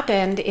what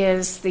happened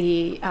is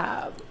you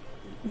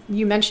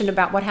mentioned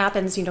about what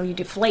happens, you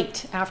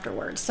deflate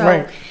afterwards.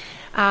 So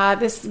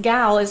this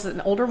gal is an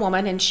older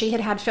woman, and she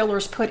had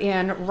fillers put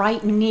in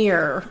right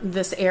near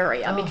this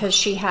area because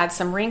she had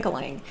some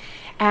wrinkling.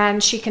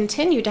 And she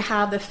continued to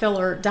have the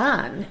filler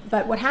done.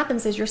 But what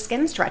happens is your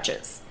skin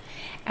stretches.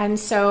 And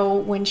so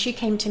when she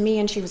came to me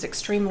and she was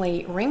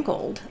extremely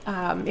wrinkled,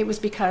 it was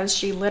because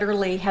she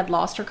literally had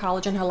lost her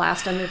collagen,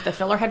 elastin. The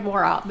filler had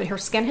wore out, but her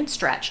skin had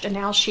stretched, and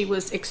now she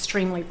was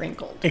extremely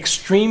wrinkled.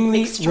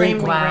 Extremely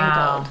wrinkled.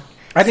 Wow.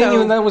 I didn't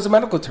even know it was a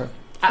medical term.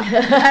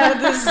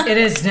 It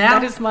is now.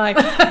 That is my.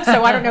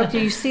 So I don't know. Do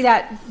you see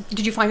that?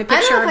 Did you find the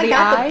picture of the eye? I don't know if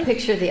I got the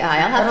picture of the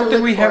eye. I'll have to look for it.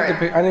 I don't think we have the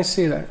picture. I didn't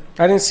see that.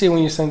 I didn't see it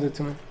when you sent it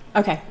to me.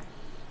 Okay.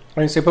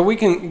 I didn't see it, but we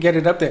can get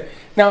it up there.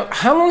 Now,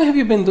 how long have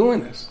you been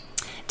doing this?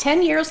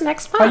 10 years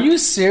next month. Are you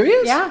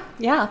serious?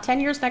 Yeah. 10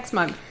 years next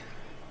month.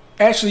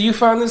 Ashley, you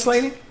found this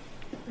lady?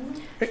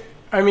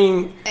 I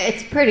mean,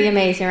 it's pretty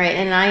amazing, right?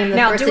 And I am the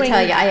first to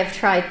tell you, I have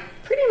tried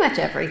pretty much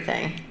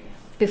everything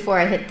before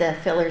I hit the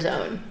filler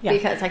zone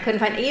because I couldn't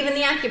find even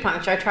the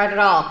acupuncture. I tried it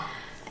all,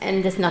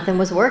 and just nothing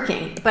was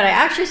working. But I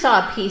actually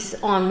saw a piece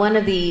on one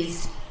of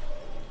these,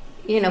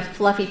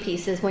 fluffy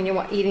pieces when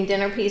you're eating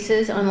dinner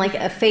pieces on like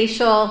a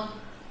facial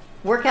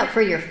workout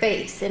for your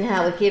face and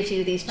how it gives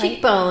you these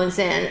cheekbones,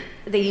 and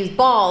they use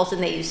balls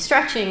and they use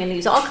stretching and they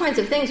use all kinds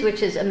of things,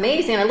 which is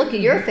amazing. I look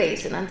at your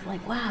face and I'm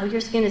like, wow,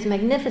 your skin is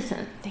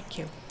magnificent. Thank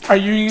you. Are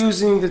you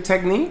using the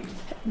technique?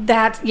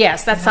 That's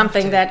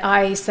something that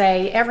I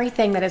say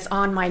everything that is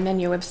on my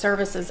menu of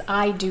services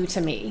I do to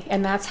me,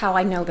 and that's how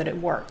I know that it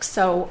works.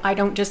 So I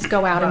don't just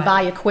go out and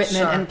buy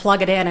equipment and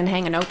plug it in and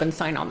hang an open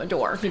sign on the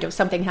door.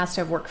 Something has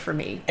to work for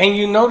me. And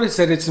you notice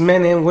that it's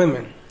men and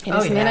women. It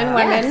is men and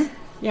women. Yes.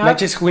 Yep. Not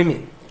just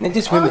women. Not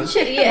just women. It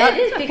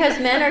is because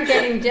men are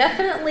getting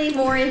definitely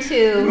more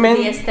into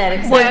the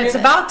aesthetics. Well, it's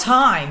about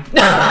time.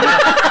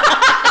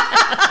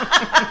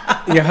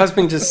 Your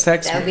husband just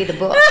texted me. That would be the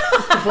book.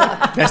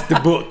 That's the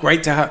book,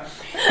 right to her.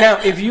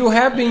 Now, if you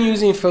have been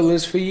using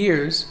fillers for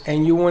years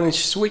and you want to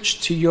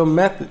switch to your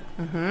method,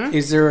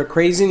 is there a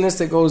craziness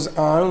that goes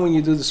on when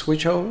you do the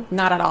switch over?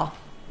 Not at all.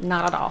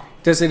 Not at all.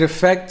 Does it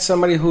affect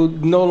somebody who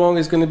no longer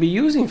is going to be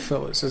using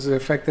fillers? Does it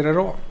affect it at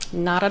all?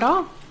 Not at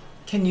all.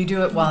 Can you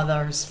do it while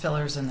there's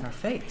fillers in their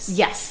face?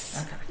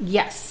 Yes. Okay.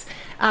 Yes.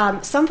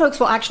 Some folks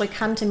will actually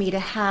come to me to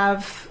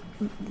have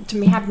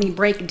have me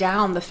break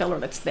down the filler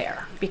that's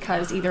there,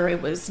 because either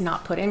it was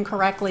not put in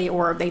correctly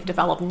or they've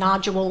developed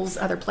nodules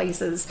other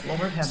places.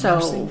 Lord have so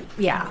mercy.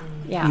 yeah.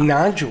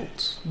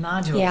 Nodules.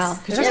 Yeah.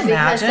 Could you Because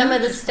imagine? some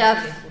of the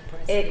stuff,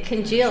 it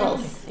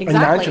congeals. A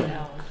nodule.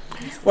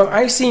 Well,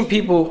 I've seen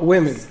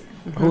women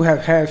who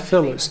have had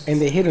fillers,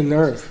 and they hit a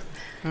nerve.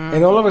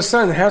 And all of a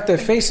sudden, half their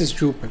face is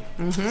drooping.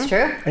 It's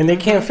true. And they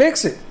can't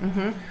fix it.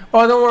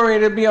 Oh, don't worry,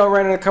 it'll be all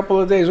right in a couple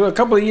of days. Well, a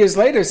couple of years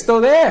later, it's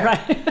still there.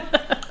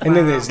 And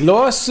then there's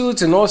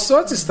lawsuits and all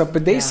sorts of stuff,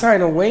 but they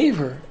sign a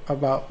waiver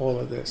about all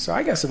of this. So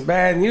I got some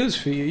bad news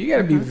for you. You got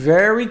to be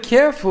very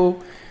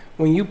careful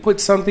when you put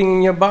something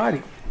in your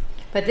body.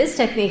 But this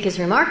technique is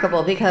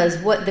remarkable because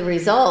what the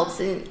results,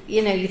 and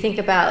you think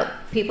about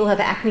people who have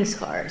acne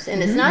scars,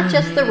 and it's not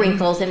just the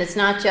wrinkles, and it's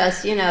not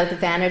just the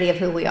vanity of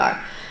who we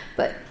are,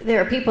 but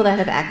there are people that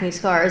have acne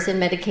scars and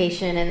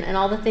medication and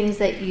all the things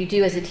that you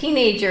do as a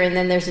teenager, and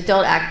then there's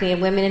adult acne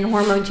and women and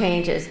hormone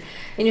changes,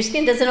 and your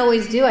skin doesn't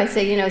always do. I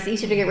say it's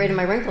easier to get rid of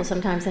my wrinkles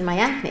sometimes than my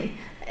acne.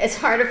 It's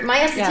harder. My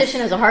esthetician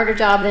has a harder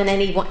job than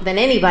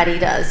anybody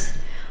does.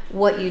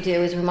 What you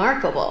do is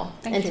remarkable.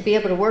 And to be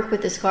able to work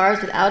with the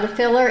scars without a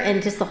filler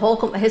and just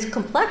his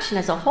complexion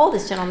as a whole,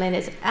 this gentleman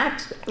is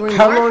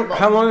remarkable.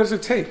 How long does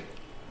it take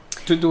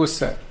to do a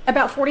set?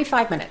 About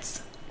 45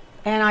 minutes.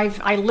 And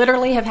I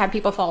literally have had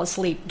people fall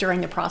asleep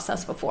during the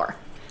process before.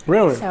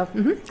 Really? So,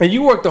 And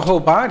you work the whole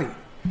body,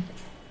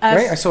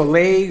 right? I saw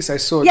legs, I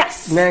saw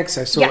necks,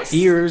 I saw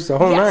ears, the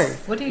whole nine.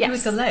 What do you do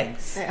with the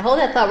legs? Right, hold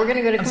that thought. We're going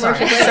to go to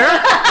commercial break. Sure.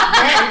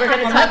 And we're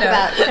going to talk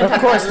about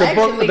Of course,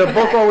 the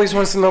book always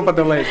wants to know about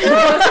the legs.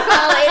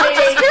 Call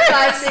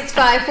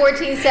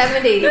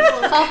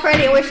 888-565-1470. Call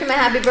Freddie and wish him a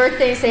happy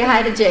birthday and say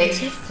hi to Jake.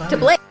 To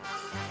Blake.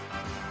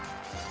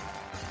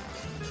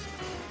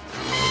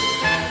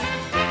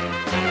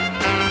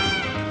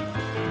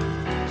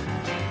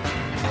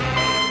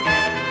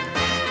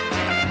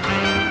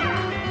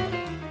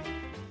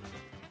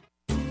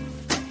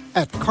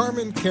 At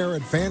Carmen Care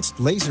Advanced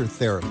Laser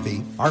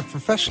Therapy, our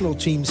professional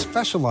team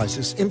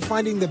specializes in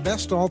finding the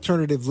best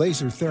alternative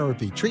laser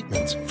therapy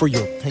treatments for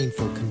your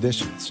painful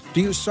conditions.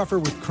 Do you suffer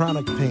with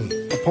chronic pain,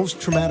 a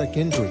post-traumatic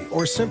injury,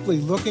 or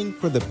simply looking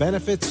for the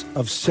benefits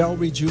of cell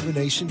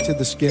rejuvenation to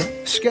the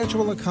skin?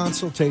 Schedule a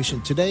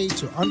consultation today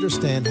to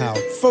understand how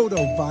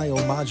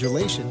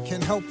photobiomodulation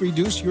can help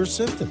reduce your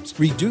symptoms,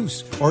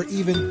 reduce or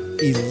even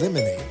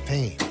eliminate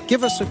pain.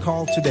 Give us a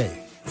call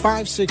today,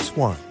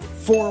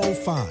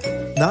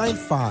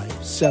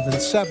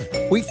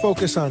 561-405-9577. We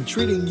focus on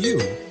treating you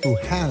who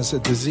has a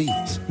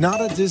disease, not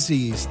a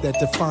disease that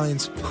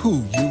defines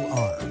who you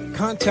are.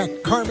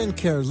 Contact Carmen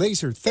Care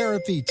Laser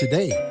Therapy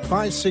today,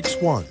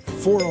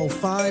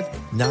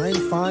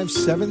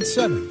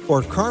 561-405-9577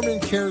 or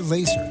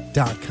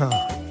CarmenCareLaser.com.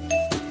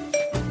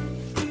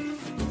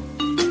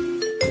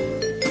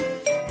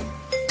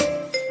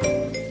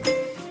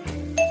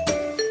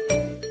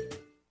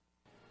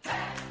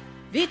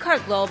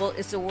 vCard Global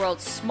is the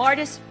world's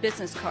smartest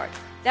business card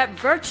that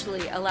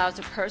virtually allows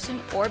a person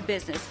or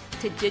business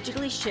to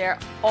digitally share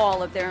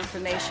all of their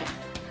information.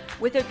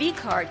 With a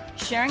vCard,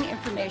 sharing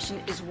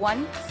information is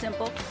one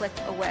simple click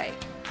away.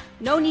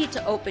 No need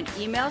to open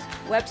emails,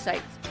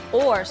 websites,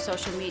 or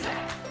social media.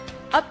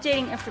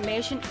 Updating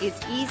information is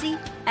easy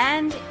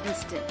and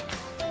instant.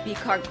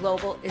 vCard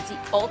Global is the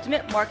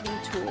ultimate marketing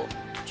tool,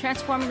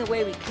 transforming the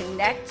way we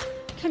connect,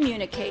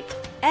 communicate,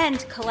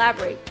 and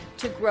collaborate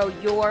to grow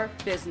your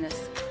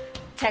business.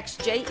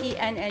 Text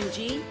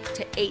JENNG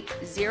to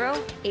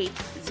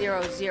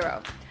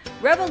 80800.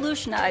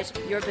 Revolutionize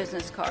your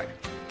business card.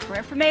 For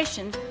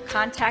information,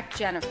 contact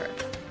Jennifer.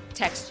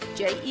 Text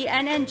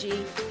JENNG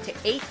to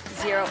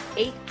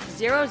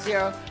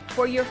 80800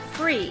 for your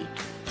free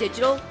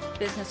digital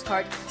business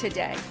card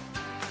today.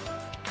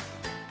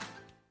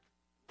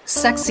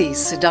 Sexy,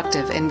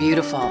 seductive, and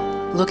beautiful.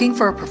 Looking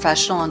for a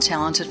professional and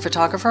talented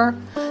photographer?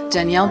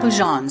 Danielle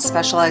Boujon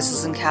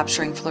specializes in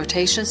capturing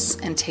flirtatious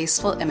and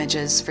tasteful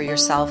images for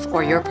yourself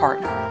or your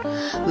partner.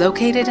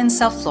 Located in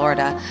South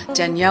Florida,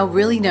 Danielle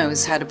really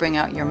knows how to bring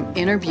out your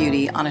inner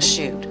beauty on a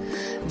shoot.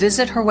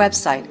 Visit her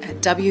website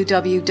at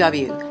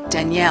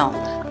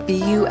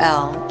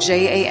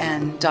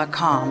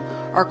www.daniellebuljan.com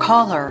or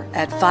call her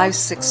at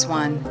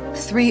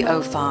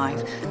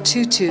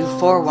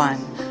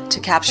 561-305-2241 to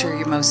capture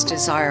your most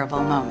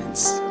desirable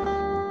moments.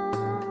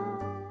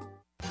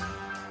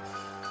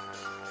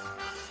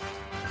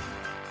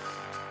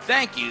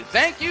 Thank you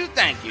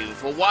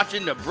for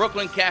watching the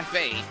Brooklyn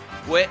Cafe,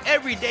 where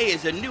every day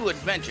is a new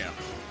adventure.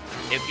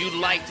 If you'd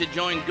like to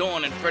join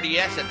Dawn and Freddie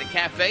S. at the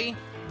cafe,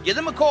 give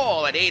them a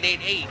call at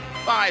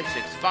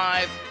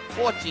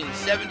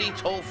 888-565-1470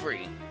 toll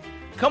free.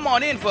 Come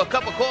on in for a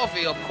cup of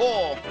coffee or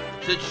call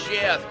to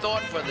share a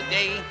thought for the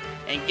day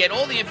and get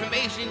all the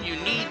information you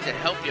need to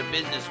help your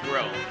business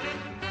grow.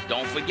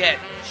 Don't forget,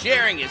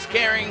 sharing is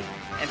caring,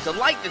 and to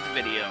like this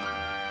video.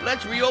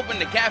 Let's reopen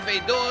the cafe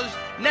doors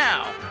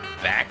now.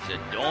 Back to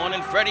Dawn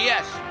and Freddie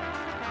S.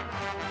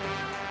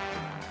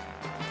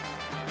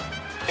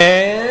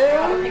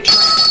 And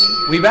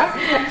We back?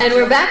 And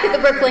we're back at the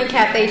Brooklyn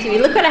Cafe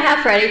TV. Look what I have,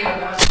 Freddie.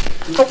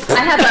 I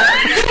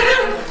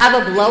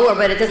have a blower,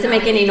 but it doesn't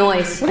make any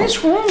noise. What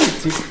is wrong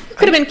with you?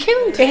 Could have been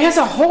cute. It has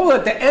a hole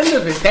at the end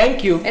of it.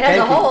 Thank you. It has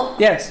a hole?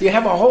 Yes, you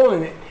have a hole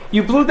in it.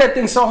 You blew that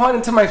thing so hard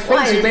into my face,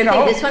 Why? you Do made you a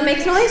think hole. this one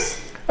makes noise?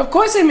 Of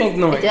course they make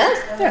noise. It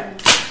does? Yeah.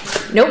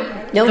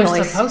 Nope, no They're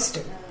noise. supposed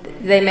to.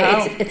 They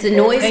make it's a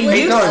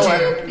noiseless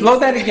blower. Blow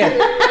that again.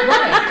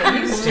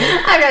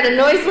 I got a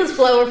noiseless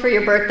blower for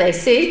your birthday.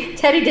 See,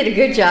 Teddy did a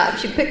good job.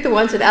 She picked the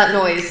ones without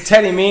noise.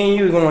 Teddy, me and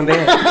you going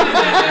there.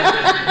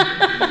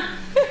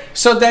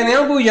 So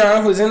Danielle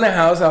Bouillon, who's in the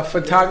house, our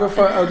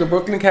photographer of the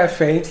Brooklyn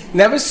Cafe,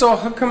 never saw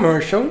her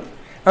commercial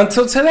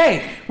until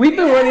today. We've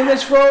been running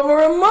this for over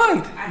a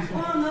month.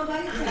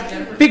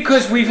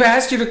 Because we've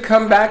asked you to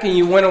come back and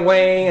you went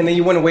away, and then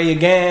you went away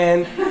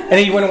again, and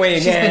then you went away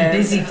again.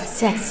 She's been busy.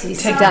 Sexy,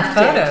 taking seductive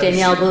photos.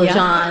 Danielle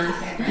Bouillon.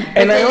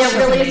 And I Danielle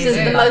also really is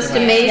the most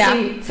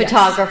amazing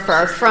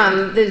photographer,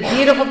 from the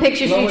beautiful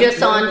pictures you just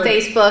saw on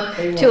Facebook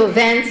to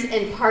events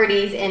and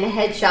parties and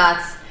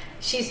headshots.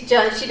 She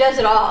does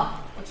it all.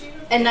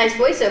 And nice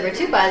voiceover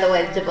too, by the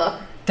way, the book.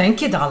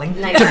 Thank you, darling.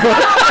 Nice. It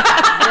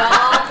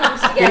all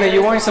comes together.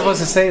 You weren't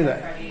supposed to say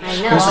that.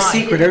 I know. It was a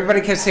secret.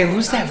 Everybody kept saying,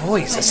 "Who's that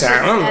voice?" I said,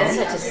 "I don't She has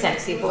know." such a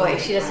sexy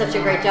voice. She does such a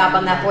great job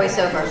on that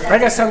voiceover. I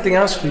got something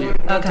else for you.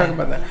 We'll talk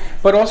about that.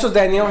 But also,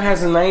 Danielle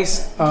has a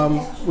nice.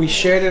 We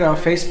shared it on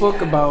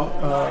Facebook about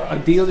a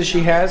deal that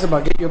she has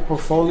about get your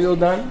portfolio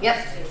done.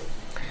 Yep.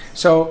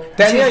 So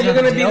Danielle, you're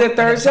going to be there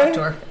Thursday.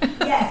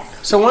 Yes.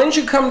 So why don't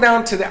you come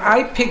down to the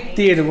iPick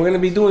Theater? We're going to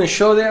be doing a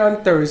show there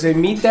on Thursday.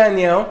 Meet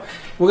Danielle.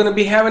 We're going to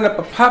be having up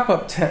a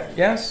pop-up tent.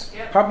 Yes.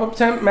 Pop-up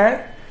tent,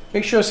 Matt.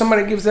 Make sure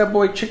somebody gives that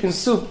boy chicken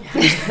soup.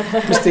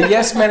 Mr.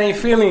 Yes Man ain't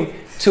feeling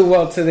too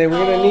well today.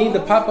 We're going to need the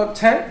pop-up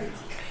tent.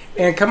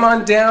 And come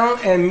on down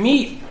and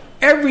meet.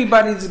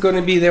 Everybody's going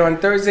to be there on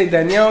Thursday.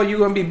 Danielle, you're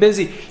going to be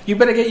busy. You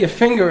better get your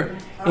finger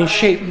in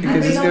shape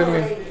because it's going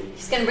to be...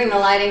 She's going to bring the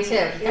lighting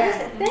too.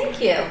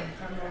 Thank you.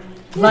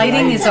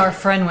 Lighting is our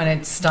friend when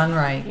it's done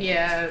right.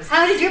 Yes.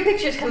 How did your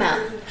pictures come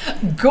out?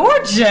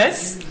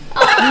 Gorgeous.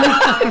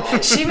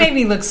 She made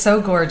me look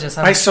so gorgeous.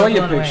 I saw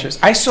your pictures.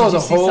 I saw the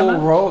whole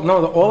roll.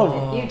 No, all of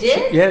them. You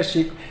did? Yes.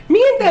 Me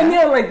and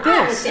Danielle like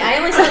this. I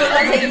only saw the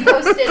ones that you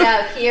posted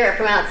out here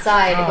from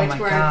outside, which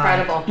were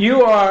incredible.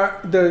 You are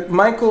the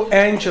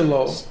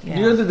Michelangelo.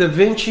 You're the Da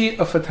Vinci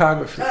of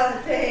photography.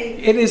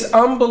 It is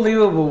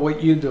unbelievable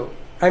what you do.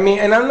 I mean,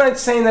 and I'm not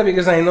saying that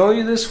because I know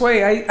you this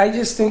way. I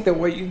just think that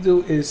what you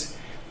do is,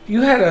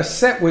 you had a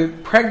set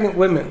with pregnant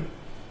women,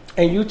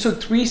 and you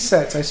took 3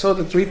 sets. I saw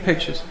the 3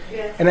 pictures.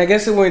 Yeah. And I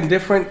guess they were in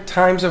different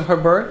times of her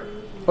birth,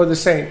 or the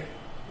same?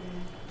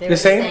 The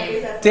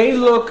same? They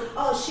look...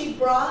 Oh, she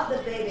brought the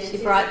baby in. She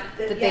brought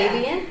the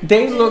baby in?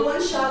 They She look... did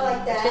one shot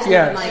like that.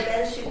 Yes. And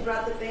then she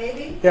brought the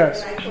baby.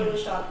 Yes. And I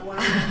photoshopped one.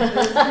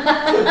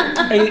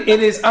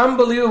 It is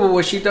unbelievable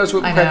what she does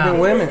with I pregnant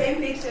know. women.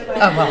 Oh,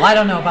 well, I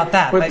don't know about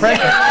that. With But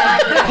pregnant...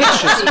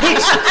 Pictures.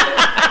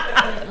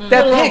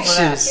 They're She pictures.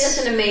 does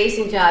an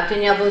amazing job.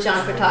 Danielle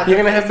Bouillon photography. You're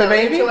gonna have the so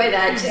baby? Enjoy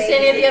that. Just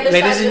standing at the other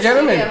Ladies side and of the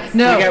gentlemen,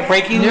 studio. No. we got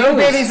breaking no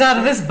news. babies out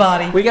of this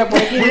body. We got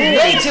breaking news.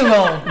 Way too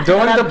old.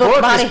 Dawn the book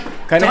is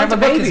gonna have a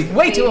Book is baby.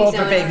 way too old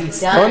for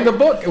babies. Dawn the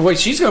book. Well,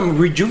 she's gonna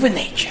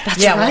rejuvenate you.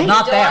 Yeah, well,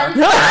 not there.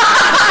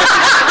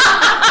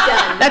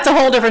 That's a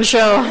whole different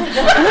show.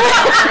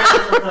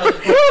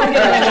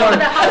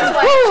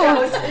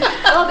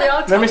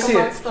 Let me see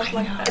it.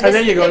 Oh,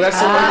 there you go. That's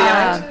the one with the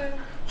eyes.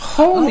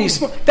 Holy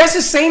smoke! That's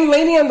the same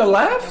lady on the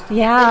left?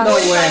 Yeah. No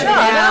way.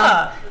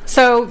 Yeah.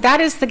 So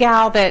that is the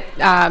gal that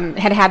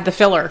had the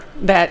filler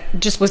that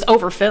just was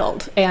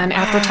overfilled, and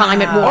after time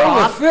it wore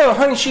off. Overfilled,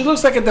 honey. She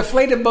looks like a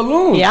deflated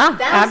balloon. Yeah, That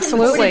was in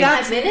absolutely.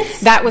 45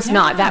 minutes? That was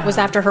not. That was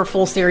after her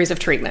full series of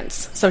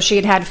treatments. So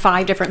she had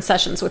 5 different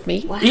sessions with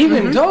me.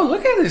 Even though,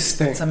 look at this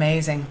thing. It's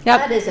amazing.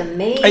 That is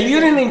amazing. And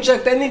you didn't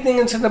inject anything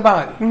into the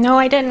body. No,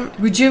 I didn't.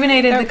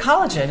 Rejuvenated the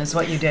collagen is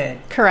what you did.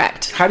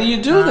 Correct. How do you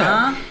do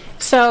that?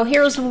 So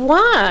here's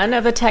one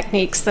of the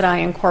techniques that I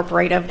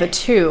incorporate of the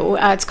 2.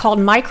 It's called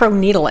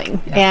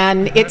microneedling,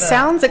 and it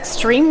sounds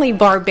extremely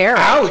barbaric.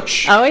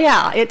 Ouch! Oh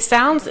yeah, it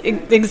sounds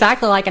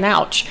exactly like an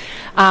ouch.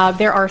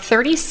 There are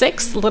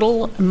 36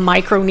 little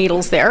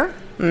microneedles there.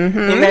 Mm-hmm.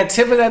 In that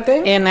tip of that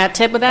thing? In that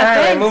tip of that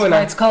All right, thing. moving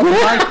on. It's called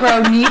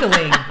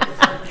microneedling.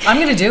 I'm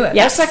going to do it.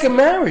 Yes. That's like a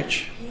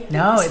marriage.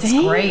 No, it's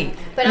See? great.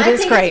 But It I is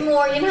think great. it's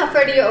more, you know how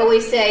Freddie, you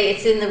always say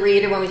it's in the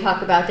reader when we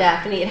talk about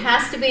Daphne. It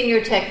has to be in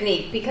your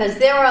technique, because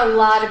there are a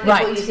lot of people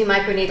Right. using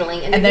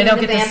microneedling And they're they doing don't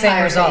get the same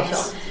vampire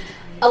results. facial.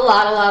 A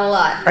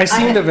lot. I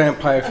seen the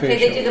vampire Okay,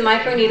 facial. they do the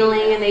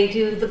microneedling and they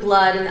do the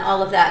blood and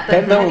all of that. But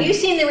That don't- have you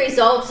seen the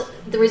results?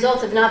 The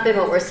results have not been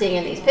what we're seeing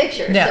in these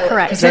pictures. No, so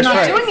correct. it's They're not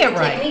it's doing the it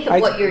right. technique of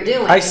what you're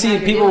doing. I and see how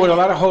you're people doing with a it.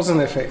 lot of holes in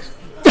their face.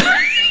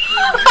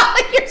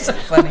 You're so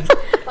funny.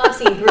 I've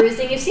seen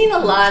bruising. You've seen a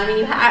lot. I mean,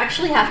 you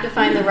actually have to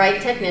find the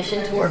right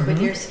technician to work with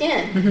your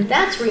skin.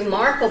 That's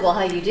remarkable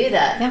how you do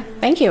that. Yeah,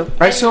 thank you.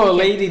 I saw a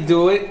lady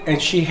do it,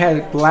 and she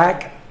had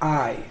black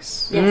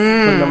eyes Yes.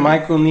 from the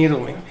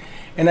microneedling.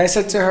 And I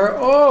said to her,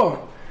 "Oh,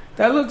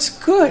 that looks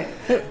good."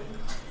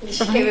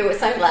 She came in with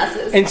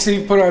sunglasses. And so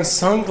you put on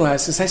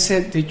sunglasses. I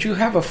said, "Did you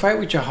have a fight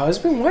with your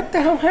husband? What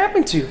the hell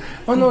happened to you?"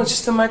 "Oh no, it's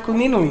just a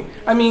microneedling."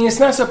 I mean, it's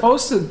not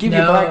supposed to give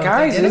you black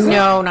eyes, is it?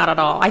 No, not at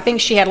all. I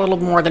think she had a little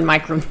more than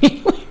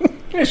microneedling.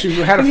 Yeah, she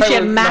had a fight She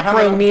had with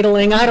macro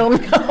needling. I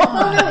don't know.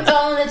 Well, no, it's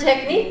all in the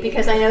technique,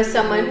 because I know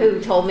someone who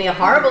told me a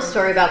horrible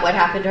story about what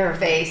happened to her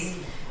face.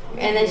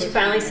 And then she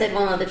finally said,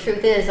 "Well, no, the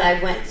truth is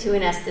I went to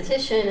an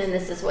esthetician and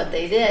this is what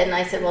they did." And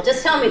I said, "Well,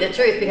 just tell me the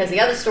truth, because the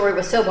other story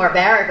was so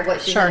barbaric of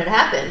what she said had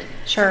happened."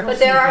 Sure. But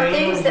there are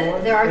things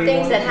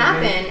that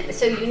happen,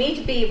 so you need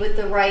to be with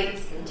the right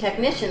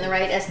technician, the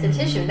right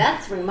esthetician.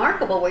 That's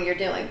remarkable what you're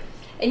doing.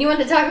 And you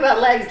wanted to talk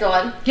about legs,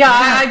 Dawn? Yeah,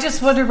 I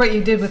just wondered what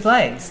you did with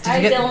legs. All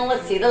right, Dylan,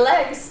 let's see the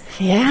legs.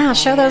 Yeah,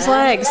 show those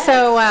legs.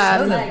 So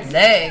Show the legs,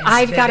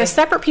 I've got baby. a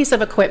separate piece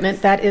of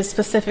equipment that is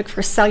specific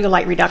for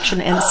cellulite reduction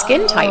and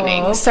skin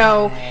tightening.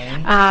 So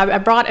I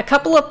brought a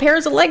couple of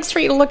pairs of legs for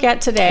you to look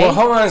at today. Well,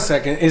 hold on a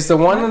second. Is the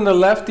one on the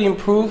left the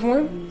improved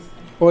one,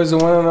 or is the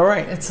one on the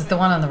right? It's the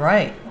one on the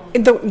right.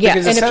 Yeah,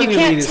 Because and the if you cellulite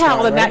can't is tell,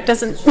 gone, then right? that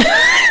doesn't...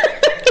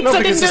 No, So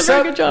I because didn't do a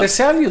very good job. the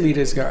cellulite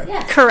is gone.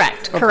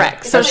 Correct,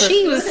 correct. So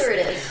she was...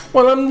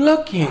 Well, I'm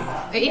looking.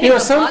 Even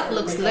the butt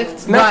looks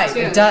lifted. Right, too.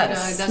 it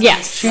does. You know, it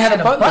Yes. She had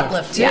a butt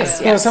lift too. Yes,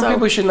 You know, yes. some So-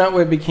 people should not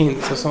wear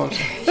bikinis or something.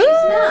 She's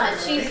not.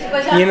 She's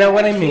You know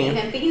what I mean?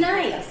 And be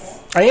nice.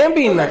 I am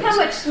being Look nice. how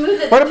much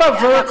smoother. What about the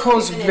scalp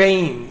varicose is.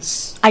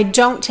 veins? I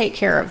don't take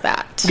care of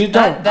that. You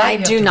don't? I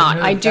do not.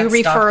 I do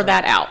refer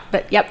that out.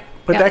 But yep.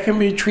 But yep. that can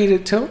be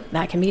treated too?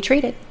 That can be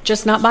treated,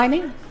 just not by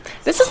me.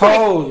 This is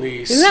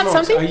Holy isn't that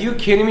smokes. something? Are you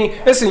kidding me?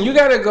 Listen, you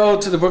got to go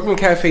to the Brooklyn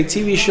Cafe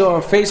TV show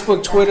on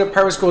Facebook, Twitter,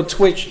 Periscope,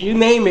 Twitch. You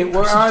name it,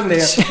 we're on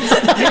there.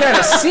 You got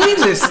to see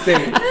this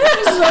thing.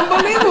 This is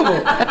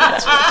unbelievable.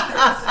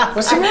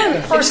 What's the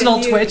matter?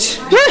 Personal Twitch.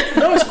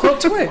 No, it's called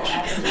Twitch.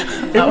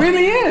 It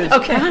really is.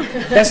 Okay.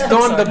 That's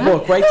Dawn the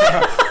book right to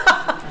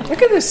her.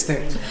 Look at this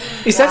thing.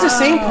 Is that the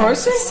same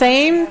person?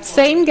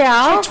 Same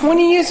gal. She's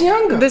 20 years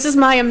younger. This is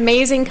my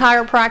amazing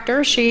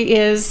chiropractor. She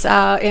is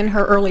in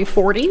her early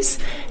 40s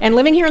and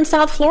living here in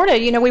South Florida.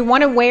 You know, we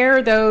want to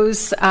wear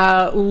those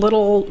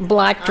little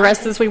black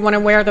dresses. We want to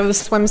wear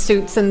those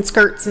swimsuits and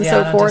skirts and Yeah, so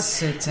I don't do forth.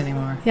 suits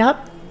anymore.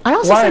 Yep. I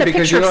also Why? sent a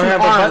Because picture you don't of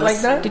have some a butt arms.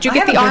 like that? Did you I get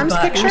have the a good arms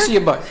butt. picture? Let me see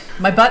your butt.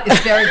 My butt is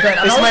very good.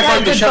 I'm It's always my got a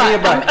butt. good Show me your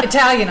butt. butt. I'm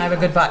Italian. I have a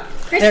good butt.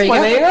 There you Well,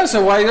 go. there you go.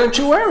 So why don't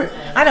you wear it?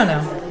 I don't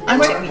know.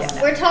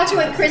 We're talking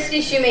with Christy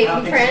Shoemate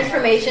from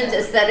Transformations,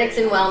 Aesthetics,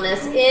 and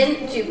Wellness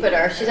in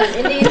Jupiter. She's on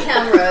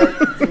Indiantown Road.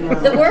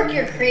 The work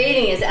you're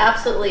creating is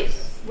absolutely,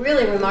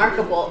 really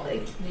remarkable.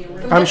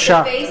 From I'm just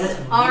shocked. the face,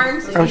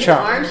 arms, I'm you do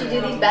shocked. arms, you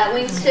do these bat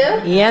wings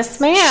too? Yes,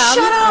 ma'am.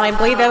 And I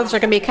believe those are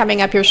going to be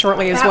coming up here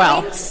shortly as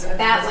well.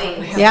 Bat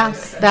wings. Yeah,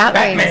 bat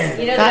Batman. wings.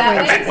 You know the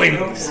Bat bat wings.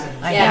 wings?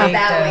 I Yeah, hate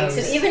bat those.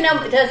 wings. And even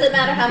though it doesn't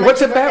matter how much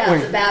What's you a work bat out,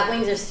 wing? the bat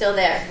wings are still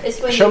there.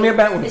 It's when Show you, me a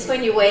bat wing. It's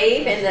when you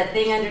wave and the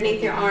thing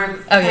underneath your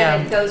arm Oh, yeah.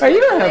 kind of goes Oh, you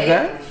with don't the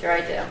have wave. that. Sure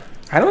I do.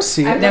 I don't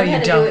see I've it. learned you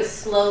how to don't. do it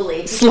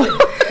slowly. If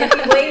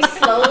you wave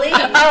slowly, you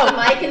put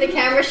the mic in the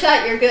camera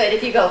shot, you're good.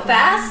 If you go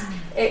fast,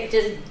 it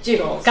just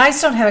jiggles. Guys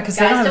don't have it because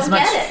they Guys don't have as don't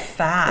much get it.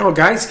 fat. Oh,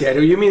 guys get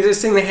it. You mean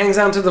this thing that hangs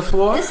down to the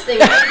floor? This thing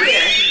right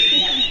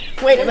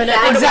here. Wait a minute.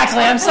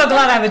 Exactly. I'm so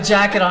glad I have a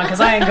jacket on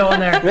because I ain't going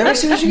there. Let me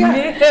see what you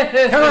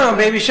got. Come on,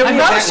 baby. Show me I'd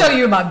your rather bat show wing.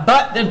 you my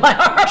butt than my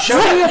arms. Show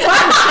me your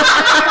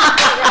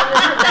butt.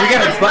 You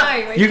got a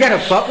butt. You got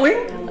a butt wing?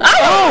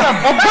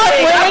 A butt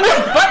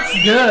wing. Butt's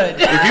good.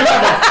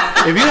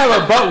 If you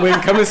have a butt wing,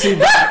 come and see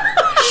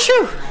that.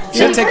 Shoo.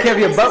 She'll take care of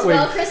your butt wing.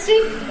 Well, Christy,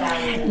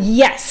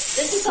 Yes.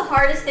 this is the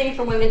hardest thing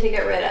for women to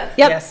get rid of.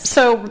 Yep. Yes.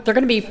 So they're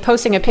going to be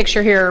posting a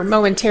picture here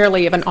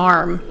momentarily of an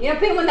arm. You know,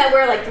 people that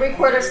wear like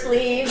 3/4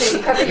 sleeves and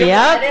you cover your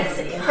Yep.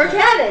 buttocks.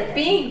 Forget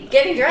it.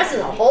 Getting dressed is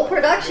a whole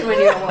production when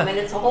you're a woman.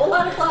 It's a whole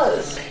lot of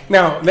clothes.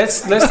 Now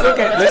let's look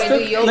at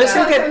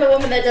From the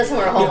woman that doesn't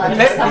wear a whole lot of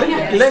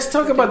stuff. let's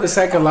talk about the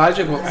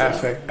psychological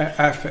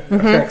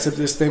effects of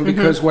this thing,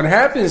 because what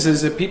happens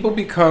is that people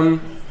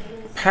become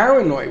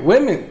paranoid.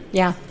 Women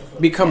Yeah.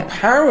 become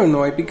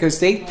paranoid because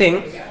they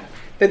think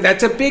that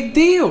that's a big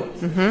deal.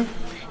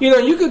 You know,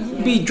 you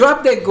could be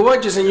drop dead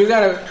gorgeous and you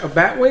got a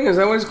bat wing. Is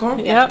that what it's called?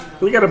 Yep.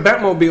 We got a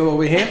Batmobile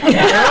over here. There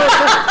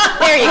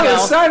you All of a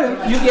go.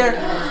 sudden, you get.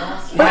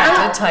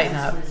 Wow, did tighten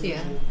up. Yeah.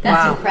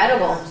 That's Wow.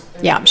 incredible.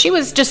 Yeah. She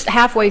was just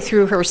halfway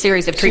through her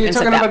series of So you're treatments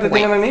at talking about that the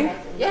thing point. underneath?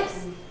 Yes.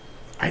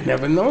 I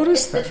never It's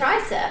noticed the that.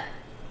 tricep.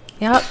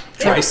 Yep.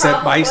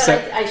 Tricep,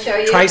 bicep, I show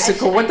you.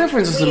 tricycle. What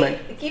difference does it we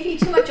make? give you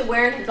too much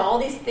awareness of all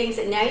these things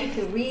that now you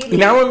can really.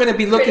 Now I'm going to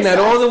be looking at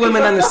all the criticize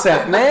women on the people.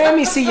 set. Let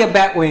me see your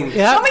bat wing.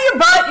 Yep. Show me your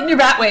butt and your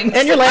bat wings.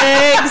 And your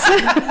legs.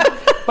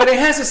 But it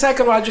has a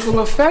psychological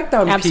effect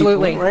on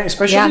Absolutely. people, right?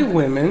 Especially Yeah.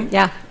 women.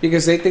 Yeah.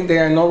 Because they think they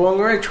are no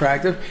longer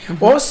attractive.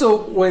 Also,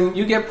 when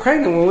you get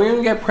pregnant, when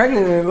women get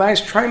pregnant in the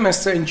last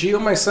trimester, and Gio,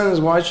 my son,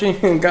 is watching,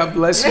 and God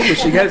bless you, but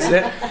she gets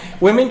there,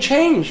 women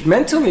change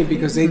mentally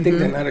because they think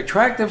they're not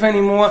attractive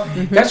anymore.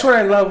 That's what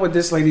I love what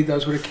this lady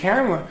does with a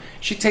camera.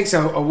 She takes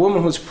a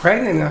woman who's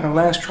pregnant in her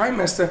last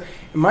trimester,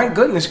 and my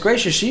goodness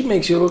gracious, she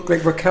makes you look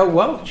like Raquel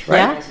Welch, right?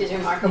 Yeah. She's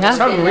remarkable. Yeah. It's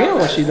unreal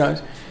what she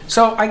does.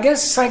 So I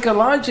guess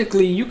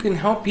psychologically, you can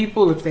help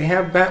people if they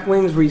have bat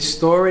wings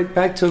restore it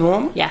back to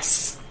normal.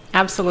 Yes,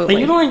 absolutely. And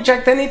you don't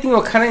inject anything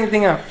or cut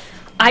anything out.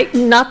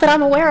 Not that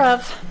I'm aware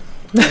of.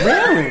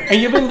 Really?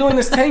 And you've been doing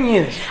this 10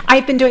 years?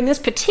 I've been doing this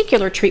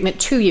particular treatment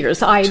 2 years.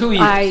 2 years.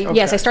 Okay.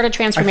 Yes, I started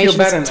transformations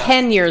I feel better now.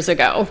 10 years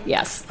ago.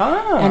 Yes.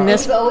 And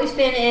You've always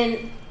been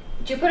in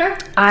Jupiter?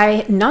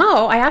 I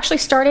actually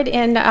started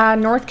in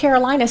North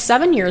Carolina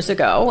 7 years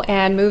ago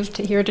and moved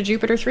here to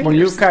Jupiter 3 Well,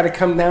 years. you've got to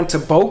come down to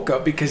Boca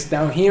because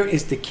down here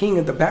is the king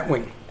of the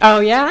Batwing. Oh,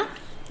 yeah?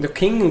 The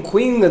king and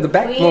queen of the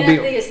Queen of Batmobile.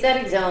 the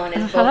aesthetic zone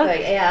is Boca.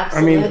 Yeah, I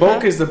absolutely. mean,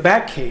 Boca is the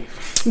Bat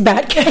Cave.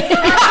 Bat Cave.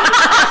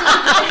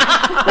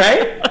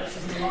 Right?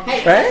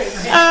 Right?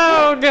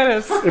 Oh,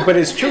 goodness. But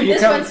it's true. You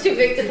This come, one's too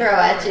big to throw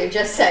at you,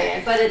 just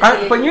saying. But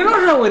it's but you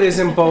know how it is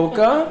in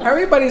Boca.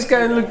 Everybody's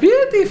got to look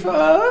beautiful.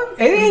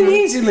 It ain't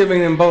easy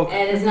living in Boca.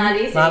 And it's not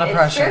easy. A lot of It's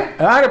pressure.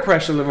 true. A lot of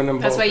pressure living in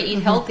Boca. That's why you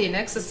eat healthy and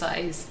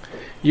exercise.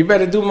 You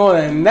better do more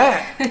than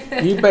that.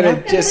 You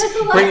better just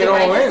bring it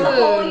all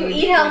in. You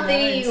eat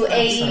healthy, you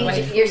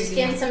age, your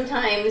skin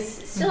sometimes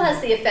still has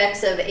the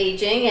effects of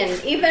aging,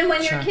 and even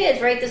when you're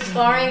kids, right, the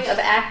scarring of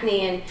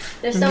acne, and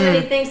there's so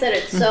many things that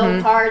it's so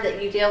hard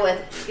that you deal with.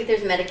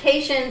 There's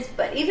medications,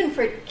 but even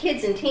for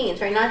kids and teens,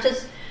 right, not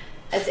just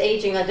as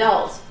aging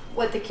adults,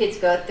 what the kids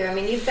go through. I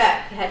mean, you've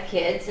had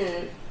kids,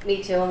 and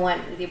me too, and when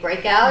you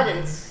break out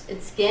and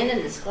skin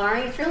and the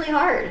scarring, it's really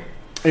hard.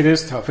 It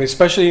is tough,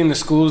 especially in the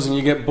schools, and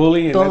you get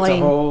bullied, and Bullying.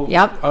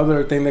 that's a whole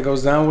other thing that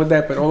goes down with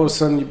that. But all of a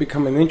sudden, you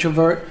become an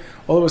introvert.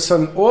 All of a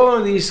sudden, all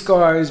of these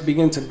scars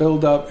begin to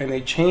build up, and they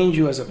change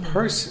you as a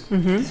person.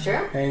 It's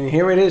true. And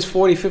here it is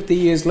 40, 50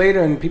 years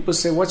later, and people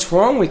say, what's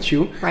wrong with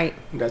you? Right.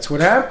 That's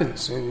what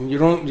happens. And you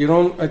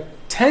don't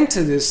attend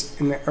to this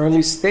in the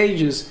early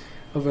stages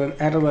of an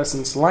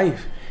adolescent's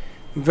life.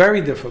 Very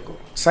difficult.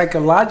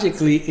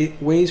 Psychologically,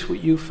 it weighs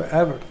with you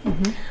forever.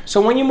 So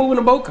when you move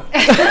to Boca?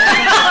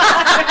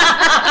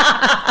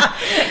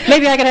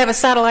 Maybe I could have a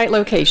satellite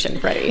location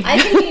ready. I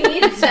think you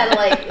need a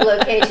satellite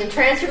location.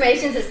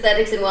 Transformations,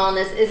 Aesthetics, and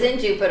Wellness is in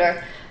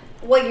Jupiter.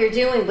 What you're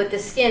doing with the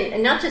skin,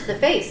 and not just the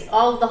face,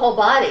 all the whole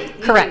body.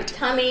 You Correct. do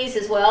tummies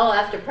as well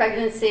after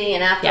pregnancy,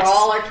 and after Yes.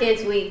 all our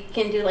kids, we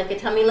can do like a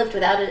tummy lift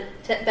without a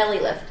belly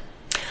lift.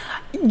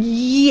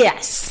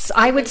 Yes,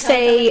 I would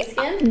say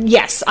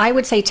yes. I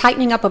would say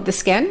tightening up of the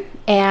skin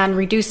and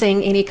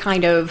reducing any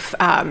kind of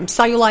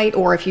cellulite,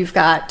 or if you've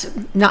got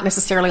not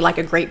necessarily like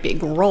a great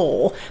big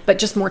roll, but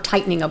just more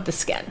tightening of the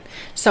skin.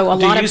 So a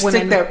lot of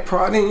women. Do you stick that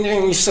prod in there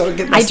and you sort of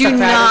get the I do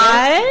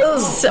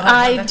stuff not.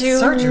 I do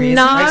surgery,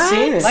 not. I've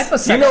seen it.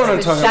 You know what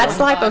I'm talking That's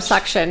about.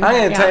 liposuction. I'm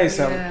going to tell you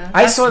something.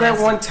 I saw that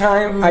one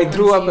time. I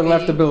threw up and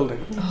left the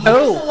building.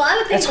 There's a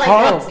lot of things That's like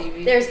horrible.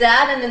 that. There's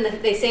that, and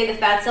then they say the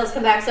fat cells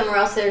come back somewhere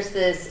else. There's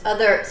this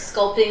other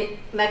sculpting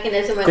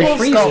mechanism where they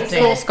freeze it,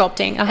 Cool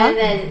sculpting. and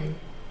then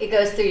it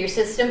goes through your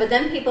system. But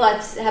then people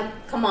have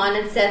come on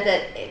and said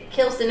that it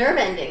kills the nerve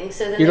endings,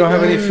 so then You don't they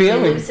have any lose-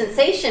 feeling. they lose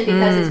sensation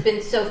because it's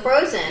been so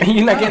frozen. And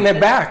you're not getting it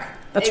back.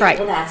 That's right.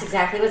 Well, that's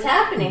exactly what's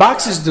happening.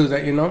 Boxers do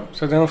that, you know,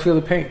 so they don't feel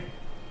the pain.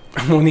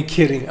 I'm only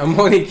kidding.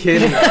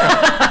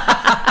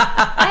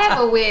 I have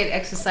a weird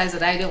exercise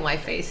that I do on my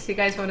face. You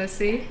guys want to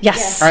see?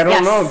 Yes. I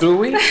don't know, do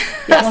we?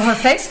 Well, her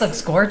face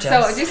looks gorgeous.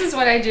 So this is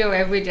what I do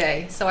every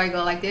day. So I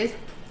go like this.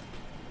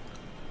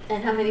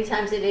 And how many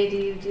times a day do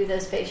you do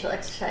those facial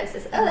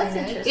exercises? Oh, that's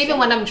interesting. Even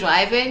when I'm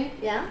driving,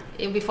 Yeah.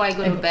 and before I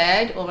go to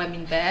bed or I'm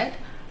in bed,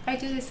 I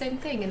do the same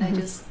thing, and I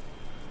just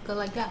go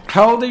like that.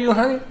 How old are you,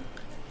 honey?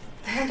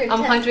 I'm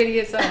 100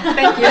 years old.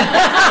 Thank you.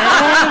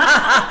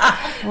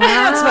 We're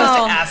not supposed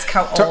to ask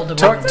how old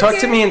Talk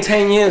to me in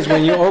 10 years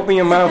when you open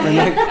your mouth and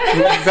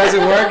it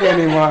doesn't work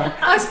anymore.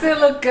 I still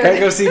look good. Gotta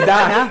go see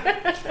Doc.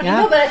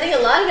 No, but I think a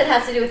lot of it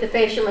has to do with the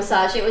facial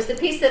massage. It was the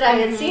piece that I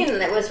had seen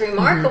that was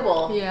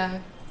remarkable. Yeah,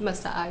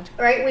 massage.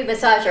 Right, we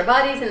massage our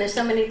bodies, and there's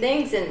so many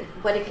things, and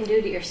what it can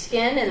do to your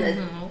skin, and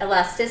the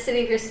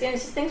elasticity of your skin.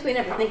 It's just things we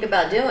never think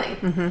about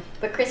doing.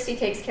 But Christy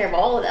takes care of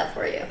all of that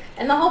for you,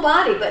 and the whole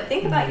body. But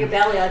think about your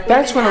belly. Like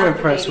That's what women I'm have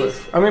impressed babies.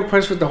 with. I'm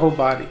impressed with the whole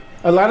body.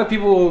 A lot of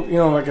people, you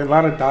know, like a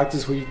lot of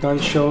doctors who've done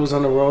shows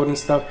on the road and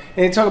stuff,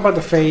 and they talk about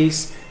the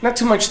face, not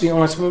too much the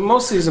arms, but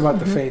mostly it's about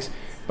the face.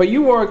 But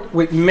you work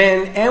with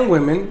men and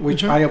women,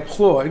 which I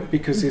applaud,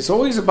 because it's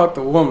always about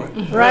the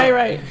woman.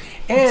 Right.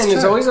 And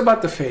it's always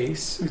about the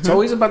face. It's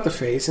always about the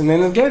face. And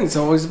then again, it's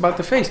always about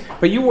the face.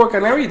 But you work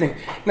on everything.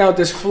 Now,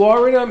 does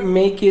Florida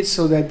make it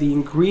so that the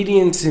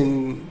ingredients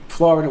in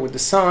Florida with the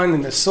sun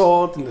and the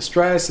salt and the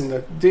stress and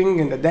the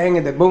ding and the dang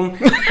and the boom,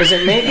 does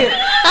it make it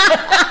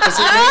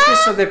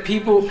so that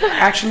people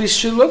actually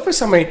should look for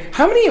somebody?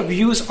 How many of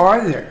yous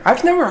are there?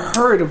 I've never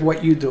heard of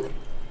what you do.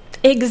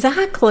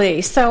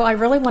 Exactly. So I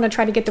really want to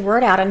try to get the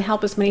word out and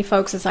help as many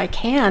folks as I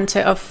can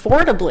to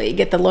affordably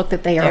get the look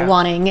that they are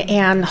wanting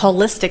and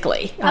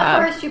holistically. How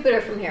far is Jupiter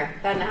from here?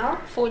 About an hour?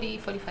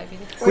 45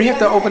 minutes. We have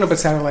to open up a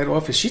satellite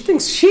office. She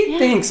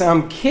thinks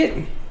I'm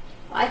kidding.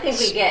 I think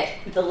we get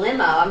the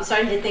limo. I'm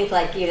starting to think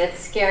like you. That's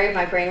scary.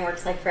 My brain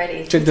works like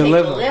Freddy's. To We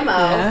deliver. Take the limo,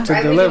 Yeah. To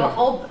right? deliver.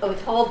 We do a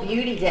whole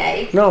beauty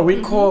day. No,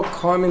 we call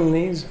Carmen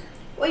Laser.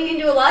 Well, you can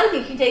do a lot of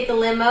things. You can take the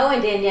limo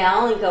and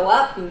Danielle and go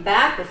up and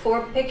back,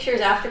 before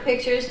pictures, after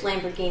pictures,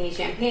 Lamborghini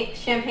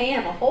champagne,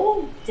 have a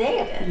whole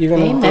day of it.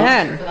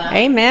 Amen.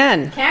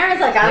 Amen.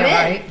 Karen's like, I'm in.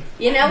 Right.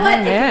 You know what?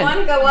 If Amen. you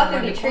want to go up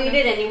and be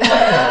treated and you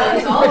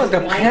want to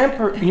the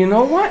pamper. You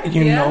know what?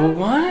 You know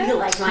what? You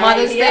like my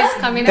Mother's idea? Day's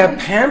coming The up.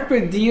 pamper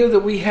deal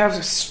that we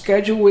have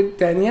scheduled with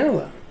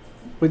Daniela.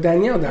 With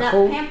Danielle, that Not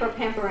whole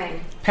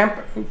pampering.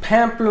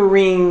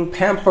 pampering,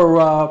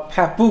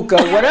 papuka,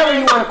 whatever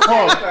you want to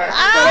call it.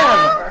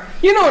 Whatever.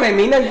 You know what I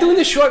mean? I'm doing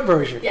the short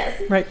version. Yes.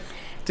 Right.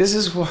 This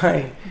is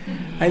why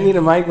I need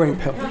a migraine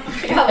pill.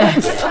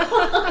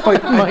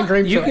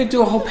 But you could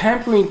do a whole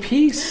pampering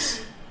piece.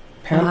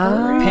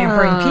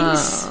 Pampering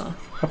piece.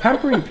 A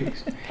pampering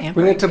piece.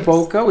 Bring it to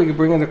Boca. We could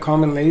bring it to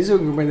Carmen Laser.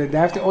 We could bring it to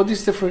Daphne. All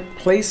these different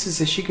places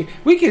that she could.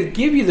 We could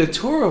give you the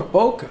tour of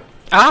Boca.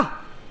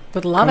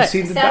 Would love Come it.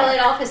 see the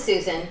Satellite office,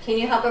 Susan. Can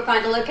you help her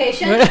find a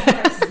location?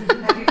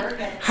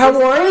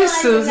 How are you,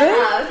 Susan? Susan?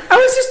 I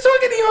was just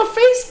talking to you on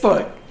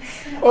Facebook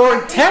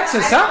or text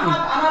or something.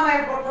 I'm on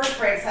my work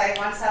break, so I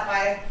want to stop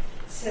by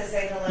to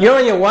say hello. You're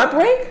on your what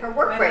break? Her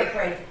work break.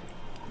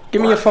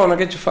 Give me your phone. I'll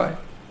get you fired.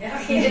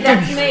 He did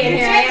that to me, and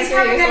here I am He's 3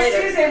 coming years next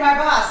later. Tuesday, my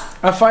boss.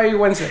 I'll fire you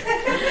Wednesday.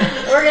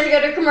 We're going to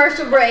go to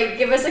commercial break.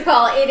 Give us a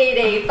call,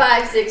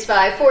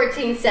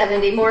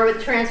 888-565-1470. More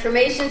with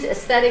Transformations,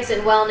 Aesthetics,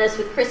 and Wellness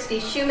with Christy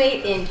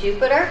Shoemate in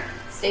Jupiter.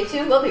 Stay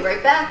tuned. We'll be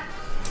right back.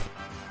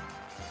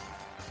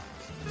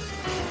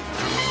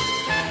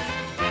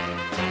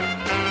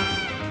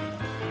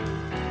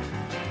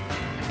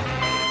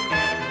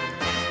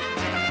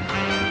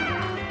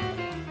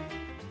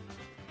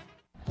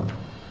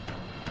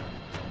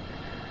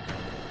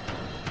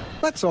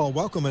 Let's all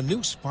welcome a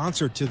new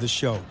sponsor to the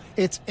show.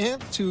 It's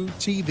AMP2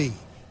 TV,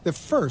 the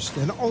first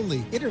and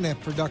only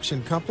internet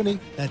production company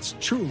that's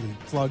truly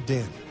plugged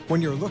in. When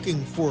you're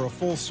looking for a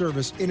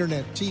full-service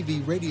internet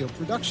TV radio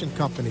production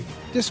company,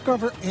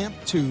 discover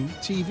AMP2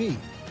 TV,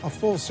 a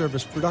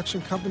full-service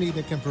production company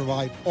that can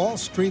provide all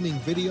streaming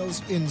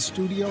videos in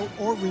studio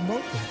or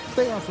remotely.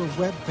 They offer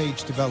web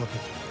page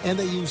development, and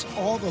they use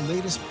all the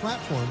latest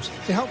platforms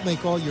to help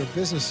make all your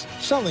business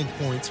selling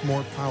points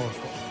more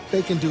powerful.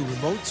 They can do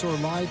remotes or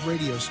live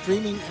radio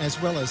streaming, as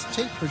well as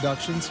tape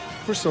productions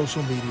for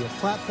social media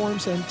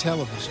platforms and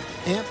television.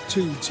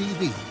 AMP2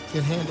 TV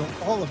can handle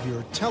all of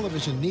your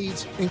television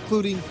needs,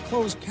 including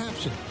closed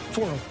caption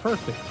for a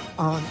perfect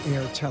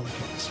on-air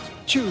telecast.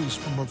 Choose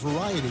from a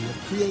variety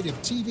of creative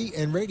TV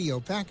and radio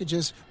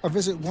packages, or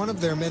visit one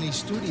of their many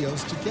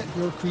studios to get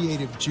your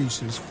creative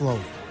juices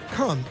flowing.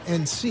 Come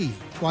and see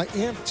why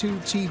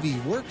AMP2 TV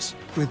works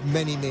with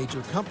many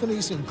major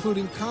companies,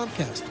 including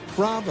Comcast,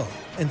 Bravo,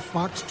 and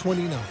Fox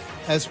 29,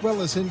 as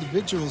well as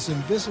individuals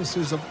and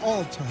businesses of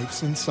all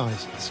types and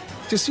sizes.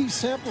 To see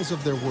samples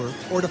of their work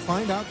or to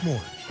find out more,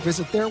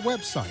 visit their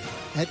website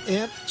at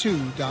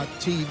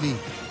amp2.tv.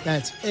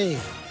 That's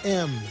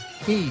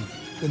A-M-E,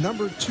 the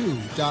number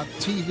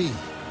 2.tv,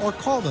 or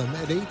call them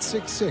at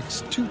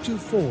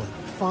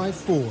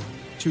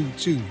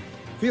 866-224-5422.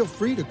 Feel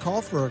free to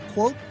call for a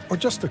quote or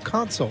just a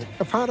consult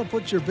of how to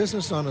put your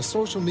business on a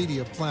social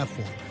media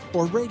platform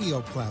or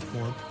radio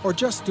platform, or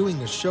just doing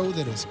a show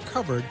that is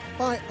covered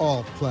by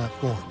all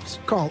platforms.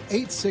 Call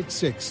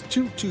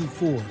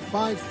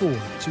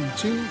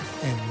 866-224-5422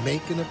 and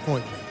make an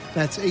appointment.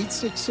 That's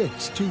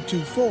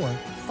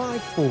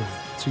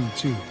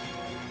 866-224-5422.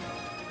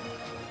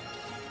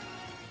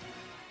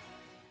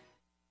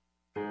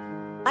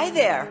 Hi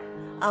there.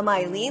 I'm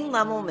Eileen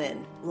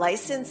Lemmelman,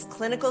 licensed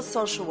clinical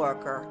social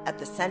worker at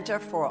the Center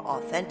for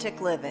Authentic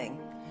Living.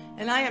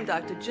 And I am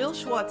Dr. Jill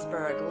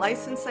Schwartzberg,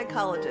 licensed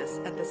psychologist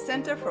at the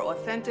Center for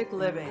Authentic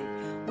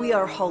Living. We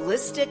are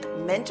holistic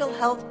mental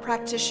health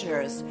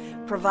practitioners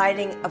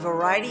providing a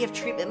variety of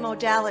treatment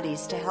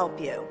modalities to help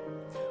you.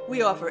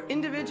 We offer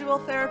individual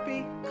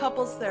therapy,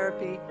 couples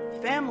therapy,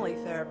 family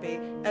therapy,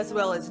 as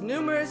well as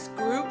numerous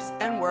groups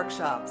and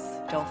workshops.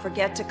 Don't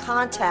forget to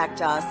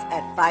contact us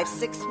at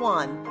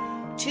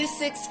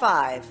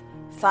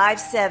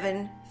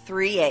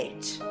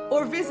 561-265-5738.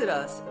 Or visit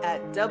us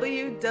at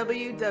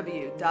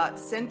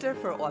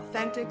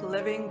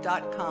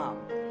www.centerforouthenticliving.com.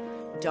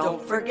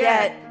 Don't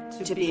forget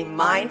to be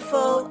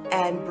mindful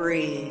and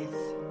breathe.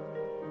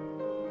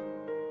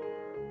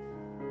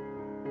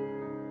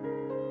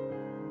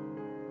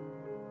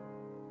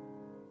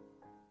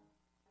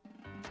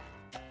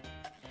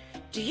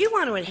 Do you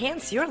want to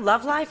enhance your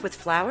love life with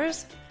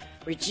flowers?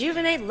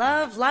 Rejuvenate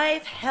love,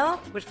 life,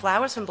 health with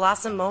flowers from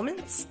Blossom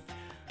Moments?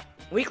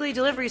 Weekly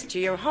deliveries to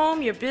your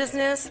home, your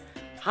business,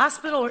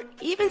 hospital, or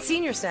even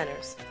senior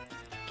centers.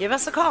 Give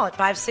us a call at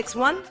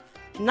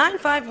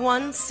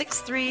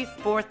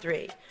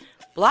 561-951-6343.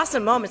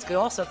 Blossom Moments could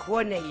also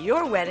coordinate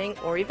your wedding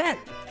or event.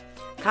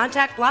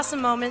 Contact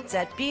Blossom Moments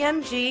at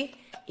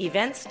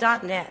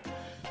bmgevents.net.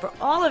 For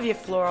all of your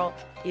floral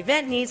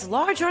event needs,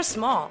 large or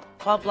small,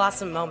 call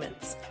Blossom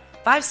Moments.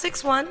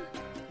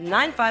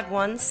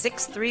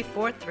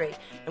 561-951-6343.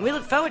 And we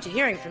look forward to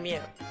hearing from you.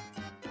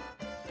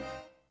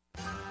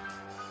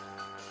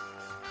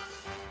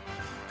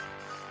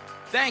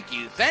 Thank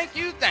you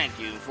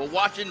for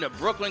watching the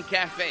Brooklyn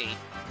Cafe,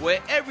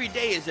 where every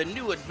day is a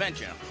new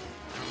adventure.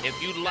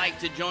 If you'd like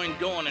to join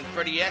Dawn and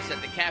Freddie S.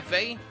 at the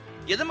cafe,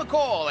 give them a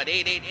call at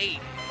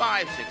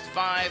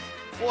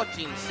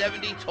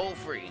 888-565-1470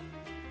 toll-free.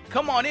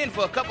 Come on in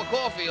for a cup of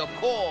coffee or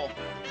call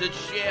to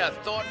share a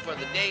thought for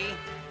the day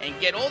and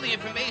get all the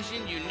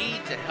information you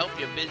need to help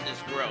your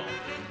business grow.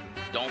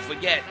 Don't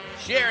forget,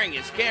 sharing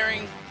is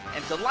caring,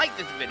 and to like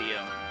this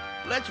video,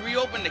 let's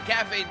reopen the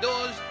cafe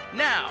doors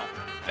now.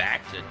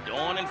 Back to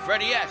Dawn and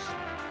Freddie S.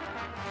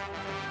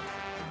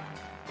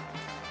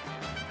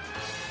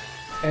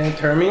 And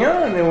turn me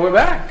on, and we're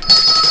back.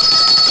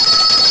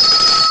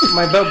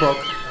 My bell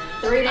broke.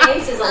 3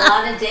 days is a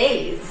lot of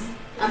days.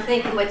 I'm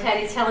thinking what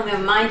Teddy's telling me. My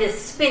mind is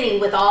spinning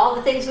with all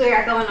the things we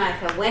are going on.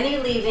 So when are you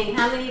leaving?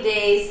 How many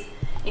days?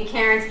 And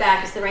Karen's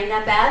back. Is the rain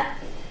that bad?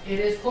 It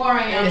is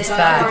pouring. It's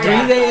bad.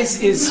 3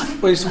 days is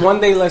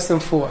 1 day less than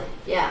 4.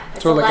 Yeah. It's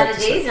That's all a I lot got of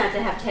to say. days not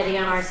to have Teddy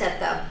on our set,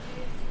 though.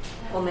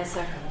 We'll miss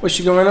her. Well,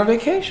 she's going on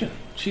vacation.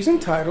 She's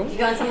entitled. You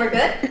going somewhere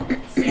good?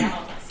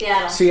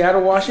 Seattle.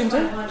 Seattle,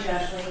 Washington?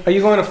 Are you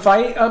going to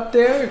fight up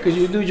there because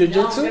you do jiu-jitsu?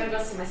 No, I'm going to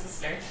go see my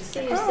sister.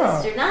 See your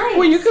sister. Nice.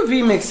 Well, you could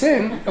V-mix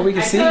in, and we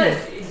can see you.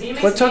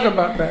 We'll talk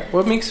about that.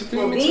 What makes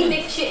We'll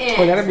V-mix you in.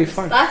 Oh, that'd be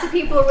fun. Lots of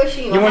people are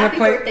wishing you a wanna happy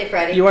birthday,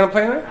 Freddie. You want to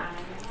play that?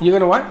 You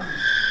going to what?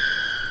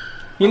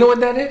 You know what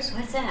that is?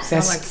 What's that?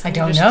 That's, I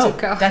don't know.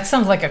 That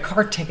sounds like a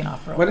cart taking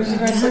off road. What is it?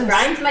 That says?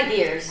 Grinds my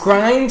gears.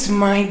 Grinds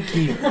my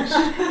gears.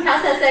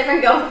 How's that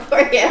segment going for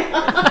you?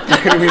 I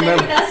couldn't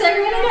remember. That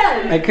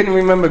segment again. I couldn't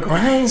remember.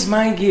 Grinds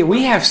my gear.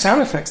 We have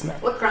sound effects now.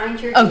 What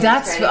grinds your Oh, gears?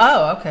 that's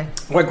Freddie? okay.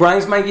 What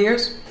grinds my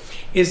gears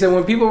is that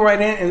when people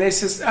write in and they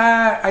says,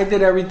 I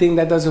did everything,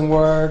 that doesn't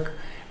work.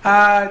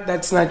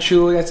 That's not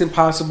true. That's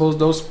impossible.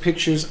 Those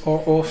pictures are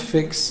all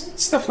fixed.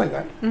 Stuff like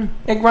that.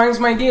 It grinds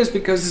my gears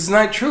because it's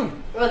not true.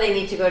 Well, they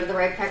need to go to the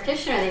right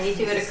practitioner. They need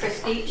to go to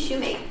Christy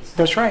Shoemate.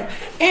 That's right.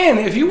 And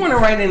if you want to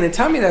write in and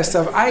tell me that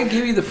stuff, I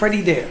give you the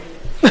Freddie Dare.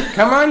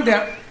 Come on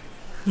down.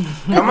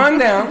 Come on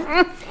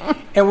down.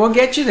 And we'll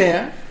get you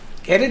there.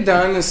 Get it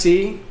done and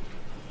see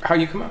how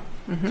you come out.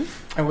 And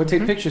we'll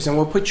take pictures and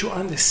we'll put you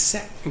on the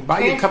set and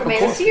buy you a cup of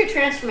Let's see coffee. your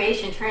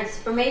transformation,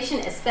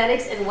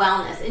 aesthetics, and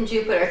wellness in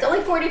Jupiter. It's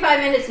only 45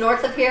 minutes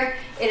north of here.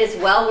 It is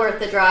well worth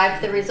the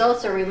drive. The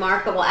results are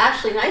remarkable.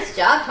 Ashley, nice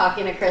job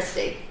talking to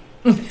Christy.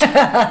 And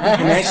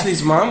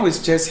Ashley's mom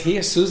was just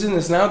here. Susan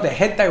is now the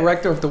head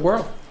director of the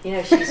world. You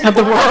know, she's Of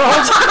the world.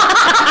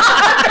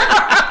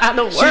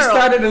 The She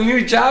started a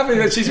new job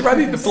and she's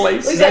running the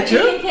place. We've Is got that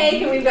true? vegan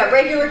cake and we've got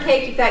regular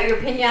cake. You've got your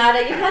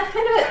piñata. You've had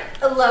kind of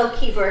a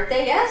low-key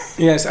birthday, yes?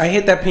 Yes, I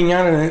hit that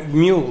piñata and it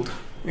muled.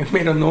 It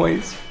made a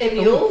noise. It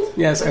muled?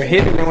 Yes, I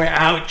hit it and it went,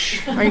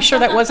 ouch. Are you sure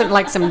that wasn't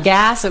like some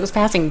gas? It was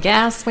passing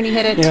gas when you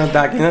hit it? Yeah,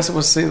 Doc, you're not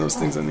supposed to say those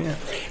things on the air.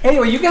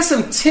 Anyway, you got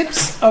some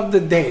tips of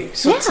the day.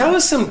 So tell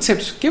us some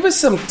tips. Give us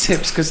some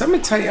tips, because I'm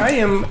going to tell you, I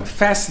am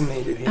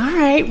fascinated here. All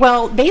right.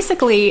 Well,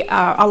 basically,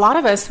 a lot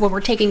of us, when we're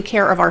taking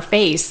care of our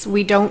face,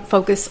 we don't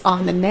focus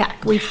on the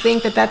neck. We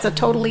think that that's a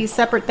totally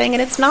separate thing,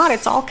 and it's not.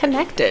 It's all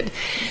connected.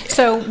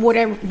 So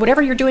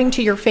whatever you're doing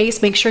to your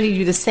face, make sure you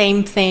do the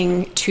same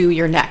thing to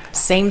your neck.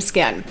 Same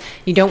skin.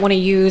 You don't want to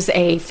use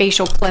a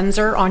facial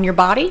cleanser on your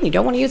body. You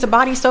don't want to use a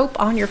body soap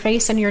on your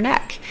face and your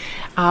neck.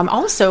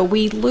 Also,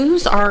 we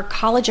lose our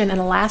collagen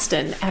and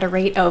elastin at a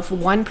rate of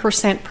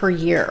 1% per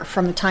year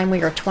from the time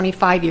we are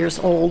 25 years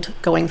old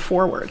going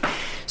forward.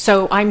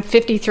 So I'm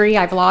 53.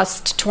 I've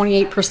lost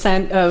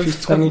 28% of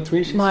She's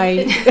 23.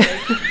 my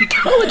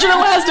collagen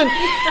and elastin.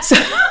 So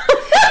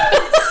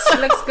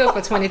Let's go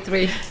for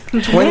 23.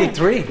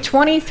 23.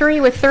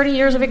 23 with 30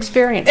 years of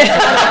experience. That's what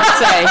I would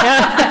say.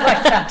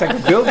 It's like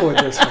a billboard,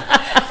 this one.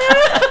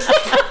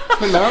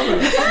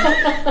 Phenomenal.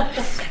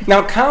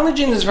 Now,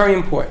 collagen is very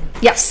important.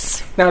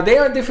 Yes. Now,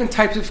 there are different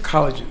types of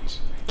collagens.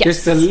 Yes.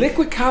 There's the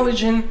liquid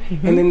collagen,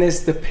 and then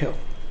there's the pill.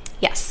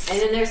 Yes. And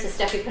then there's the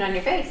stuff you put on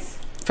your face.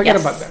 Forget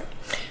about that.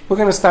 We're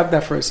going to stop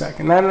that for a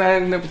second. I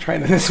never tried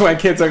that. That's why I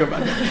can't talk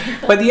about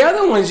that. But the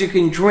other ones you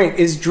can drink.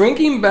 Is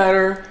drinking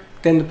better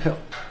than the pill?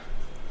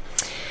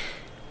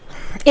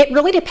 It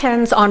really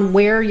depends on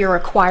where you're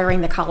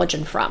acquiring the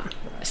collagen from.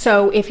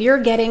 So if you're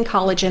getting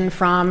collagen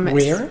from...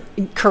 Where?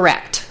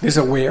 Correct. There's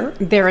a where?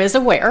 There is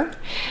a where.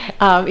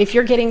 If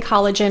you're getting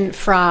collagen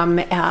from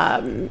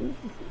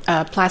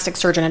a plastic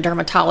surgeon, a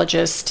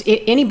dermatologist,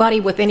 anybody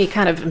with any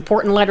kind of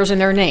important letters in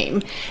their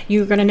name,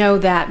 you're going to know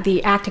that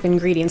the active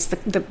ingredients,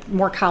 the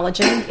more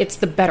collagen, it's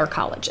the better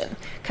collagen.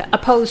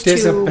 Opposed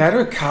There's to... a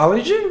better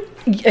collagen?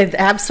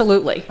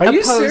 Absolutely. Are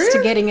you Opposed serious?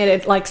 to getting it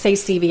at, like, say,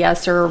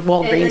 CVS or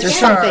Walgreens or It's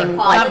something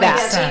like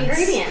that. that.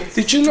 Ingredients.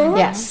 Did you know that?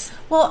 Yes.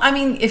 Well, I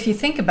mean, if you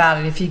think about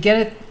it, if you get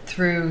it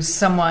through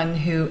someone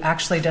who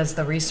actually does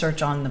the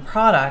research on the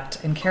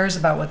product and cares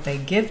about what they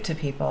give to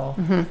people,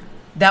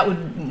 that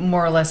would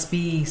more or less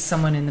be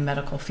someone in the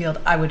medical field,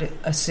 I would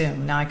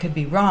assume. Now, I could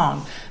be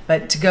wrong,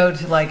 but to go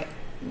to, like,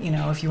 you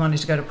know, if you wanted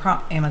to go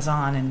to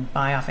Amazon and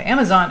buy off of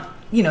Amazon,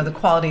 the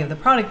quality of the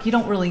product, you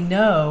don't really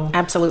know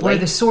absolutely where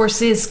the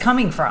source is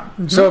coming from.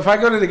 Mm-hmm. So if I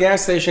go to the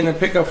gas station and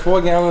pick up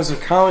 4 gallons of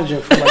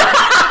collagen for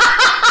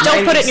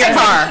don't put it in your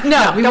car.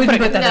 No, we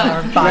wouldn't put that in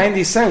our body.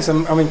 90 cents,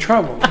 I'm in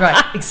trouble.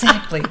 Right,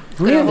 exactly.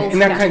 Really? And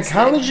now, can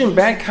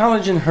bad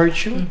collagen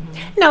hurt you?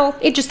 No,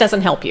 it just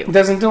doesn't help you. It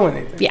doesn't do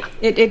anything? Yeah,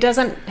 it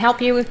doesn't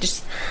help you.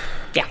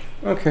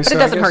 Okay, but so it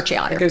doesn't hurt you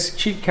either. I guess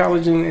cheap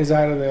collagen is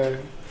out of the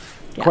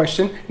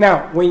question.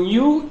 Now, when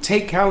you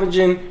take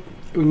collagen,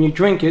 when you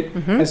drink it,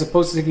 as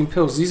opposed to taking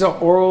pills, these are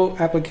oral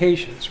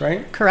applications,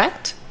 right?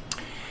 Correct.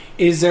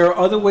 Is there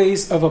other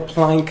ways of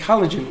applying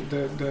collagen?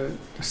 The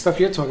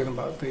stuff you're talking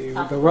about, the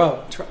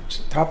rub,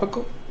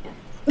 topical?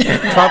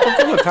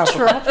 Tropical or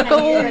topical?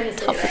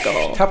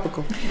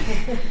 Topical.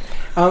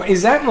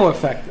 Is that more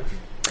effective?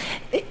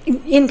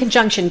 In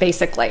conjunction,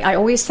 basically. I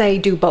always say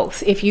do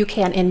both. If you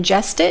can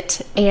ingest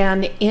it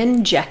and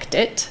inject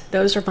it,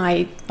 those are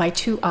my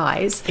 2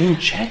 I's.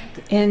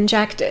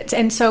 Inject it.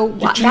 And so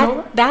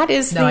that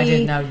is No, I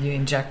didn't know you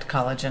inject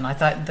collagen. I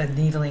thought the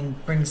needling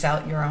brings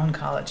out your own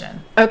collagen.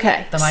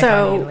 Okay, the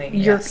so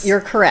yes.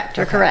 you're correct.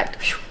 You're correct.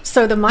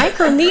 So the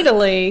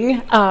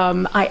microneedling,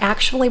 I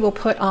actually will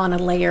put on a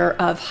layer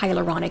of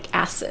hyaluronic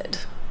acid.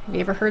 Have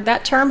you ever heard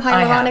that term,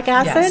 hyaluronic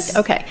acid? Yes.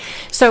 Okay.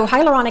 So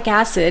hyaluronic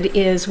acid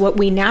is what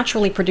we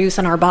naturally produce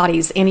in our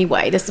bodies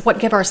anyway. This is what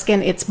gives our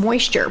skin its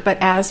moisture. But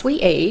as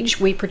we age,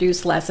 we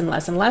produce less and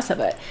less and less of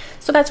it.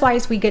 So that's why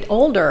as we get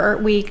older,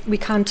 we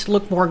kind of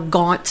look more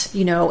gaunt,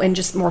 and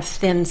just more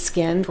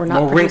thin-skinned. We're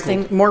not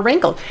producing more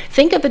wrinkled.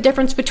 Think of the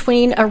difference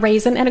between a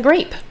raisin and a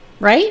grape,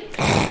 right?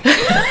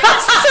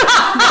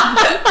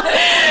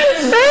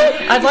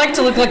 I'd like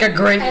to look like a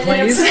grape,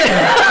 please.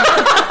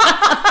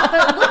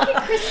 But look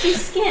at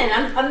Christy's skin.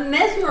 I'm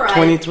mesmerized.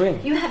 23.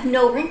 You have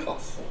no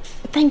wrinkles.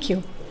 Thank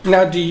you.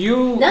 Now, do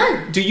you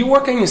None. Do you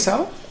work on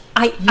yourself?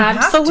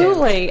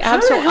 Absolutely.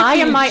 I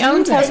am my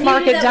own test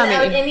market dummy.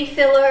 Without any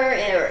filler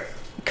or...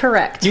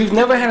 Correct. You've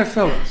never had a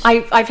filler?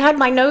 I've had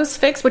my nose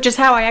fixed, which is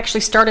how I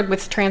actually started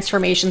with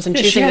transformations and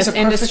choosing this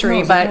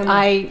industry, but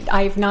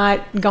I've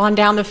not gone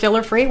down the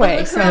filler freeway.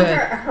 Look around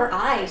her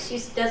eyes. She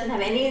doesn't have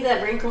any of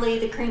the wrinkly,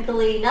 the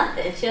crinkly,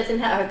 nothing. She doesn't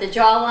have the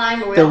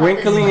jawline. The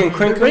wrinkly and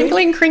crinkly?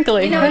 Wrinkly and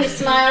crinkly. When you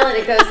smile and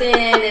it goes in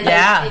and in your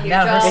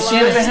jawline. And she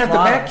doesn't have the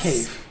back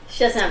cave.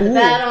 She doesn't have the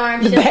bat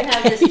arm. She doesn't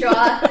have this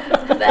jaw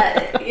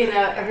that,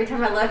 every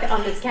time I look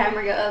on this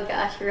camera, I go, oh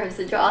gosh, here comes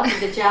the jaw,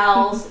 the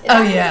jowls.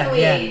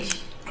 Age.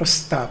 Oh,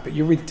 stop it.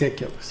 You're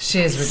ridiculous. She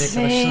is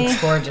ridiculous. She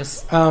looks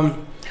gorgeous.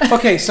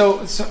 Okay,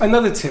 so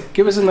another tip.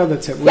 Give us another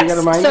tip. We got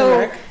to mind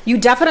your neck. You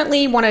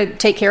definitely want to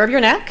take care of your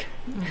neck.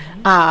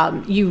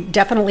 You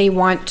definitely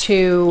want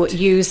to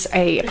use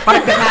a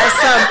product that has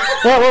some...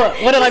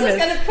 What did I miss? I'm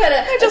going to put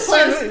a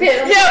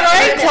clothespin. Yeah,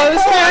 right?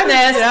 Clothespin.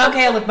 Yeah.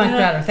 Okay, I look much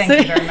better.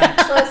 Thank you very much.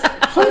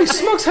 Holy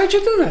smokes, how'd you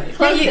do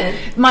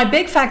that? My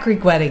Big Fat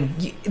Greek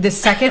Wedding, the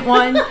second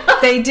one,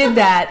 they did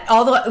that.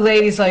 All the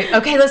ladies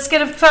okay, let's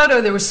get a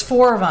photo. There was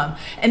 4 of them.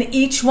 And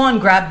each one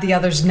grabbed the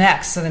other's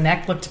neck, so the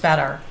neck looked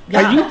better.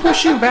 Yeah. Are you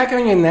pushing back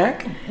on your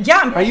neck?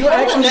 Yeah. Are you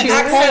actually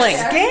pulling?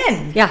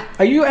 Skin. Yeah.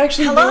 Are you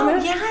actually doing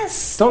that?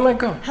 Yes. Don't let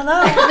go. Hello.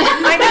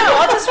 I know.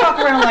 I'll just walk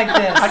around like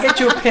this. I'll get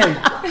you a pin.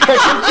 I'll get you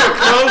a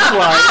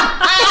clothesline.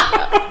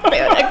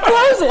 A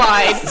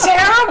clothesline. It's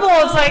terrible.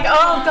 It's like,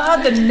 oh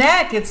God, the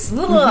neck. It's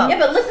Yeah,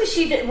 but look what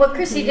she did. What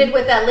Chrissy did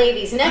with that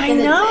lady's neck and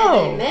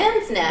the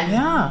man's neck.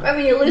 Yeah. I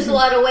mean, you lose a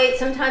lot of weight.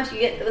 Sometimes you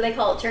get what they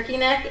call a turkey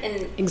neck,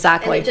 and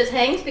exactly, and it just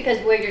hangs because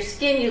where your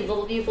skin,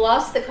 you've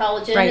lost the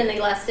collagen and the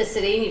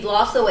elasticity, and you've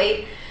lost the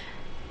weight,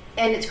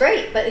 and it's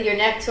great. But your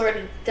neck sort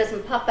of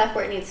doesn't pop back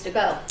where it needs to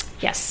go.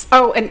 Yes.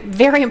 Oh, and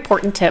very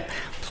important tip.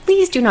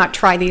 Please do not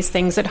try these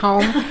things at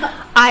home.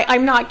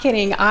 I'm not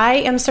kidding. I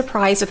am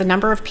surprised at the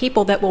number of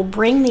people that will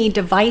bring me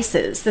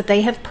devices that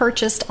they have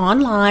purchased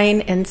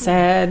online and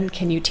said,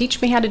 can you teach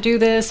me how to do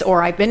this?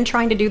 Or I've been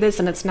trying to do this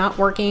and it's not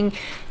working.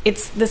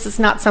 This is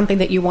not something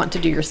that you want to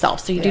do yourself.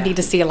 So you do need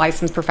to see a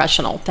licensed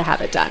professional to have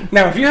it done.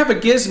 Now, if you have a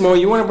gizmo,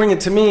 you want to bring it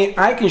to me,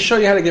 I can show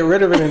you how to get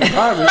rid of it in the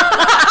garbage.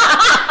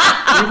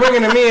 You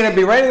bring it to me and it'll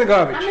be right in the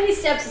garbage. How many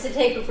steps does it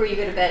take before you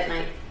go to bed at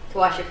night to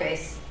wash your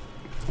face?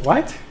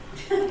 What?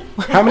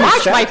 How many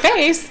wash steps? My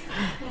face?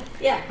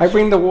 Yeah. I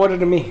bring the water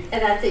to me.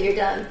 And that's it, you're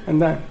done. I'm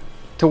done.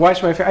 To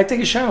wash my face, I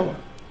take a shower.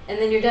 And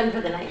then you're done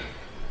for the night.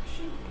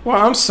 Well,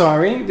 I'm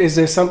sorry. Is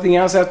there something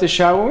else after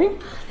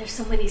showering? There's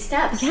so many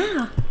steps.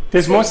 Yeah.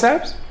 There's more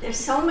steps? There's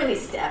so many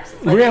steps.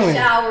 It's like Really? the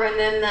shower and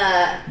then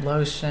the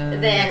lotion,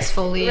 the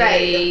exfoliate,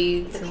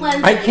 right, the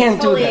cleanser. I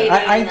can't do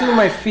that. I do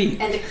my feet.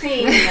 And the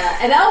cream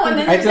and then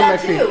I there's do that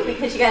my too feet.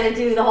 because you got to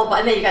do the whole.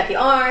 And then you got the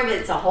arm.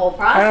 It's a whole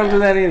process. I don't do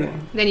that either.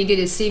 Then you do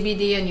the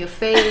CBD on your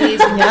face.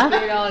 And Yeah. you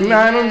put it all No,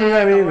 I don't do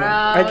that either.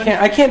 around.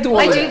 I can't do all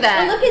I that. do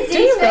that. Well, look at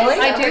Z's face.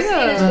 I do. Her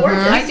skin is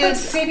gorgeous. I do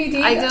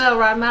CBD. I do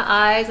around my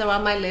eyes,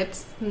 around my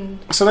lips.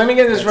 So let me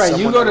get this right.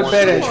 You go to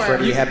bed at...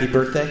 Freddie, happy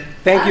birthday.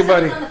 Thank you,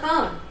 buddy. On the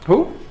phone.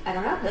 Who? I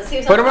don't know. Let's see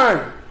who's Put on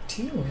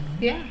him the on.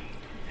 Yeah.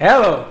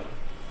 Hello.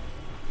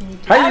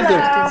 How you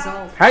doing?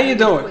 How you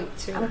doing?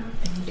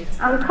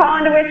 I'm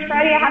calling to wish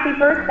Freddie a happy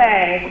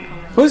birthday.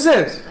 Who's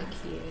this?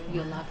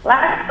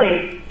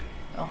 Leslie.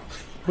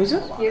 Who's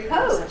it? Your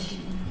coach.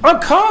 Oh,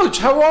 Coach,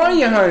 how are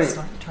you, honey?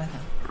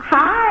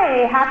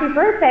 Hi, happy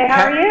birthday.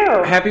 How are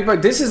you? Happy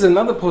birthday. This is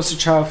another poster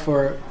child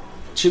for,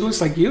 she looks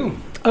like you.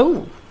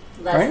 Oh.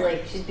 Leslie,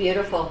 Right? she's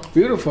beautiful.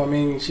 Beautiful. I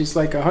mean, she's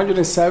like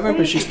 107,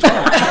 but she's tall.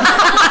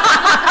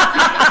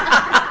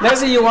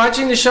 Leslie, you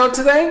watching the show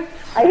today?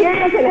 I hear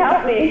you can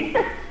help me.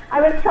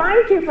 I was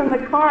trying to from the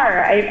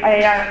car.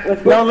 I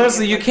was No,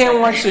 Leslie, you can't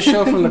watch the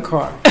show from the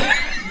car.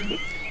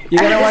 You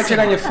gotta watch it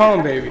on your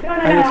phone, baby. No,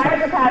 On your I phone.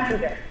 was a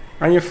passenger.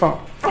 On your phone.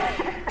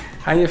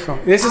 On your phone.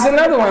 This is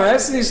another one.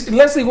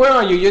 Leslie, where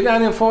are you? You're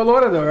down in Fort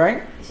Lauderdale,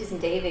 right? She's in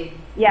Davie.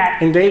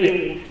 Yes. In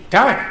Davie.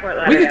 Doc, Fort we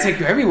Lauderdale. could take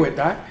you everywhere,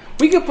 Doc.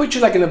 We could put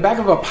you like in the back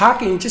of a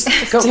pocket and just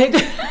go. You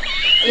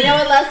know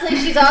what, Leslie?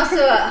 She's also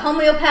a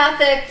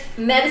homeopathic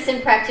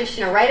medicine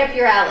practitioner, right up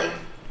your alley.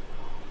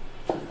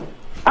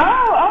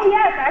 Oh,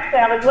 yes. Actually,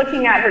 I was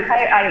looking at her.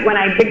 When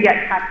I did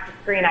get past the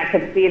screen, I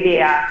could see the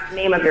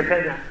name of your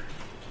business.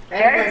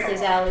 Right up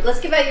Leslie's alley.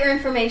 Let's give out your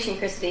information,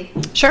 Christy.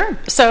 Sure.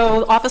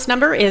 So office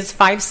number is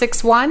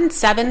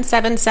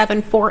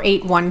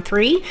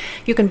 561-777-4813.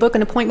 You can book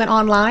an appointment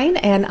online,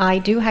 and I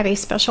do have a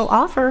special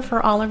offer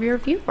for all of your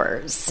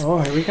viewers. Oh,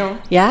 here we go.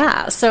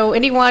 Yeah. So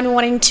anyone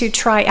wanting to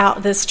try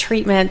out this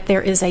treatment,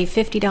 there is a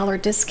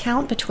 $50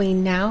 discount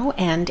between now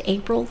and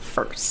April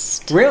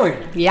 1st. Really?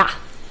 Yeah.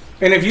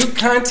 And if you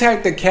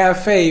contact the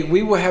cafe,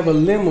 we will have a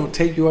limo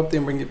take you up there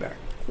and bring you back.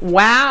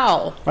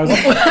 Wow. Sounds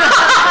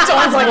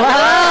like,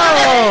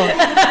 wow.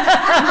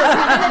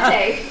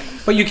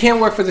 But you can't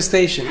work for the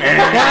station.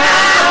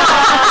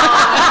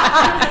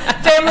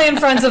 Family and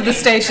friends of the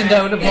station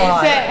don't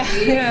apply.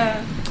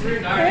 Yeah.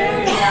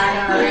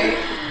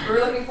 We're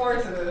looking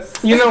forward to this.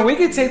 You know, we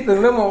could take the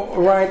limo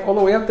ride all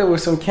the way up there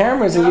with some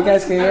cameras, and you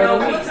guys can hear I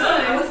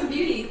want some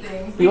beauty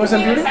things. You want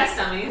some beauty? Test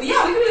dummies.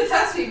 Yeah, we can do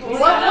test people.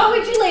 What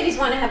would you ladies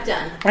want to have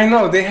done? I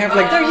know, they have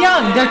like... They're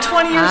young. They're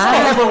 20 years old.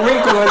 They have a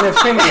wrinkle on their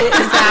finger.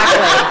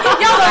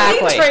 Y'all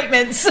don't need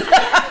treatments.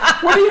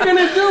 What are you going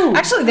to do?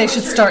 Actually, they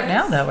should start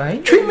now, though,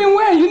 right? Treatment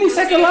where? You need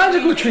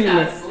psychological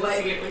treatment.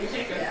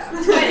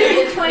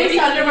 You're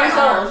 27 years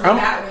old.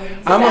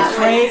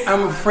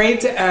 I'm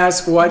afraid to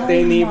ask what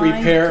they need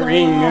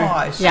repairing.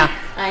 Yeah.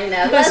 I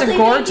know. You guys are Leslie,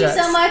 gorgeous. thank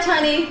you so much,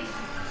 honey.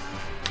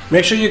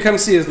 Make sure you come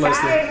see us,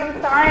 Leslie. Guys,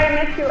 I'm sorry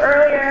I missed you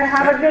earlier.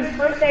 Have a good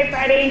birthday,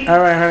 Freddie. All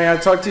right, honey. I'll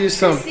talk to you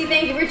soon. Christy,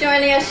 thank you for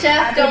joining us.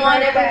 Chef, Happy Dawn,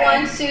 birthday.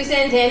 everyone,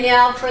 Susan,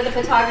 Danielle for the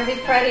photography.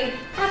 Freddie,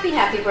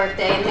 happy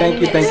birthday. And Thank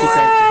you. Did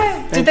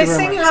they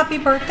sing you happy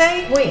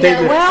birthday? Wait, They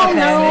no. did. Well, Okay,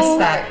 no. I missed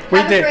that. We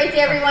Happy did. birthday,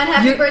 everyone.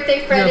 Happy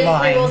birthday, Freddie. You're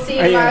lying. We will see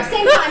you Oh, yeah. tomorrow.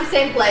 Same time,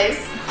 same place.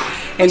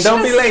 And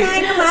don't be late.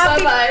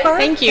 Bye-bye.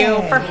 Thank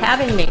you for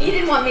having me. You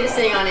didn't want me to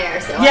sing on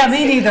air, so Yeah, I'm me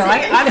singing. neither.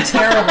 I'm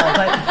terrible,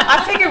 but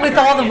I figured with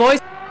all the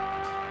voices.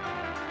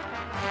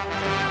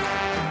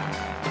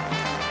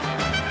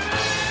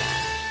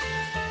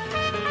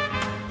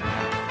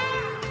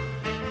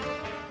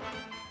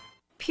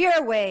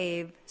 Pure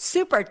Wave.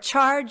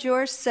 Supercharge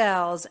your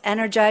cells.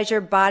 Energize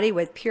your body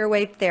with Pure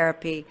Wave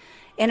therapy.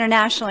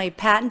 Internationally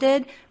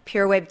patented,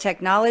 Pure Wave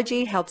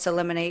technology helps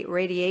eliminate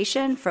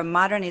radiation from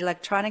modern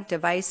electronic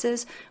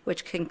devices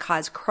which can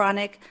cause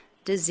chronic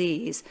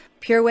disease.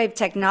 Pure Wave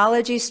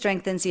technology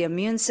strengthens the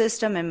immune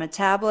system and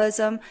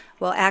metabolism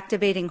while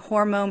activating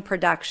hormone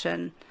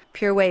production.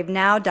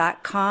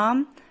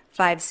 PureWaveNow.com,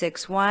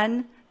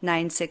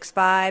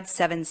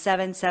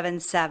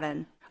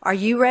 561-965-7777. Are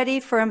you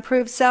ready for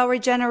improved cell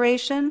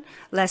regeneration,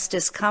 less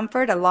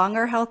discomfort, a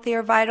longer,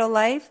 healthier, vital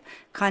life?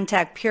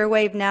 Contact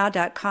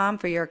PureWaveNow.com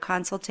for your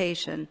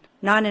consultation.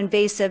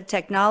 Non-invasive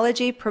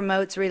technology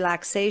promotes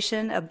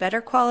relaxation, a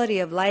better quality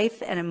of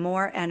life, and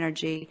more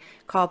energy.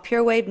 Call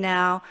PureWave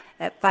Now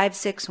at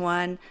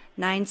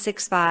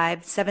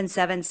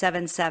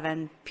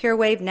 561-965-7777.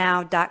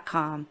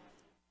 PureWaveNow.com.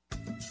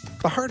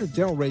 The Heart of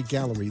Delray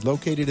Gallery,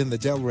 located in the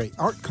Delray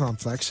Art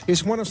Complex,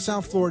 is one of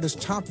South Florida's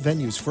top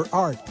venues for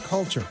art,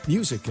 culture,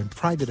 music, and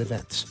private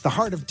events. The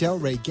Heart of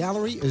Delray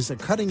Gallery is a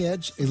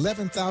cutting-edge,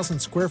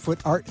 11,000-square-foot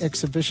art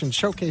exhibition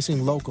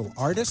showcasing local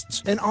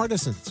artists and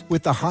artisans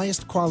with the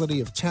highest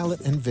quality of talent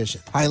and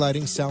vision,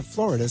 highlighting South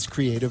Florida's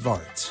creative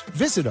arts.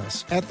 Visit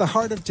us at the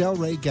Heart of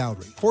Delray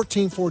Gallery,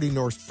 1440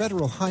 North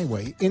Federal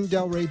Highway in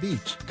Delray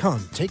Beach.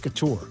 Come, take a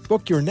tour,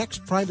 book your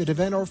next private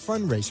event or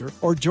fundraiser,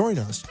 or join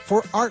us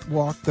for Art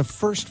Walk the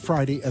first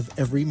Friday of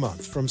every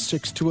month from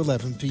 6 to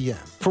 11 p.m.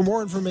 For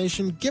more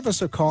information, give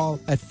us a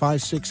call at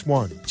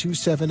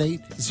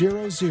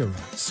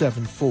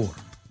 561-278-0074.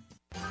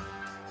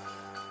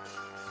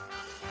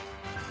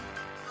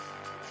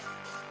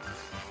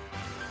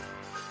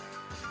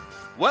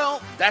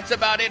 Well, that's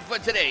about it for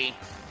today.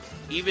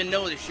 Even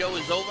though the show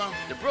is over,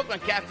 the Brooklyn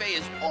Cafe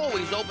is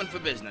always open for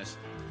business.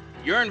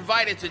 You're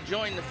invited to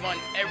join the fun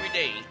every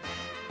day.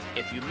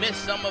 If you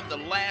missed some of the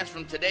laughs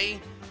from today,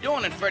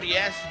 Dawn and Freddie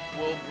S.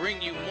 will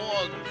bring you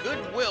more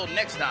goodwill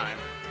next time.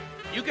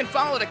 You can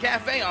follow the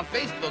cafe on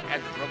Facebook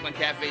at the Brooklyn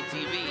Cafe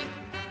TV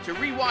to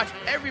rewatch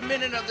every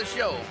minute of the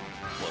show.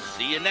 We'll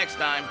see you next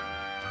time.